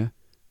Adesanya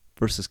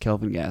versus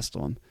Kelvin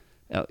Gastelum.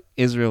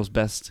 Israel's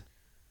best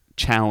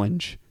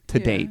challenge to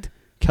date.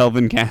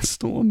 Kelvin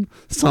Gastelum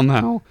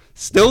somehow,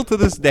 still to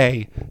this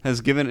day,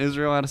 has given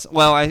Israel Adesanya...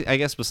 Well, I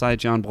guess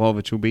besides Jan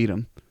Blachowicz, who beat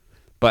him.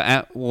 But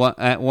at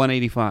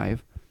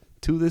 185,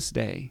 to this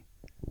day,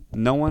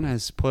 No one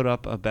has put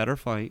up a better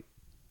fight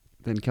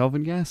than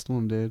Kelvin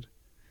Gastelum did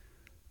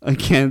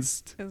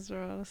against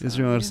Israel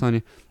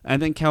Adesanya. I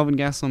think Kelvin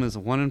Gastelum is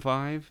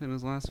 1-5 in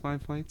his last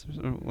 5 fights,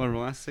 or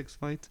last 6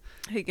 fights.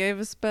 He gave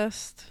his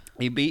best.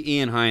 He beat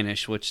Ian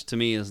Heinisch, which to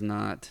me is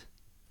not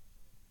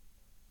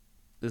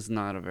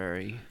a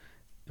very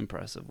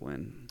impressive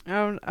win.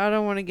 I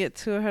don't want to get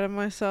too ahead of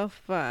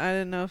myself, but I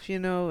don't know if you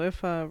know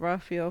if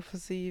Rafael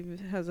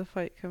Fiziev has a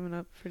fight coming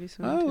up pretty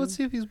soon. Oh, let's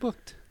see if he's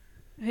booked.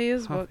 He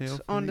is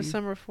booked on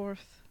December 4th.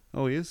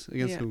 Oh, he is?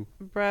 Against who?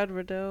 Brad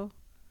Riddell.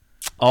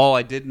 Oh,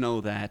 I did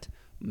know that.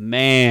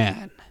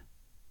 Man.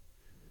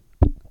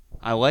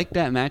 I like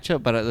that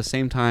matchup, but at the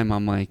same time,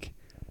 I'm like,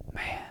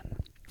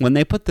 man. When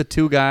they put the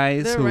two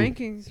guys Their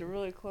rankings are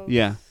really close.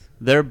 Yeah.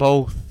 They're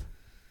both.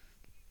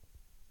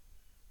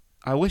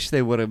 I wish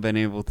they would have been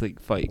able to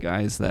fight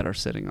guys that are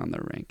sitting on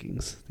their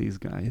rankings. These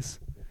guys.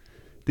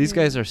 These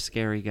guys are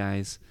scary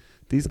guys.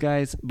 These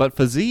guys. But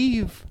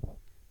Fiziev,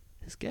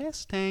 his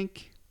gas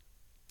tank.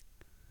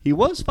 He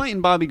was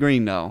fighting Bobby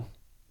Green, though.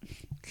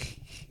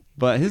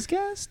 But his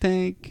gas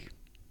tank,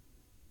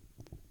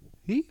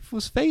 he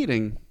was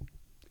fading.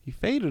 He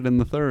faded in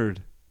the 3rd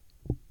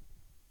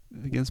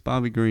against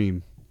Bobby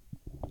Green.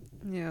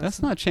 Yeah,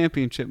 that's not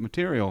championship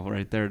material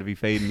right there to be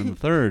fading in the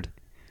 3rd.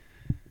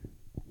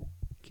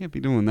 Can't be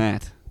doing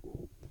that.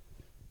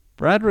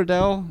 Brad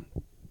Riddell,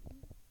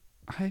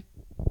 I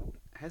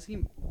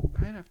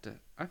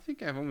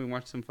think I've only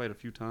watched him fight a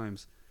few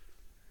times.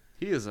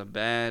 He is a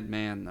bad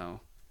man, though.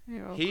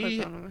 Yeah,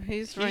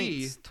 he's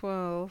ranked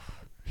 12.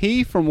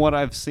 He, from what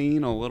I've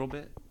seen a little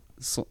bit,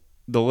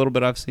 the little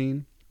bit I've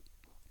seen,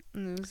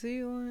 New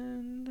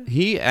Zealand.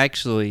 He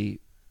actually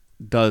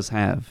does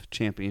have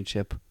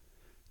championship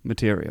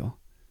material.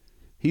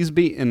 He's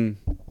beaten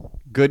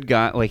good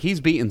guys, like he's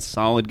beaten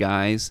solid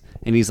guys,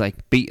 and he's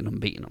like beating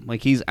them.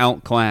 Like he's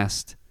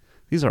outclassed.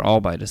 These are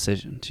all by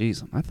decision.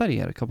 Jeez, I thought he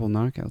had a couple of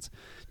knockouts.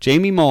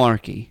 Jamie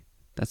Malarkey,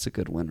 that's a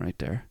good win right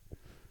there.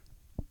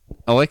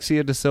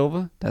 Alexia Da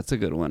Silva, that's a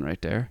good win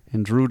right there.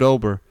 And Drew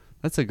Dober,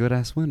 that's a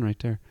good-ass win right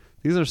there.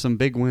 These are some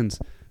big wins.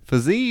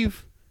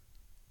 Fiziev,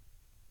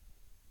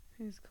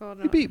 he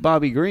beat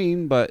Bobby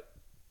Green, but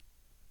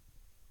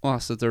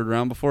lost the 3rd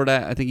round. Before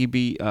that, I think he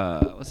beat,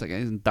 what's that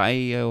guy?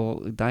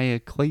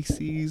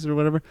 Diaklases or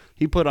whatever.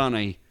 He put on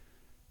a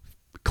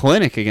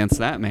clinic against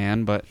that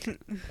man, but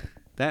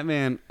that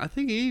man, I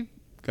think he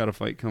got a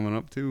fight coming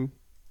up, too.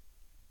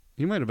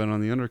 He might have been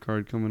on the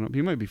undercard coming up.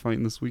 He might be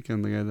fighting this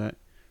weekend, the guy that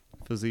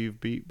Fiziev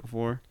beat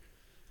before.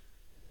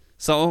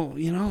 So,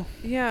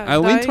 I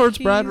lean towards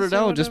Brad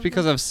Riddell just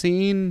because I've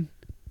seen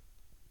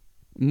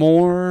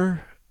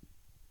more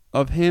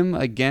of him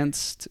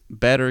against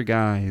better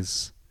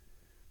guys,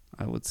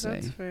 I would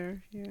say. That's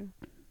fair, yeah.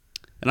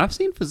 And I've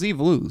seen Fiziev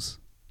lose.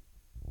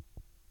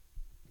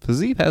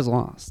 Fiziev has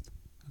lost.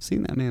 I've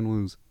seen that man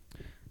lose.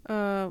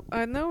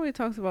 I know we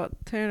talked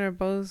about Tanner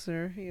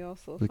Boser. He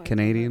also the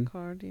Canadian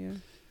card, yeah.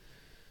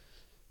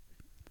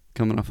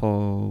 Coming off a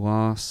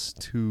loss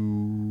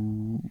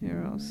to...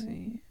 Here, I'll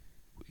see.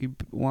 He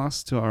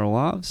lost to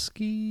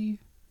Arlovsky,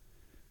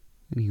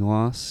 and he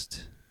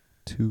lost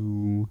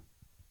to...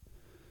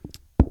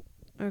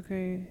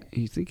 Okay.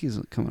 You think he's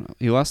coming up?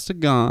 He lost to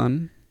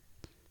Gon.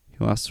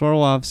 He lost to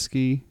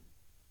Arlovsky.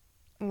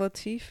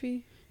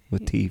 Latifi.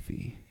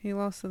 He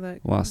lost to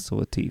that guy. Lost to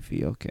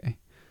Latifi, okay.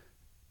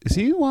 Is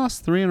he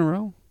lost 3 in a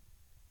row?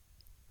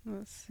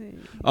 Let's see.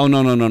 Oh,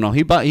 no.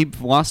 He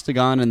lost to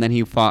Gon, and then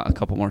he fought a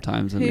couple more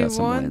times and got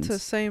some wins. He won to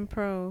St.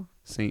 Pro.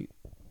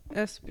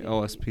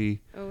 OSP.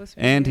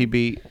 And he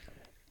beat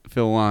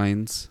Philip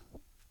Lines.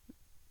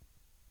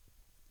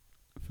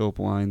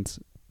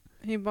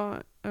 He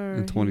bought...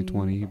 in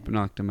 2020. He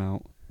knocked him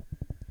out.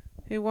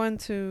 He won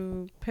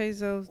to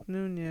Pesos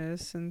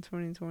Nunez in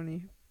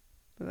 2020.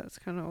 But that's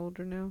kind of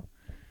older now.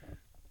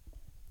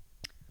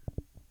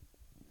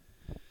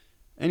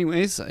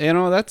 Anyways,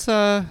 that's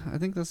I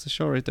think that's the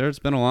show right there. It's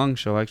been a long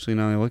show, actually.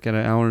 Now I look at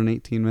an hour and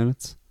 18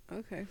 minutes.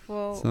 Okay,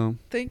 well,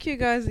 thank you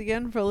guys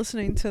again for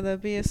listening to the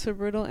BS So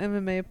Brutal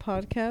MMA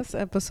podcast,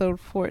 episode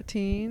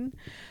 14.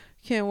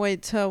 Can't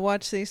wait to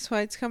watch these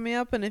fights coming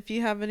up. And if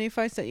you have any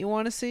fights that you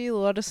want to see,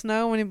 let us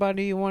know.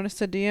 Anybody you want us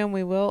to DM,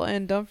 we will.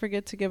 And don't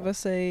forget to give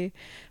us a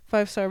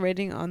 5-star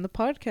rating on the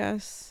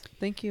podcast.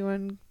 Thank you.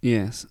 And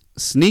yes,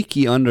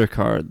 sneaky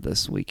undercard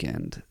this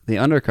weekend. The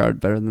undercard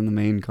better than the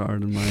main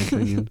card, in my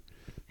opinion.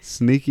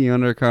 Sneaky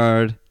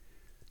undercard.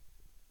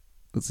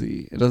 Let's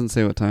see. It doesn't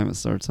say what time it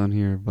starts on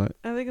here, but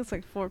I think it's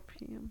like 4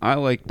 p.m. I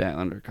like that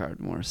undercard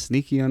more.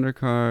 Sneaky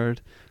undercard.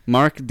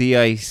 Mark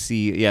DIC.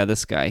 Yeah,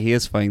 this guy. He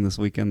is fighting this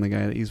weekend. The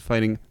guy that he's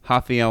fighting,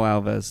 Rafael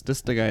Alves.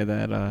 Just the guy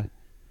that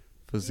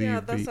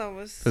Fiziev beat.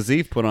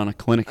 Fiziev put on a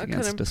clinic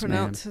against this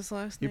man. His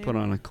last name. He put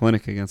on a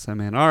clinic against that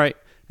man. All right.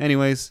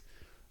 Anyways,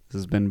 this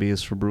has been B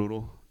is for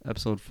Brutal.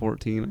 Episode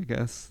 14, I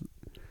guess.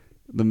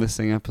 The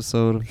missing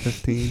episode of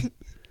 15.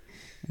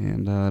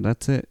 And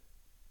that's it.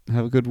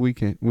 Have a good week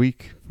for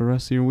the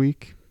rest of your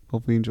week.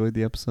 Hopefully you enjoyed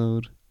the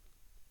episode.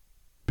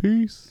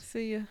 Peace.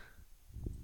 See ya.